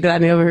some shit that I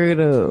never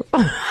heard of.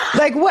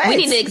 Like what?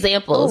 We need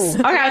examples. Ooh.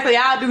 Okay, so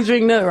y'all do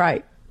drink nut,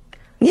 right?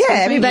 Yeah,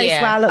 everybody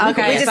swallow.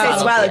 Okay, we just say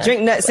swallow. Yeah.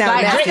 Drink nut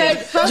sound like,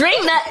 nasty.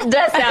 Drink nut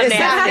does sound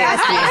nasty.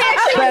 I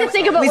actually want to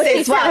think about what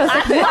he said.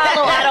 I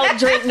swallow, I don't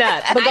drink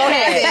nut. But go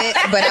ahead.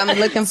 But I'm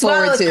looking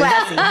forward to it.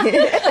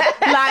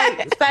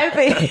 Like,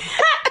 Sophie.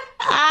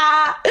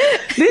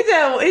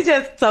 It's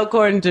just so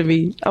corny to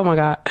me. Oh my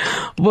God.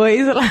 Boy,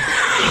 it's like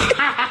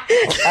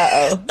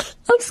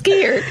I'm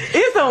scared.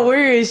 It's some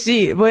weird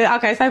shit. But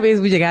okay, Sophie,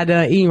 we just got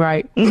done eating,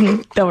 right?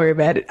 Mm-hmm. Don't worry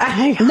about it.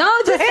 No,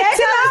 just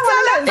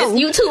tell us.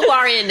 You too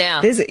far in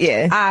now.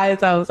 Yeah. Alright,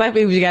 so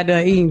Sophie, we just got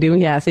done eating, then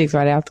we had sex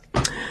right after.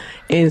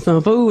 And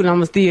some food, and I'm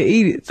gonna still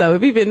eat it. So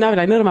if people know,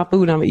 like, none of my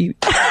food, I'm gonna eat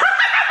it.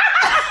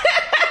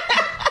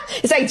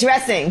 It's like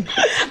dressing.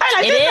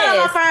 It is.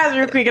 My fries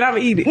real quick and I'm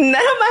gonna eat it. None of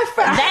my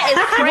fries. That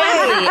is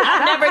crazy.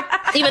 I've never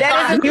even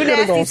thought of you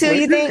nasty too,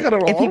 you think?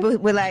 If people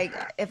were like,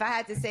 if I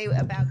had to say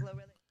about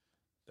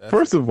Glorilla.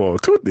 First of all,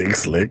 2 things,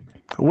 Slick.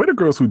 Where the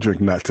girls who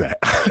drink nuts at?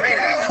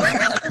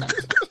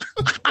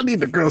 I need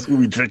the girls who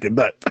be drinking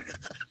nuts.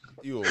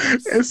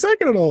 And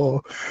second of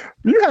all,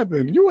 you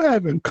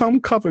having cum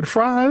covered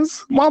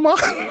fries, mama?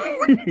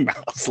 Nah,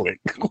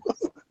 Slick.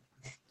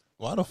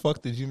 Why the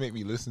fuck did you make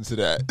me listen to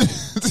that?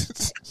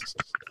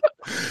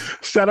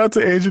 Shout out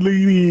to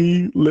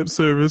Angelina Lip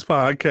Service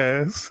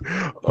Podcast.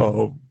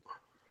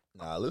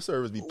 Nah, Lip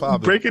Service be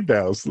popping. Break it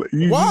down.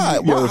 Why?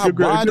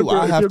 Why do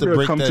I have to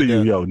break come that to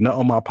down? you, yo, nut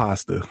on my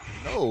pasta.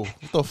 No,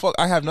 what the fuck?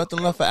 I have nothing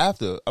left for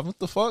after. What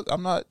the fuck?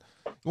 I'm not.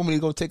 You want me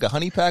to go take a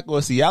honey pack or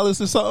a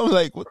Cialis or something?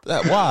 Like, what?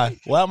 Why?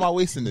 Why am I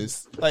wasting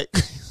this? Like,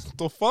 what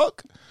the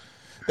fuck?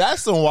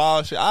 That's some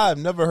wild shit. I have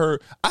never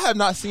heard. I have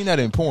not seen that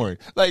in porn.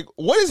 Like,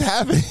 what is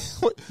happening?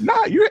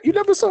 Nah, you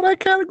never saw that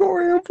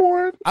category in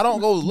porn. I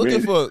don't go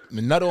looking for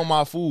nut on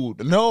my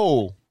food.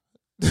 No.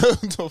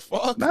 The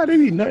fuck? Nah, they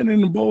be nutting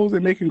in the bowls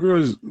and making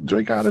girls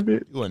drink out of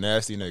it. You a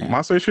nasty nigga.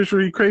 My search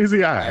history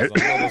crazy. All right.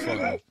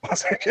 My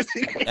search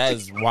history crazy. That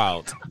is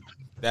wild.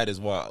 That is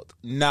wild.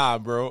 Nah,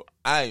 bro.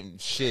 I'm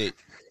shit.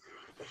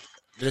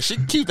 She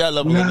keep that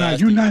level of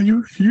nasty.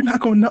 You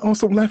not gonna nut on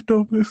some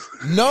leftovers.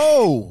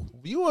 No,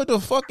 you are the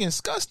fucking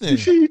disgusting.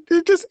 She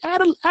just add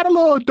a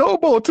little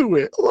adobo to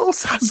it, a little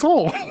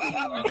sazon.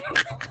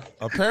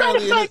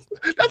 Apparently,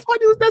 that's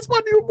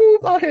my new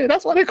move out here.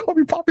 That's why they call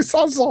me Poppy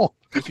Sazon.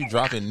 If you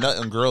dropping nut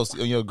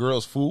on your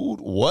girls'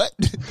 food, what?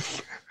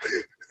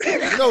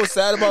 You know what's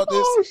sad about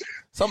this?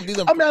 I'm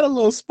adding a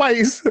little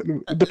spice,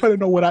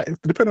 depending on what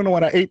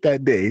I ate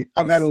that day.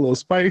 I'm adding a little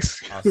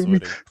spice.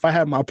 If I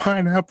have my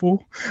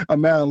pineapple,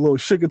 I'm adding a little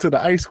sugar to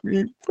the ice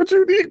cream. What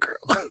you need, girl?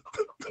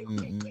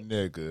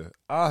 Nigga,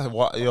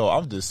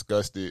 I'm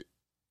disgusted.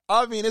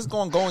 I mean, it's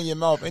gonna go in your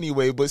mouth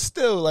anyway, but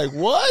still, like,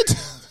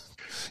 what?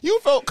 You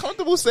felt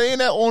comfortable saying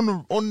that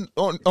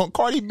on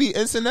Cardi B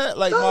internet,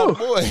 like, no, my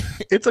boy.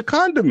 It's a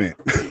condiment.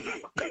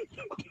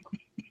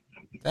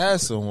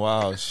 That's some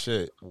wild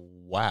shit.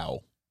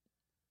 Wow.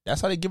 That's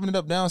how they giving it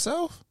up down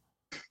south?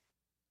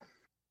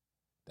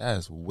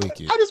 That's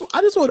wicked.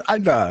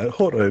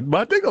 Hold on.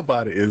 My thing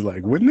about it is,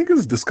 like, when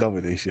niggas discover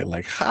this shit,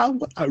 like, how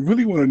I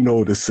really want to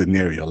know the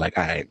scenario. Like,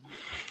 all right,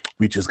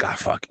 we just got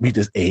fucked. We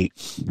just ate.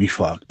 We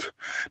fucked.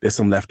 There's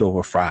some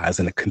leftover fries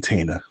in a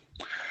container.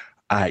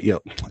 Yo,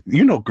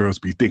 you know girls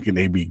be thinking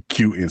they be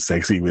cute and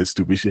sexy with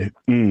stupid shit.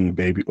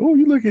 Baby. Oh,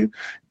 you looking.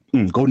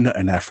 Go nut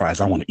in that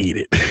fries. I want to eat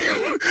it.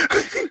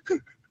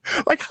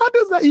 Like, how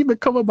does that even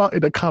come about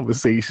in a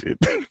conversation?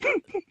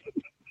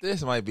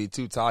 This might be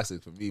too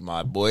toxic for me,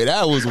 my boy.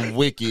 That was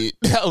wicked.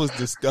 That was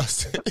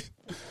disgusting.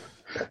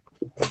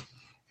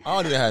 I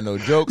don't even have no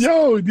jokes.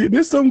 Yo,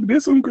 there's some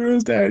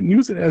girls that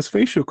use it as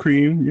facial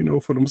cream, you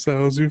know, for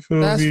themselves. You feel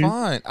That's me? That's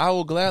fine. I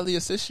will gladly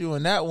assist you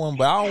in that one,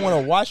 but I don't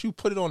want to watch you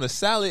put it on a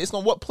salad. It's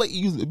on what plate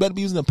you use. You better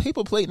be using a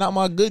paper plate, not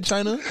my good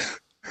China.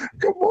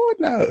 Come on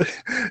now.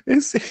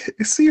 It's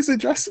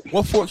seasoned dressing.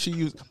 What fork she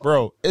use?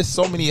 Bro, it's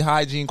so many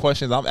hygiene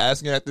questions I'm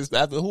asking at this.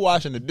 After who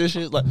washing the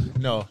dishes? Like,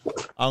 no,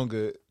 I'm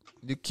good.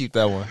 You keep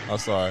that one. I'm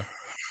sorry.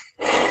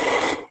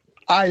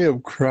 I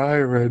am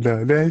crying right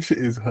now. That shit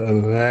is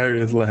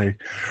hilarious. Like,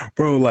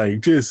 bro, like,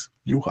 just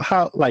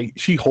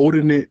she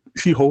holding it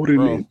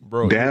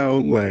bro,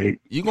 down. Like,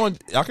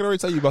 I can already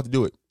tell you about to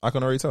do it. I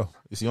can already tell.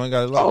 You see, you ain't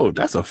got to lie. Oh,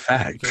 that's a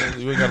fact.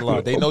 You ain't got to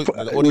lie. They know.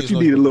 What you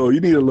need you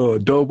need a little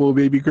adobo,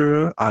 baby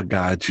girl. I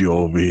got you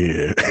over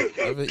here.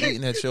 Ever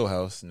eating at your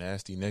house,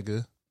 nasty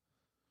nigga?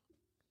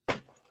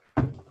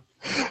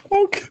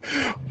 Okay.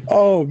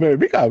 Oh man,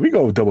 we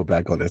go double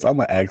back on this. I'm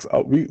gonna ask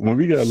when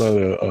we get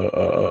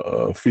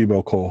another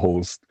female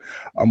co-host.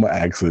 I'm gonna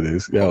ask her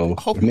this. Yo,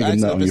 I hope you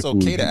ask her if it's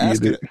okay to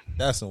ask it.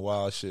 That's some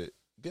wild shit.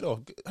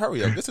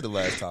 Hurry up. Get to the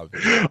last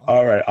topic.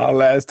 All right, our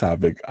last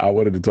topic. I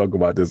wanted to talk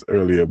about this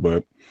earlier,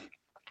 but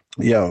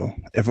yo,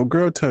 if a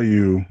girl tell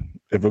you,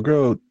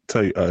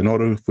 in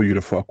order for you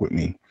to fuck with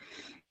me,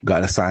 you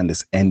gotta sign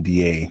this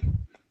NDA,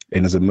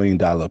 and there's $1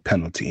 million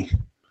penalty.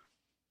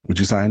 Would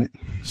you sign it?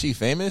 She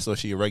famous or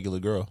she a regular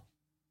girl?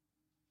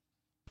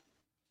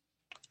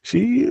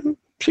 She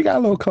got a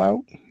little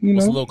clout. You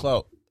What's know? a little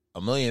clout?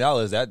 $1 million.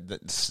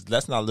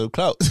 That's not a little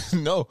clout.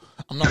 No,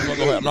 I'm not fucking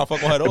with her. I'm not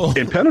fucking with her at all.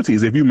 And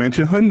penalties, if you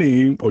mention her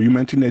name or you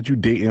mention that you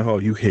dating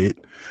her, you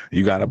hit,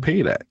 you gotta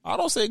pay that. I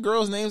don't say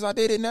girls' names I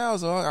dated now,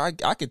 so I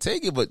could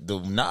take it, but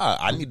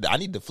I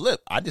need to flip.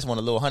 I just want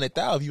a little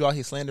 $100,000 if you out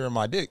here slandering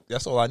my dick.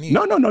 That's all I need.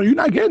 No, you're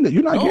not getting it.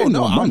 You're not getting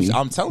no money.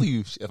 I'm telling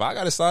you, if I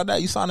gotta sign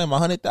that, you signing my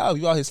 $100,000.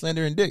 You out here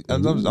slandering dick.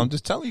 I'm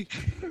just telling you.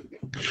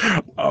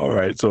 All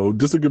right, so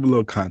just to give a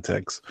little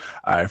context.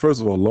 All right,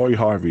 first of all, Lori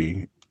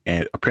Harvey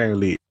and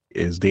apparently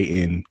is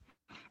dating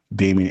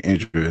Damien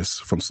Idris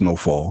from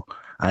Snowfall.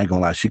 I ain't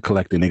gonna lie, she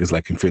collected niggas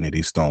like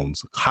Infinity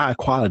Stones. High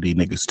quality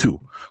niggas too.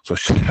 So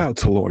shout out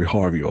to Lori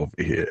Harvey over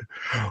here.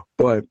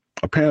 But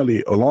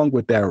apparently, along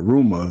with that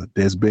rumor,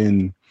 there's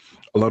been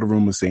a lot of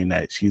rumors saying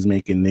that she's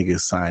making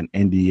niggas sign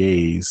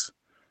NDAs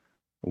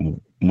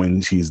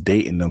when she's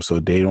dating them, so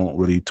they don't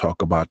really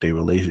talk about their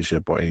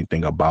relationship or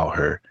anything about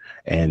her.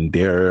 And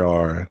there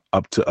are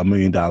up to $1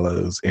 million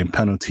in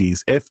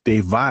penalties if they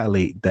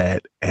violate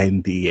that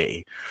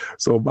NDA.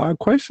 So my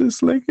question,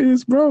 Slick,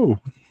 is, bro,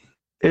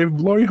 if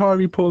Lori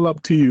Harvey pull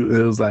up to you,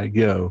 it was like,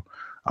 yo,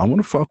 I want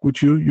to fuck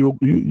with you. You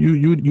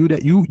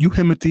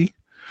Himothy.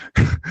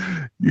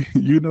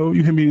 you know,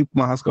 you hit me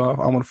Moscow.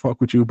 I want to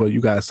fuck with you, but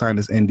you gotta sign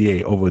this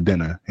NDA over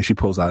dinner. And she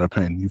pulls out a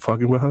pen. You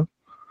fucking with her?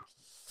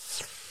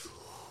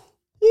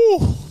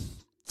 Ooh.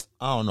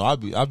 I don't know. I'd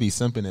be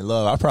simping in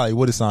love. I probably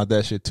would have signed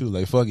that shit too.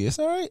 Like, fuck it, it's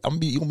all right.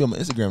 You gonna be on my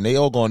Instagram. They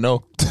all gonna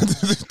know.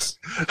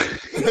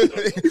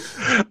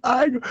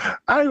 I ain't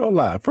gonna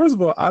lie. First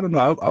of all, I don't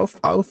know.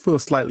 I'll feel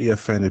slightly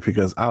offended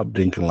because I'm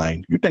thinking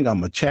like, you think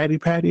I'm a chatty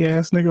patty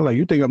ass nigga? Like,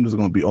 you think I'm just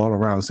gonna be all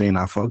around saying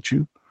I fucked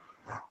you?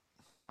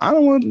 I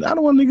don't want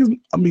niggas.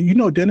 I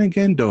mean, then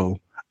again though,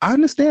 I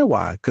understand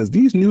why. Because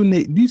these new age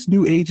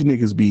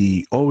niggas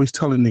be always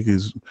telling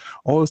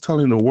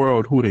the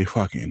world who they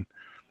fucking.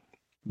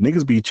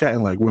 Niggas be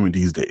chatting like women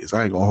these days.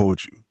 I ain't gonna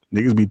hold you.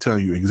 Niggas be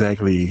telling you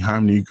exactly how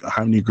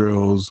many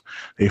girls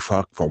they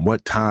fuck from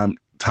what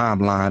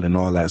timeline and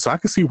all that. So I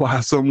can see why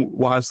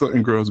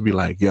certain girls be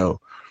like, yo,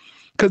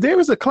 because there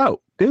is a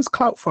clout. There's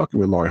clout fucking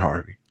with Lori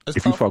Harvey.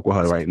 If you fuck with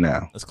her right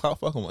now, it's clout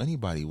fucking with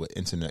anybody with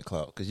internet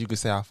clout. Because you can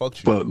say I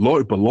fucked you. But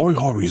Lori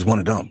Harvey is one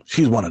of them.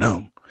 She's one of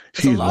them.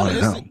 She's one of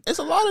them. It's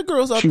a lot of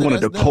girls out there. She's one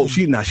of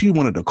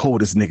the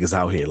coldest niggas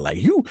out here. Like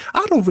you,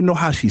 I don't even know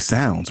how she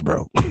sounds,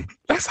 bro.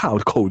 That's how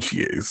cold she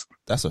is.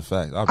 That's a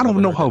fact. I don't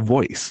even know her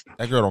voice.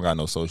 That girl don't got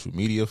no social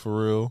media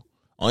for real.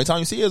 Only time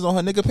you see her is on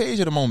her nigga page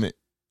at the moment.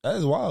 That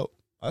is wild.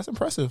 That's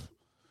impressive.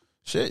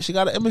 Shit, she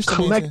got an image.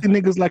 Collecting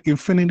niggas like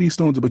Infinity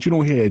Stones, but you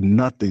don't hear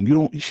nothing.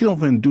 She don't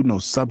even do no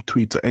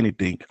subtweets or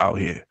anything out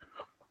here.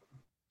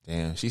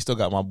 Damn, she still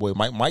got my boy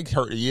Mike. Mike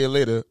hurt a year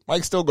later.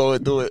 Mike still go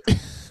and do it.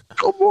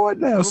 Come on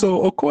now.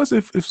 So of course,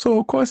 if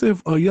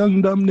a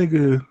young dumb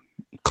nigga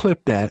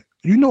clip that,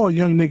 you know a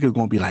young nigga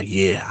gonna be like,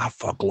 yeah, I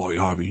fuck Lori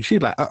Harvey. She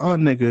like,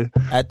 nigga,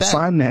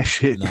 sign that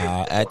shit.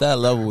 Nah, at that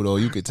level though,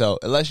 you could tell.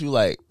 Unless you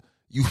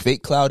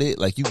fake clouded,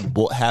 like you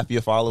bought half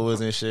your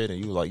followers and shit, and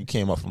you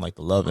came up from like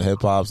the Love and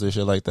Hip Hops and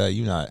shit like that.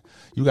 You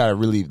gotta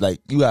really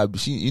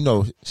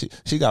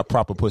she got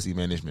proper pussy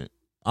management.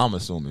 I'm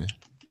assuming.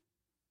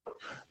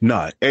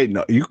 No,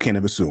 you can't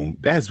ever assume.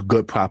 That's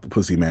good proper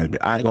pussy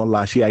management. I ain't gonna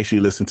lie, she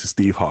actually listened to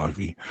Steve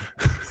Harvey.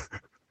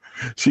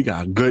 She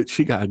got good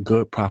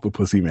proper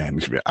pussy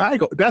management.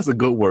 That's a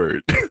good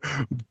word.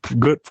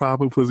 Good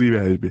proper pussy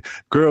management.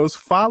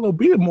 Girls,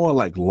 be more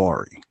like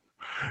Lori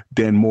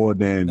than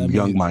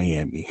Young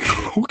Miami.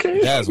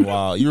 Okay? That's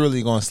wild. You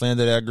really gonna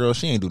slander that girl?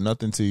 She ain't do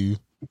nothing to you.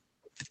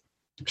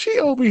 She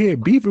over here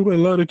beefing with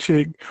another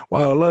chick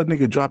while another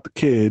nigga dropped the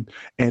kid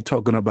and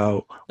talking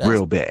about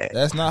real bad.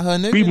 That's not her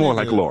nigga. Be more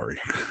like Lori.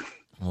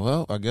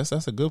 Well, I guess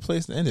that's a good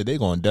place to end it. They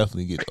gonna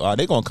definitely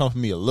they gonna come for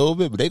me a little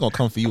bit, but they gonna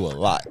come for you a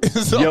lot.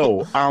 So.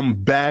 Yo, I'm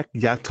back.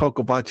 Y'all talk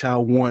about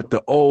y'all want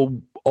the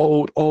old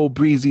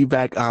breezy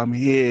back. I'm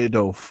here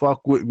though.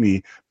 Fuck with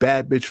me.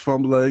 Bad bitch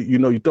fumbler.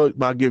 You thought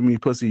about giving me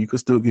pussy. You could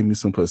still give me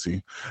some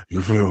pussy.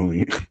 You feel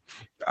me?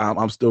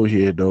 I'm still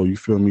here though. You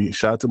feel me?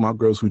 Shout out to my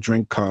girls who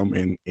drink cum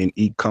and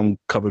eat cum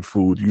covered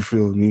food. You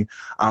feel me?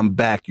 I'm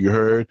back. You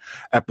heard?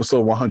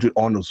 Episode 100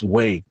 on its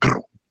way.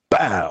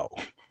 Bow.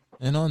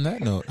 And on that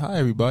note, hi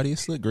everybody,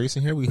 it's Slick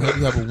Grayson here. We hope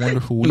you have a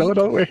wonderful week.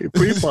 No, wait.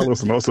 Please follow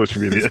us on all social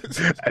media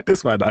at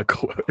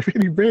thismight.go. If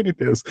any branded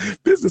deals,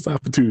 business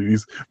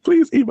opportunities,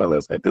 please email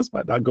us at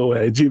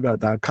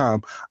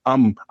thismight.go@gmail.com.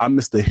 I'm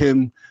Mr.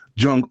 Him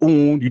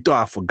Jung-un. You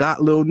thought I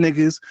forgot, little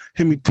niggas.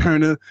 Hemi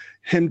Turner,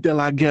 Him De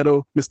La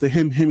Ghetto, Mr.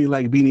 Hemi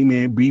like Beanie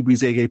Man,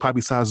 Breezy, aka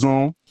Poppy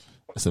Sazon.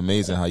 It's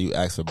amazing how you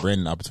ask for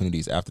branding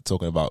opportunities after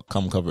talking about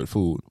cum-covered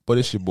food. But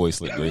it's your boy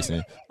Slick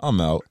Grayson.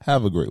 I'm out.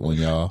 Have a great one,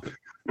 y'all.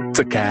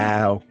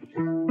 Takao.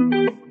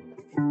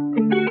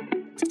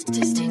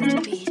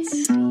 Distinct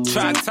beats.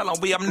 Try to tell them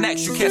we up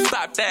next, you can't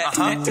stop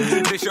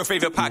that. This your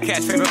favorite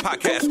podcast.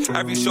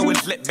 Every show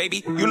is lit,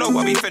 baby. You know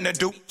what we finna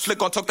do. Slick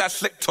gon' talk that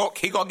slick talk,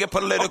 he gon' get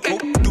political.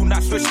 Okay. Do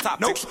not switch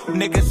topics,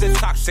 niggas is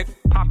toxic.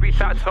 Poppy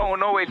shots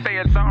don't always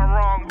saying something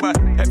wrong, but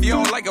if you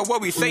don't like it,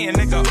 what we saying,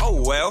 nigga,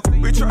 oh well.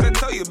 We try to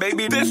tell you,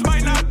 baby, this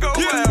might not go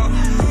well.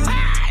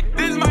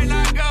 This might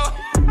not go.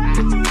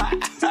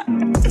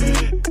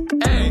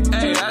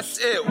 Hey, that's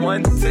it.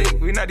 One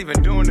take. We're not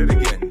even doing it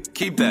again.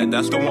 Keep that.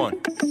 That's the one.